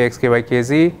kx or kx, ky,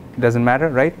 kz. Doesn't matter,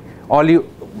 right?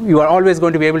 You are always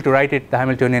going to be able to write it, the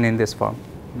Hamiltonian, in this form.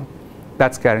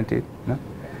 That's guaranteed.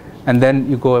 And then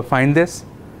you go find this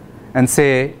and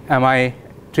say, am I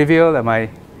trivial? Am I,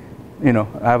 I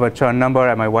have a Chern number?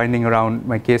 Am I winding around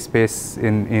my K space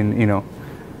in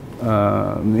a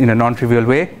non-trivial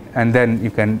way? And then you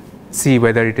can see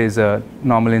whether it is a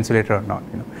normal insulator or not,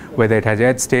 whether it has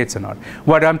edge states or not.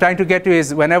 What I'm trying to get to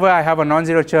is whenever I have a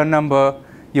non-zero Chern number,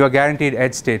 you are guaranteed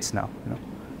edge states now.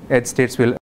 Edge states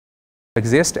will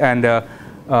exist, and the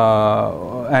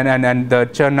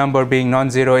Chern number being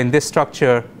non-zero in this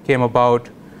structure came about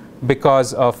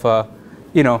because of the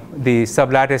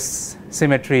sublattice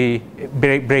symmetry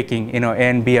breaking. A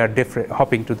and B are different,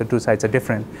 hopping to the 2 sides are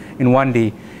different in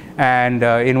 1D, and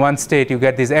in one state you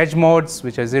get these edge modes,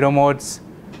 which are 0 modes,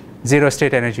 0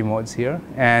 state energy modes here.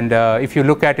 And if you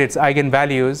look at its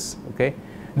eigenvalues, okay,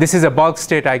 this is a bulk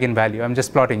state eigenvalue. I'm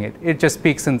just plotting it. It just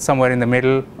peaks in somewhere in the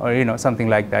middle, or something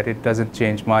like that. It doesn't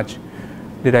change much.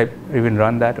 Did I even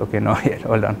run that? Okay, no, yet.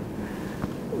 Hold on.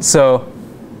 So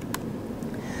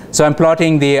I'm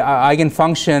plotting the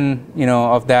eigenfunction,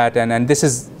 of that, and this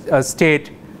is a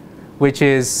state which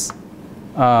is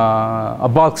a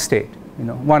bulk state.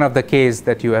 One of the k's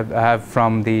that you have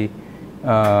from the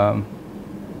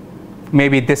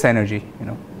maybe this energy, you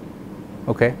know,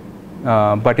 okay.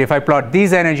 But if I plot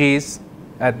these energies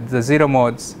at the 0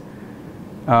 modes,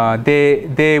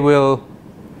 they will.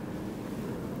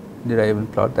 Did I even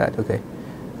plot that? Okay.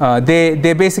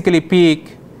 They basically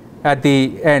peak at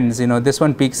the ends. You know, this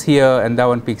one peaks here and that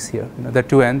one peaks here. You know, the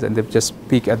two ends, and they just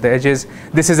peak at the edges.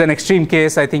 This is an extreme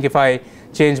case. I think if I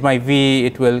change my V,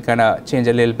 it will kind of change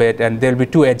a little bit, and there'll be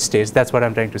two edge states. That's what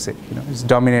I'm trying to say. You know, it's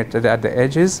dominated at the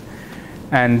edges,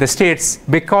 and the states,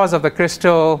 because of the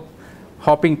crystal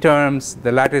hopping terms,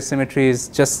 the lattice symmetries,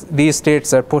 just these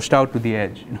states are pushed out to the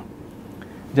edge. You know,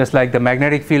 just like the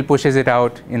magnetic field pushes it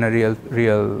out in a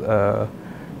real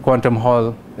quantum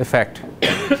Hall effect.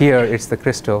 Here it's the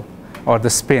crystal or the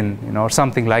spin, you know, or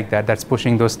something like that, that's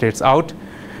pushing those states out.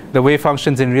 The wave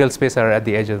functions in real space are at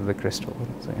the edges of the crystal.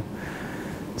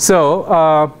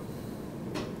 So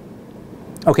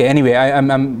okay, anyway,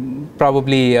 I'm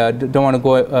probably don't want to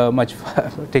go much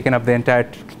taking up the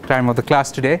entire time of the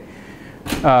class today.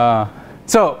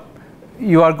 So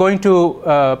you are going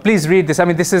to please read this. I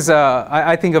mean, this is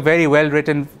I think a very well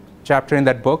written chapter in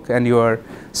that book, and you are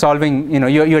solving, you know,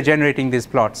 you're generating these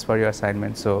plots for your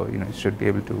assignment, so you know, you should be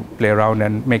able to play around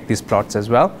and make these plots as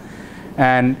well.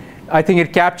 And I think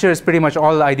it captures pretty much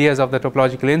all the ideas of the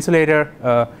topological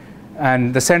insulator,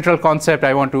 and the central concept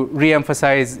I want to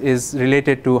re-emphasize is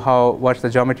related to what's the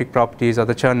geometric properties or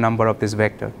the Chern number of this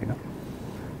vector, you know.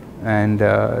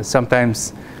 And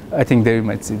sometimes I think you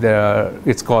might see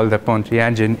it's called the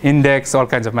Pontryagin index. All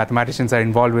kinds of mathematicians are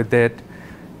involved with it.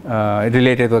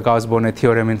 Related to the Gauss-Bonnet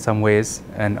theorem in some ways,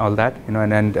 and all that, you know,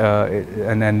 and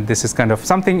then this is kind of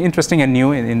something interesting and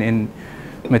new in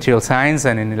material science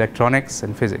and in electronics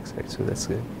and physics, right? So that's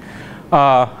good.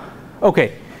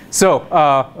 Okay, so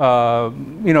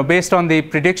you know, based on the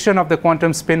prediction of the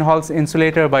quantum spin Hall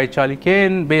insulator by Charlie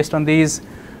Kane, based on these,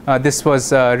 this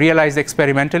was realized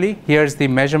experimentally. Here's the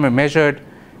measured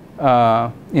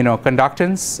you know,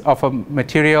 conductance of a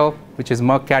material which is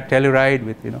merc-cat telluride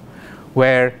with, you know,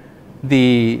 where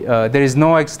there is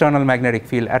no external magnetic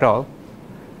field at all.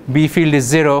 B field is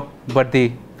 0, but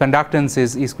the conductance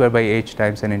is E squared by H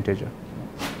times an integer,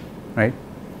 right?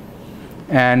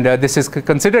 And this is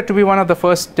considered to be one of the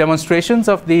first demonstrations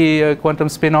of the quantum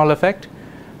spin Hall effect.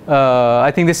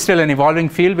 I think this is still an evolving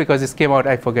field because this came out,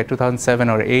 I forget, 2007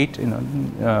 or 8, you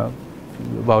know,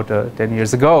 about 10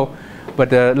 years ago.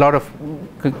 But a lot of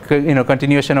you know,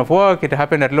 continuation of work. It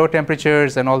happened at low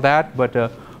temperatures and all that, but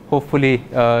hopefully,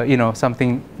 you know,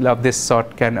 something of this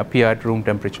sort can appear at room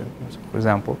temperature, for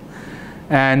example.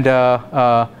 And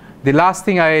the last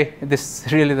thing this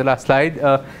is really the last slide,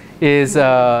 is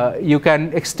you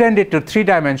can extend it to 3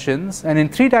 dimensions. And in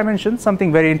 3 dimensions,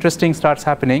 something very interesting starts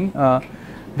happening.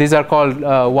 These are called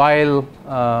Weil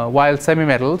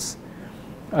semimetals.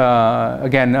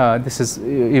 Again, this is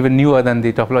even newer than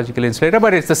the topological insulator,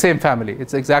 but it's the same family.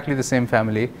 It's exactly the same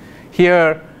family.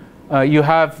 Here, you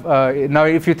have, now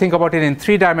if you think about it in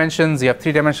 3 dimensions, you have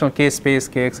 3-dimensional K space,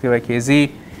 Kx, Ky,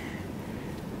 Kz.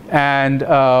 And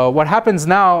what happens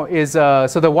now is,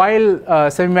 so the Weil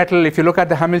semimetal, if you look at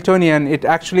the Hamiltonian, it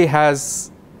actually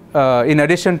has, in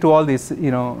addition to all these,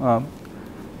 you know,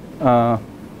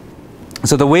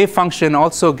 so the wave function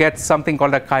also gets something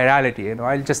called a chirality. You know,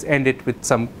 I'll just end it with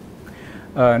some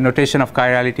notation of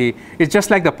chirality. It's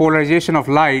just like the polarization of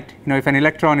light. You know, if an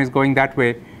electron is going that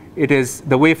way,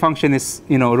 the wave function is,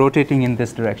 you know, rotating in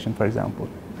this direction, for example.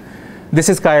 This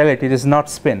is chirality. It is not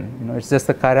spin. You know, it's just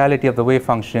the chirality of the wave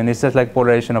function. It's just like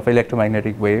polarization of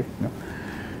electromagnetic wave. You know.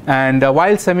 And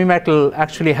Weil semimetal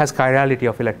actually has chirality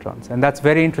of electrons, and that's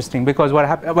very interesting because what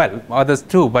happens? Well, others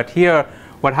too, but here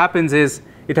what happens is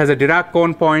it has a Dirac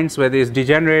cone points where there is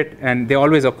degenerate, and they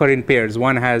always occur in pairs.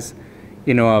 One has,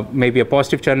 you know, maybe a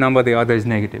positive Chern number. The other is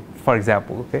negative, for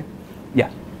example. Okay, yeah.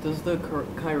 Does the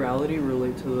chirality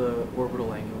relate to the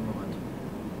orbital angular momentum?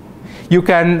 You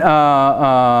can.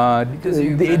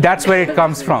 That's where it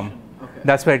comes from. Okay.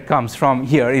 That's where it comes from.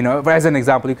 Here, you know, as an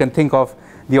example, you can think of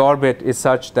the orbit is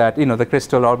such that, you know, the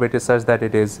crystal orbit is such that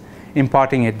it is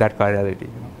imparting it that chirality. You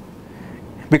know.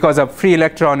 Because a free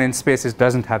electron in space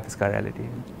doesn't have this chirality.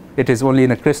 It is only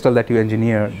in a crystal that you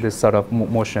engineer this sort of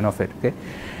motion of it. Okay.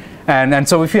 And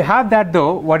so if you have that,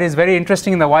 though, what is very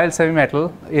interesting in the Weil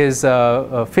semimetal is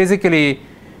physically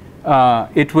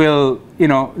it will, you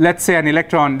know, let's say an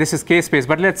electron, this is K space,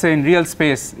 but let's say in real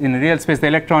space, the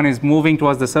electron is moving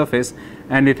towards the surface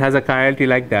and it has a chirality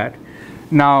like that.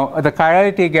 Now the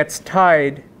chirality gets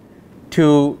tied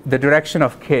to the direction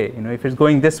of K. You know, if it's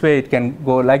going this way, it can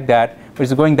go like that. If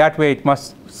it's going that way, it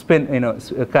must spin, you know,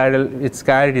 its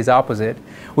chirality is opposite,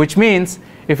 which means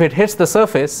if it hits the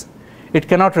surface, it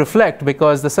cannot reflect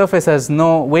because the surface has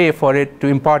no way for it to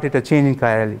impart it a change in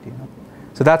chirality. You know?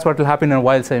 So that's what will happen in a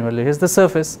wild semi-metal. Here's the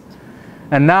surface.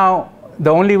 And now the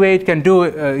only way it can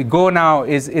go now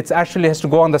is it actually has to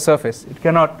go on the surface. It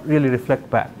cannot really reflect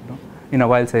back, you know, in a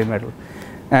wild semi-metal.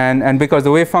 And because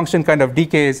the wave function kind of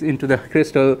decays into the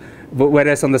crystal,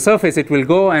 whereas on the surface it will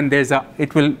go and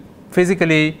it will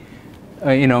physically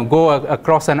go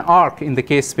across an arc in the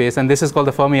case space, and this is called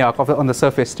the Fermi arc on the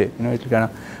surface state. You know, it kind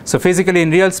of, so physically in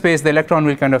real space the electron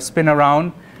will kind of spin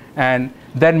around and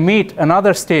then meet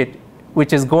another state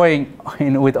which is going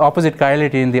with opposite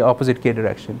chirality in the opposite k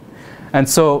direction. And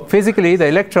so physically the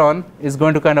electron is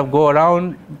going to kind of go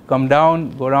around, come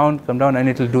down, go around, come down, and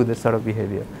it will do this sort of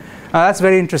behavior. That's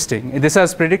very interesting. This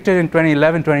was predicted in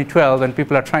 2011, 2012, and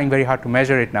people are trying very hard to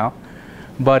measure it now.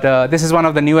 But this is one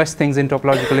of the newest things in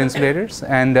topological insulators.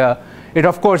 And it,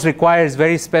 of course, requires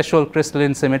very special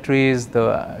crystalline symmetries,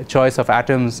 the choice of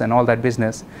atoms, and all that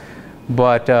business.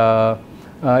 But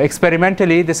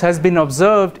experimentally, this has been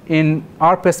observed in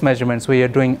RPES measurements where you're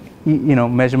doing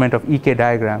measurement of EK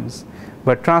diagrams.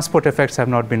 But transport effects have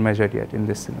not been measured yet in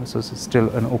this. So it's still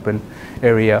an open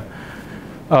area.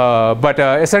 But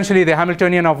essentially, the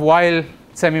Hamiltonian of wild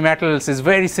semi-metals is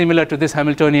very similar to this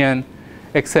Hamiltonian,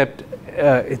 except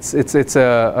I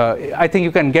think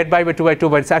you can get by 2 by 2,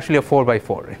 but it's actually a 4 by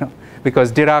 4, you know,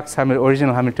 because Dirac's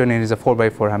original Hamiltonian is a 4 by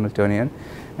 4 Hamiltonian,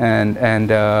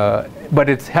 but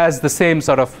it has the same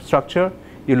sort of structure.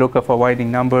 You look for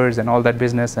winding numbers and all that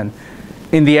business, and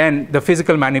in the end, the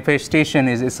physical manifestation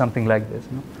is something like this,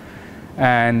 you know?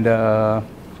 And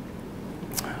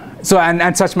so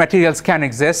such materials can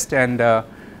exist, and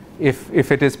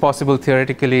if it is possible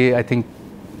theoretically, I think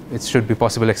it should be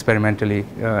possible experimentally,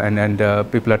 and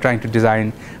people are trying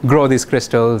to grow these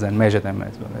crystals and measure them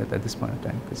as well at this point in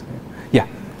time. Yeah.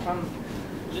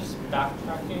 Just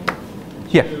backtracking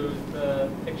to the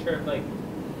picture of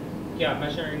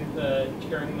measuring the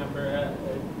Turing number.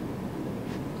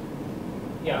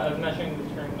 Measuring the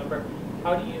Turing number.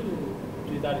 How do you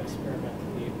do that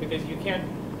experimentally? Because you can't.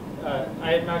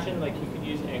 I imagine you could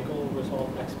use angle resolve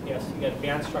XPS to get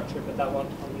band structure, but that won't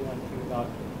tell you anything about,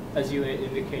 as you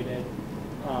indicated,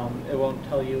 it won't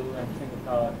tell you anything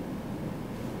about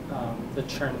the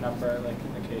churn number, like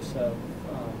in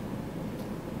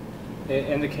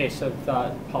the case of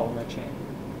that polymer chain.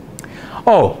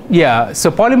 Oh yeah,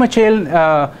 so polymer chain.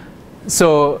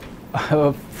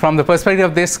 From the perspective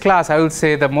of this class, I would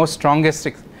say the most strongest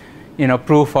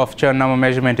proof of churn number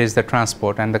measurement is the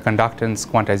transport and the conductance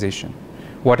quantization.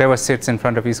 Whatever sits in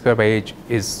front of E squared by H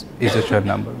is a churn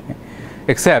number. Okay?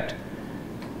 Except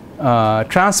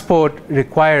transport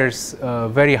requires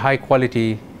very high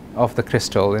quality of the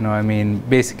crystal. I mean,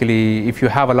 basically, if you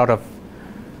have a lot of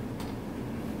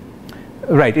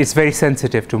it's very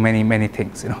sensitive to many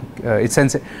things.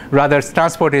 Rather,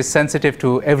 transport is sensitive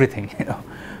to everything.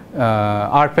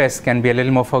 RPES can be a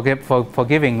little more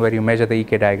forgiving where you measure the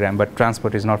EK diagram, but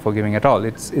transport is not forgiving at all.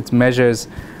 It measures,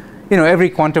 every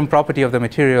quantum property of the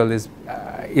material is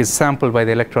sampled by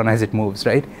the electron as it moves,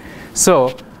 right?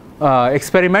 So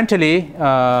experimentally,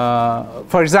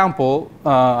 for example,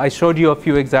 I showed you a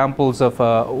few examples of,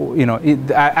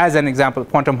 as an example,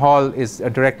 quantum Hall is a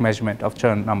direct measurement of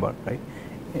churn number, right?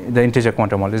 The integer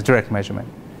quantum Hall is direct measurement.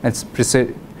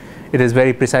 It is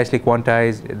very precisely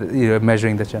quantized,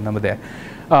 measuring the churn number there.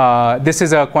 This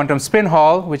is a quantum spin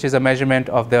Hall, which is a measurement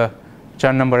of the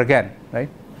churn number again,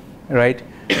 right?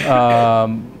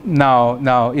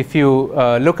 Now, if you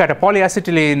look at a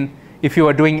polyacetylene, if you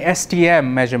are doing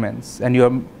STM measurements and you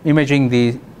are imaging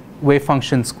the wave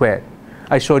function squared,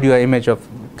 I showed you an image of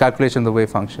calculation of the wave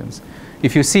functions.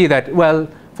 If you see that, well,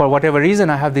 for whatever reason,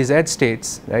 I have these edge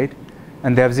states, right?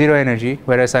 And they have zero energy,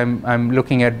 whereas I'm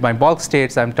looking at my bulk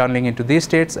states, I'm tunneling into these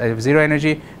states, I have zero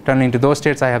energy, tunneling into those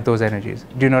states, I have those energies.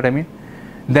 Do you know what I mean?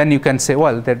 Then you can say,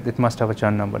 well, it must have a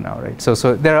churn number now, right? So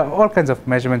there are all kinds of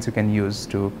measurements you can use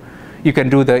you can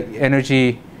do the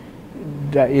energy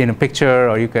in a picture,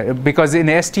 or you can, because in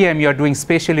STM you're doing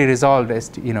spatially resolved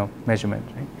measurement,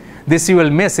 right? This you will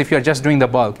miss if you're just doing the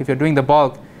bulk. If you're doing the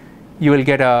bulk, you will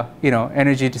get a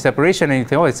energy separation, and you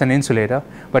think, oh, it's an insulator,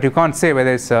 but you can't say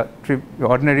whether it's a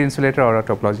ordinary insulator or a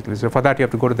topological insulator. For that, you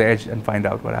have to go to the edge and find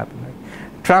out what happened.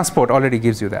 Right? Transport already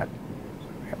gives you that.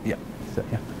 Yeah. So,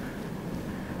 yeah.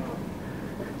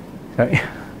 Sorry.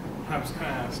 I was going to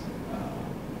ask.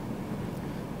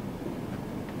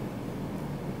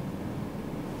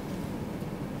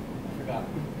 I forgot.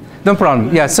 No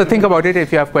problem. Yeah. So think about it.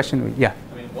 If you have questions, yeah.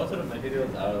 I mean, what sort of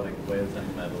materials are whales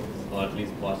and metals, or at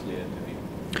least postulated to be?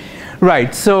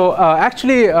 Right. So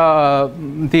actually,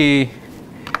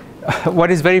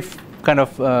 what is very kind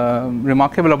of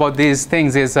remarkable about these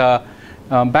things is back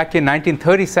in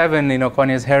 1937,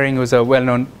 Cornelius Herring was a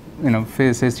well-known,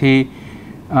 physicist. He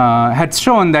had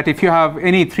shown that if you have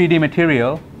any 3D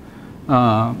material,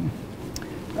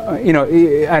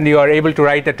 and you are able to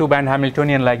write a two-band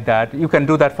Hamiltonian like that, you can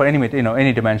do that for any,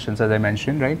 any dimensions, as I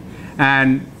mentioned, right?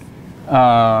 And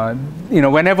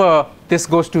whenever this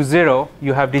goes to 0,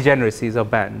 you have degeneracies of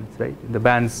bands, right? The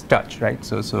bands touch, right?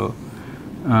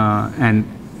 And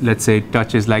let's say it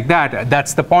touches like that.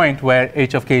 That's the point where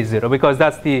h of k is 0, because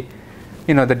that's the,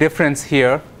 the difference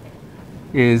here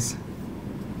is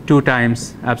 2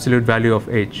 times absolute value of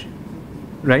h,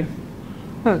 right?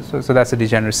 So that's a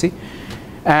degeneracy.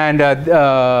 And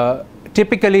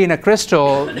typically in a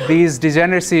crystal, these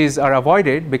degeneracies are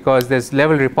avoided because there's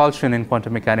level repulsion in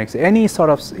quantum mechanics. Any sort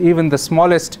of, even the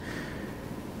smallest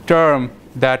term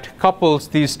that couples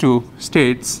these two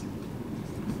states,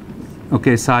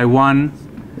 okay, psi 1,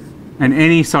 and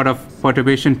any sort of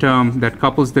perturbation term that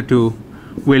couples the two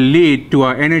will lead to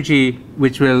an energy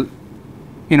which will,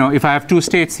 if I have 2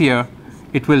 states here,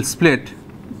 it will split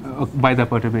by the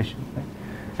perturbation. Right?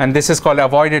 And this is called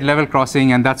avoided level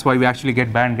crossing, and that's why we actually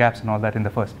get band gaps and all that in the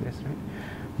first place. Right?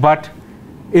 But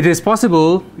it is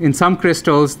possible in some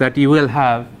crystals that you will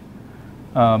have,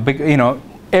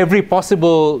 every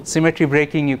possible symmetry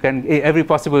breaking you can, every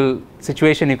possible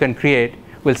situation you can create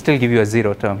will still give you a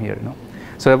 0 term here.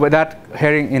 So with that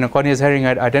Herring, Cornelius Herring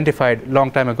had identified long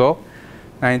time ago,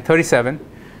 1937.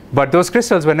 But those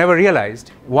crystals were never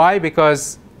realized. Why?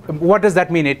 Because what does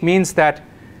that mean? It means that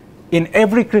in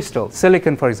every crystal,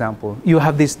 silicon, for example, you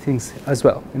have these things as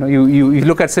well. You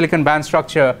look at silicon band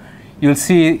structure, you'll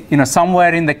see,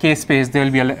 somewhere in the K space there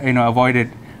will be a, avoided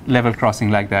level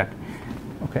crossing like that.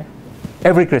 Okay,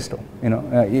 every crystal,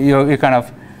 you're kind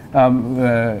of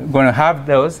going to have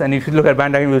those, and if you look at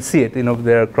band diagram, you'll see it.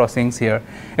 There are crossings here,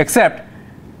 except,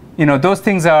 those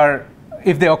things are,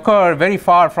 if they occur very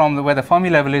far from where the Fermi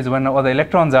level is, when all the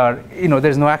electrons are,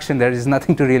 there's no action there. There's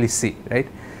nothing to really see, right?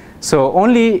 So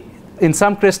only in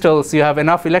some crystals you have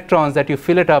enough electrons that you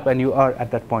fill it up, and you are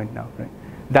at that point now, right?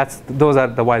 Those are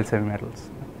the wild semimetals,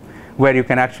 where you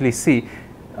can actually see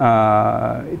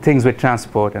things with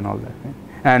transport and all that. Right?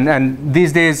 And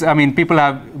these days, I mean, people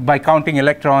have, by counting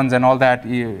electrons and all that,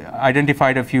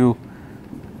 identified a few,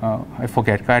 I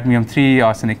forget, cadmium 3,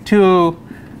 arsenic 2,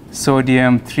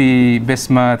 sodium 3,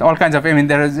 bismuth, all kinds of, I mean,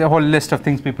 there is a whole list of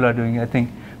things people are doing. I think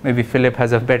maybe Philip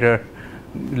has a better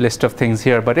list of things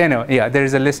here. But anyway, yeah, there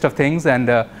is a list of things, and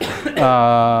a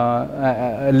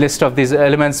list of these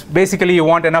elements. Basically, you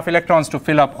want enough electrons to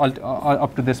fill up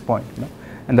up to this point.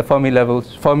 And the Fermi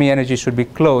levels, Fermi energy should be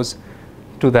close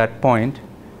to that point.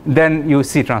 Then you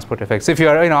see transport effects. If you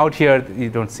are out here, you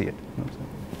don't see it.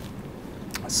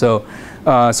 So,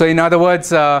 so in other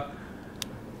words, it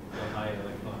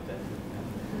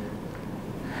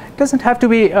doesn't have to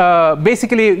be.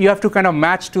 Basically, you have to kind of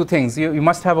match two things. You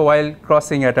must have a wild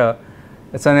crossing at a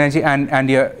certain energy, and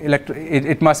your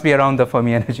it must be around the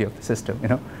Fermi energy of the system.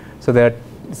 So that,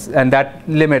 and that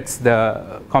limits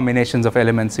the combinations of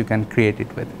elements you can create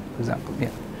it with. For example, yeah.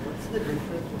 What's the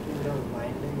difference between the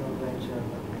winding of the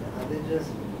Majorana? Are they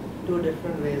just two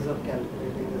different ways of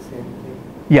calculating the same thing?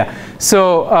 Yeah.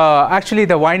 So actually,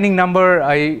 the winding number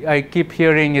I keep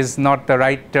hearing is not the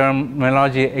right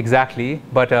terminology exactly,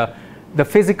 but the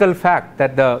physical fact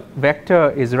that the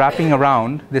vector is wrapping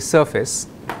around this surface,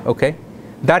 okay,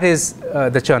 that is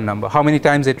the Chern number. How many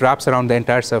times it wraps around the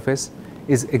entire surface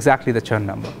is exactly the Chern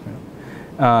number.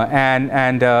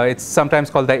 And it's sometimes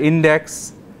called the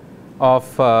index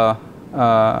of.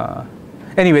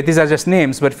 Anyway, these are just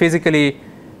names, but physically,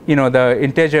 the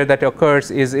integer that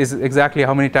occurs is exactly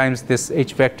how many times this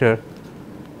H vector,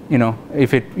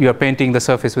 if you're painting the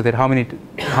surface with it, how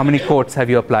many coats have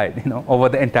you applied, over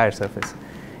the entire surface.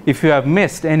 If you have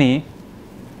missed any,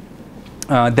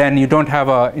 then you don't have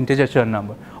an integer Chern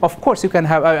number. Of course, you can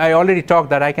have. I already talked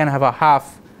that I can have a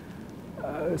half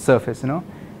surface,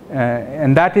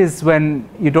 and that is when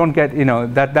you don't get,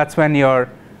 that's when you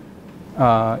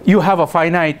have a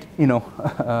finite,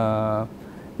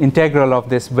 integral of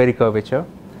this very curvature.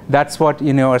 That's what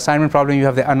in your assignment problem you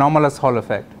have the anomalous Hall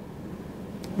effect.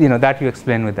 That you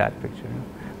explain with that picture.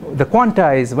 The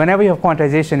quantize, whenever you have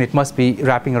quantization, it must be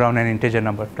wrapping around an integer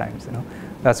number of times.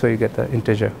 That's where you get the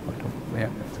integer. Yeah.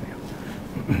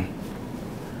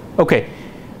 Okay.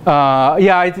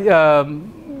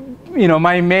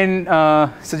 My main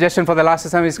suggestion for the last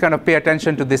assignment is kind of pay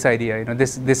attention to this idea.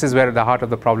 This is where the heart of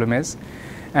the problem is.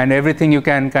 And everything you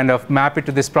can kind of map it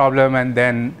to this problem and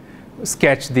then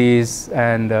sketch these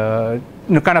and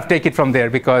kind of take it from there,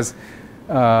 because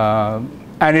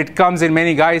And it comes in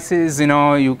many guises. You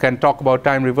know, you can talk about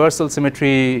time reversal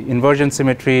symmetry, inversion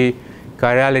symmetry,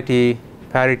 chirality,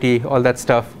 parity, all that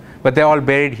stuff. But they're all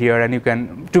buried here, and you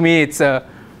can. To me, it's a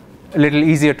little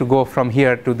easier to go from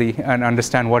here to the and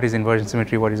understand what is inversion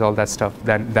symmetry, what is all that stuff,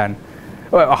 than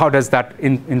how does that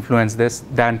influence this,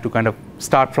 than to kind of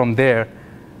start from there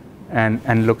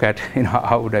and look at, you know,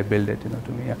 how would I build it, you know,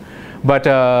 to me. Yeah. But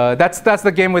that's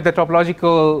the game with the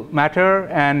topological matter,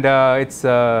 and it's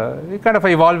kind of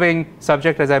an evolving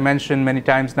subject, as I mentioned many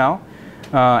times now.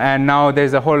 And now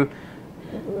there's a whole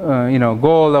you know,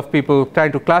 goal of people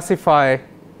trying to classify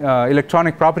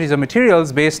electronic properties of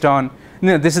materials based on, you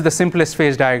know, this is the simplest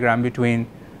phase diagram between,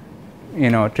 you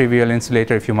know, trivial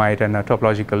insulator, if you might, and a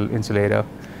topological insulator.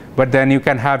 But then you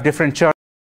can have different Chern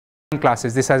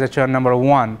classes. This has a Chern number of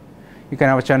 1. You can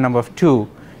have a Chern number of 2. You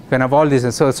can have all these.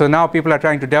 And so now people are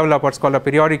trying to develop what's called a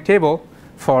periodic table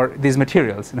for these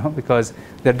materials, you know, because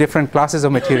there are different classes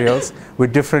of materials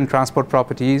with different transport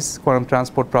properties, quantum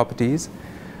transport properties.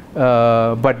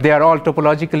 But they are all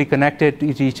topologically connected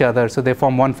to each other, so they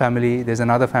form one family. There's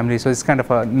another family, so it's kind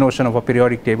of a notion of a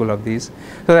periodic table of these.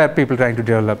 So there are people trying to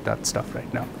develop that stuff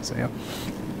right now. So yeah.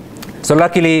 So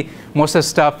luckily, most of the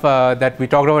stuff that we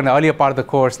talked about in the earlier part of the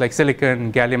course, like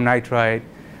silicon, gallium nitride,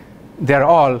 they're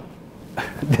all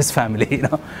this family, you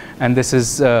know. And this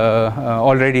is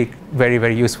already very,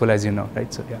 very useful, as you know,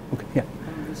 right? So yeah. Okay. Yeah.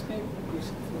 This may be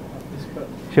useful of this, but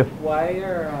sure.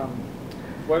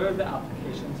 What are the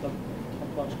applications of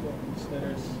topological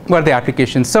insulators? What are the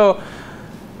applications? So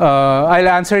I'll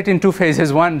answer it in 2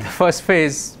 phases. One, the first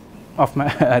phase of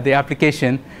the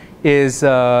application is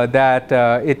that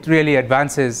it really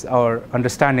advances our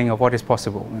understanding of what is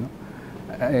possible, you know,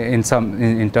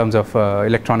 in terms of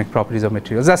electronic properties of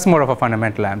materials. That's more of a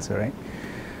fundamental answer, right?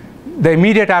 The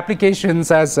immediate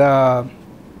applications, as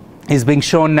is being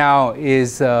shown now,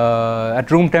 is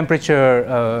at room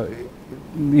temperature.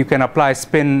 You can apply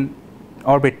spin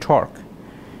orbit torque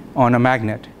on a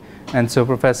magnet. And so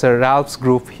Professor Ralph's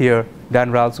group here,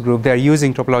 Dan Ralph's group, they're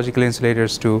using topological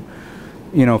insulators to,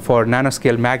 you know, for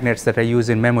nanoscale magnets that are used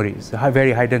in memories,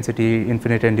 very high density,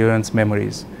 infinite endurance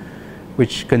memories,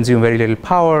 which consume very little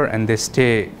power, and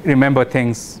they remember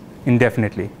things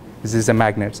indefinitely. This is a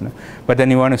magnet, you know? But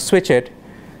then you want to switch it.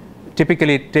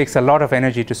 Typically, it takes a lot of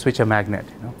energy to switch a magnet,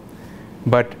 you know?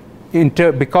 But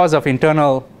because of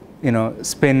internal, you know,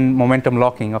 spin momentum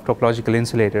locking of topological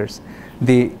insulators,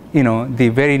 the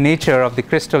very nature of the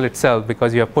crystal itself,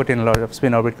 because you have put in a lot of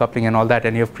spin orbit coupling and all that,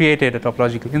 and you have created a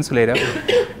topological insulator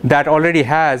that already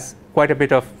has quite a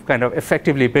bit of kind of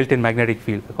effectively built-in magnetic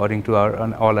field, according to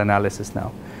our all analysis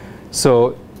now.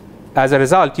 So as a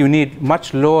result, you need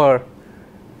much lower,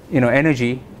 you know,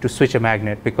 energy to switch a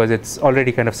magnet, because it's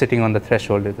already kind of sitting on the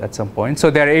threshold at some point.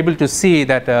 So they're able to see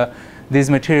that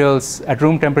these materials at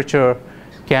room temperature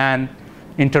can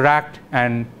interact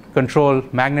and control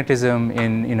magnetism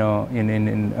in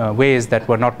ways that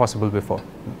were not possible before.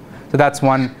 So that's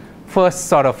one first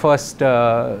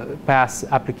pass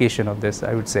application of this,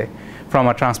 I would say, from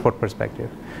a transport perspective.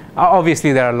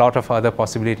 Obviously, there are a lot of other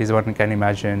possibilities one can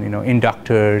imagine, you know,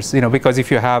 inductors, you know, because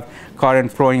if you have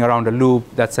current flowing around a loop,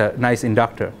 that's a nice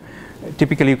inductor.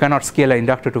 Typically, you cannot scale an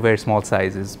inductor to very small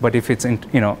sizes, but if it's,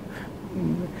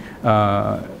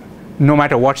 no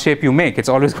matter what shape you make, it's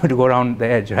always going to go around the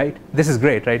edge, right? This is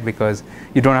great, right? Because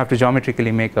you don't have to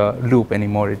geometrically make a loop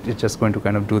anymore. It's just going to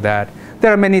kind of do that.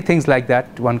 There are many things like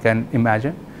that one can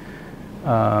imagine.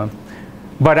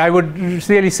 But I would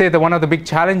really say that one of the big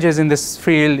challenges in this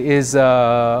field is,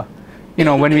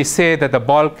 when we say that the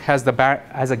bulk has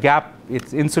a gap,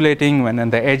 it's insulating,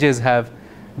 and the edges have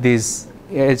these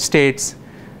edge states.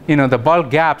 You know, the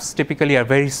bulk gaps typically are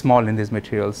very small in these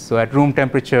materials. So at room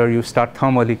temperature, you start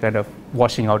thermally kind of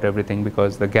washing out everything,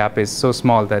 because the gap is so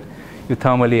small that you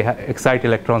thermally excite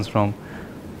electrons from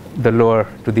the lower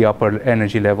to the upper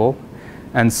energy level.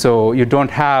 And so you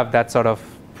don't have that sort of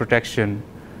protection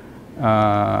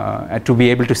to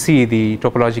be able to see the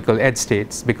topological edge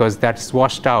states, because that's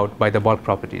washed out by the bulk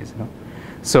properties. You know?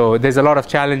 So there's a lot of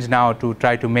challenge now to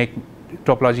try to make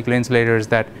topological insulators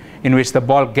in which the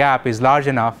bulk gap is large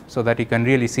enough so that you can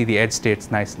really see the edge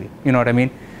states nicely. You know what I mean?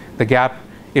 The gap,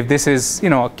 if this is,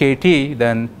 a KT,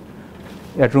 then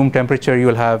at room temperature you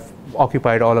will have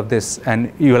occupied all of this,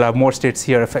 and you will have more states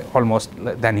here almost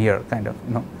than here, kind of,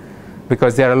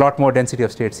 because there are a lot more density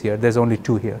of states here. There's only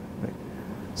 2 here, right?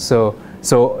 So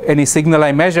any signal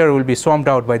I measure will be swamped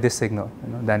out by this signal,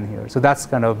 than here. So that's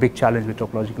kind of a big challenge with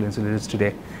topological insulators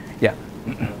today. Yeah.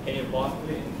 Can you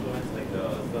possibly influence like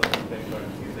the surface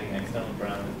vectors using external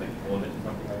parameters like voltage or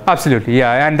something like that? Absolutely,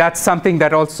 yeah, and that's something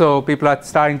that also people are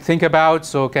starting to think about.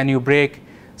 So can you break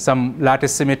some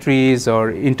lattice symmetries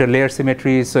or interlayer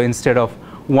symmetries. So instead of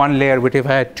one layer, but if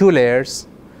I had two layers,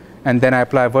 and then I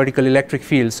apply a vertical electric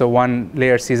field, so one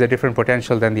layer sees a different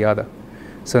potential than the other.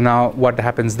 So now what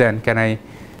happens then? Can I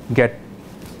get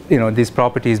these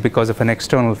properties because of an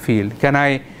external field? Can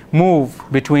I move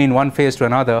between one phase to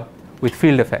another with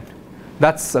field effect?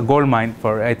 That's a gold mine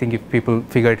for, I think, if people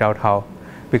figure it out how.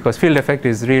 Because field effect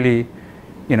is really,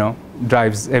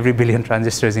 drives every billion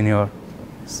transistors in your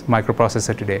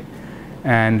microprocessor today.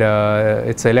 And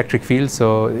it's an electric field,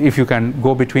 so if you can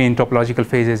go between topological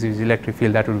phases with electric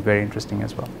field, that would be very interesting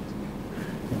as well.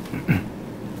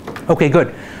 Okay,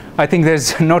 good. I think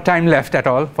there's no time left at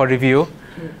all for review,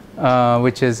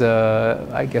 which is,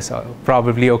 I guess,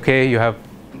 probably okay. You have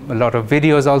a lot of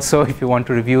videos also if you want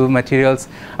to review materials.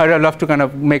 I'd love to kind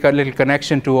of make a little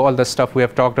connection to all the stuff we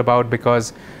have talked about,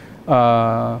 because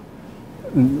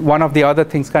one of the other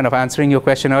things, kind of answering your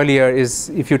question earlier, is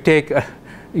if you take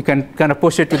you can kind of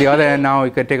push it to the other end now.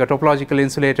 You can take a topological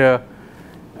insulator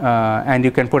and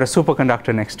you can put a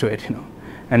superconductor next to it,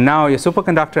 And now your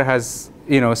superconductor has,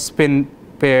 spin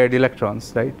paired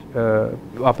electrons, right?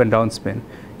 Up and down spin.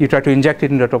 You try to inject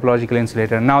it into a topological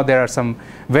insulator. And now there are some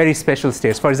very special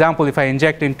states. For example, if I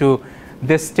inject into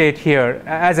this state here,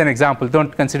 as an example,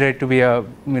 don't consider it to be a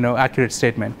accurate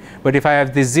statement. But if I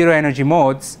have these zero energy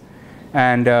modes,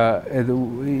 and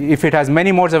if it has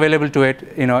many modes available to it,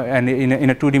 and in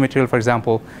a 2D material, for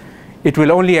example, it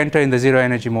will only enter in the zero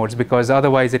energy modes, because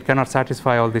otherwise it cannot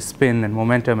satisfy all this spin and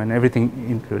momentum and everything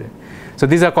included. So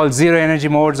these are called zero energy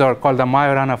modes, or called the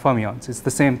Majorana fermions. It's the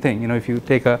same thing. If you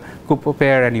take a Cooper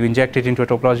pair and you inject it into a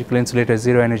topological insulator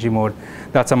zero energy mode,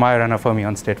 that's a Majorana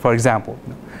fermion state, for example.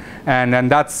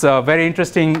 And that's a very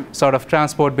interesting sort of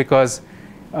transport, because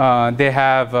they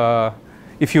have,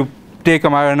 if you take a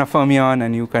Majorana fermion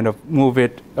and you kind of move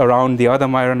it around the other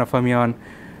Majorana fermion,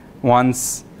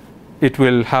 once it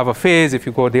will have a phase. If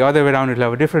you go the other way around, it will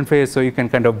have a different phase. So you can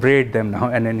kind of braid them now,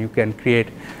 and then you can create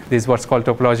this what's called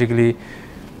topologically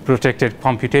protected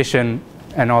computation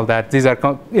and all that. These are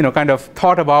kind of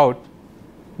thought about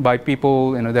by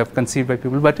people. They're conceived by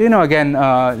people. But again,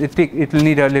 it will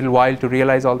need a little while to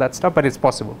realize all that stuff. But it's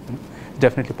possible. It's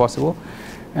definitely possible,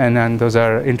 and those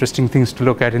are interesting things to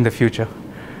look at in the future.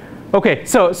 Okay,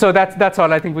 so that's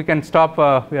all. I think we can stop.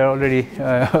 We are already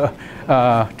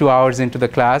 2 hours into the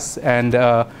class, and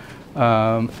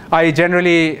I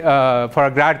generally, for a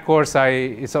grad course,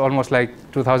 it's almost like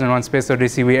 2001: Space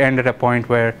Odyssey. We end at a point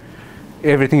where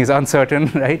everything is uncertain,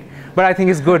 right? But I think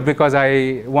it's good, because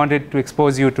I wanted to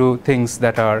expose you to things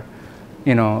that are,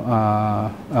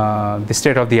 the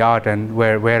state of the art, and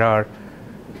where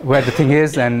the thing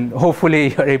is, and hopefully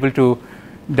you're able to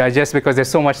digest, because there's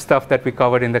so much stuff that we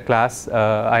covered in the class.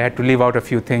 I had to leave out a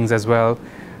few things as well,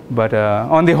 but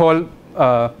on the whole,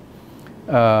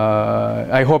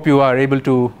 I hope you are able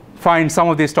to find some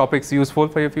of these topics useful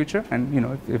for your future,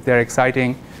 and if they're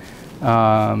exciting.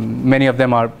 Many of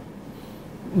them are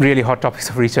really hot topics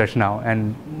of research now,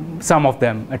 and some of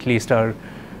them at least are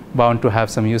bound to have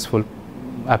some useful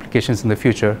applications in the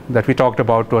future that we talked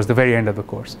about towards the very end of the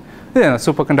course.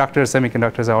 Superconductors,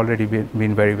 semiconductors have already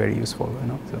been very, very useful.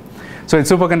 So in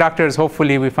superconductors,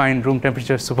 hopefully we find room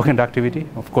temperature superconductivity.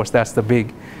 Of course, that's the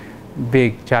big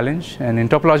challenge. And in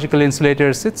topological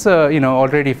insulators, it's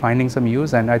already finding some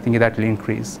use, and I think that will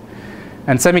increase.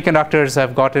 And semiconductors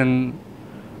have gotten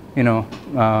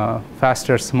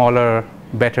faster, smaller,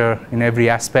 better in every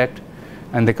aspect,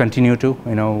 and they continue to.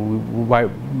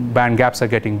 Band gaps are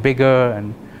getting bigger,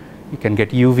 and you can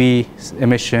get UV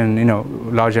emission,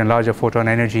 larger and larger photon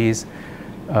energies.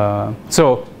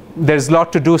 So there's a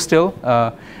lot to do still.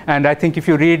 And I think if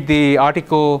you read the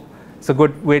article, it's a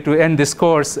good way to end this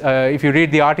course. If you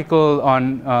read the article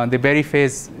on the Berry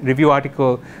phase review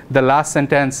article, the last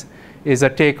sentence is a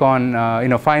take on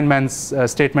Feynman's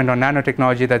statement on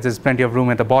nanotechnology that there's plenty of room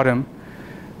at the bottom.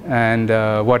 And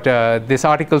what this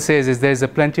article says is there's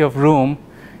plenty of room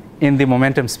in the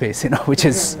momentum space, which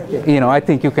is, I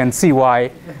think you can see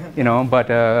why, but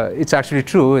it's actually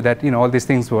true that, all these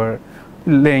things were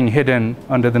laying hidden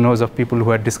under the nose of people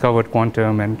who had discovered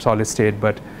quantum and solid state,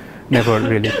 but never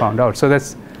really found out. So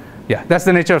that's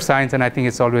the nature of science, and I think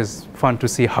it's always fun to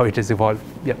see how it has evolved.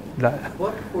 Yeah.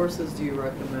 What courses do you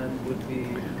recommend would be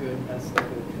good as like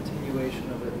a continuation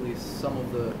of at least some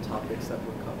of the topics that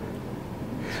were covered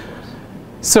in this course?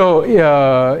 So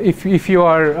if you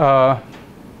are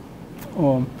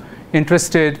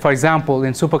interested, for example,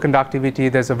 in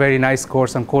superconductivity, there's a very nice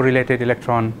course on correlated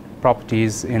electron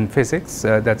properties in physics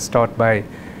that's taught by,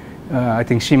 I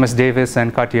think, Seamus Davis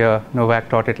and Katya Novak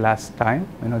taught it last time.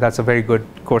 That's a very good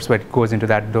course where it goes into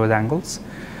those angles.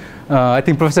 I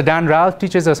think Professor Dan Ralph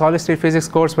teaches a solid-state physics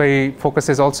course where he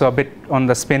focuses also a bit on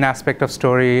the spin aspect of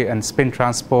story and spin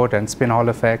transport and spin Hall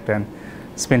effect and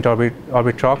spin orbit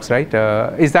trogs, right?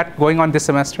 Is that going on this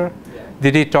semester? Yeah.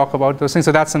 Did he talk about those things?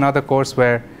 So that's another course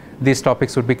where these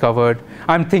topics would be covered.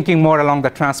 I'm thinking more along the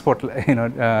transport,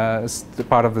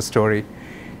 part of the story.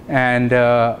 And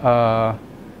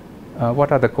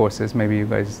what other courses maybe you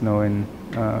guys know in?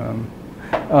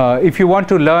 If you want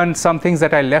to learn some things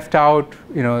that I left out,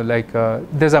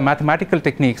 there's a mathematical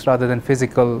techniques rather than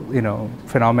physical,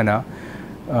 phenomena,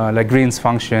 like Green's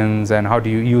functions and how do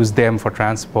you use them for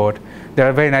transport. There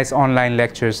are very nice online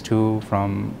lectures too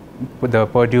from the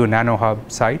Purdue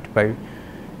NanoHub site by,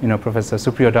 Professor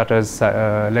Supriyo Datta's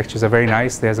lectures are very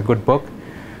nice. There's a good book.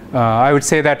 I would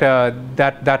say that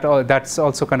that's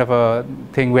also kind of a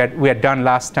thing we had done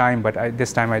last time, but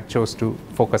this time I chose to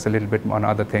focus a little bit on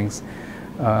other things.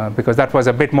 Because that was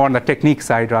a bit more on the technique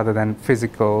side rather than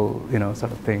physical,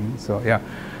 sort of thing. So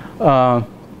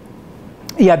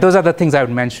yeah, those are the things I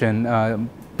would mention.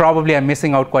 Probably I'm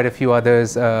missing out quite a few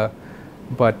others,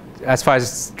 but as far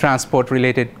as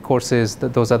transport-related courses,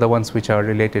 those are the ones which are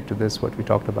related to this, what we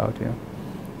talked about. Yeah.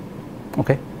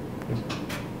 Okay.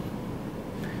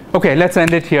 Okay, let's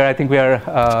end it here. I think we are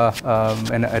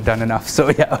done enough. So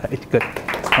yeah, all right, good.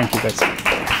 Thank you, guys.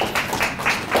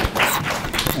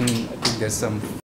 And I think there's some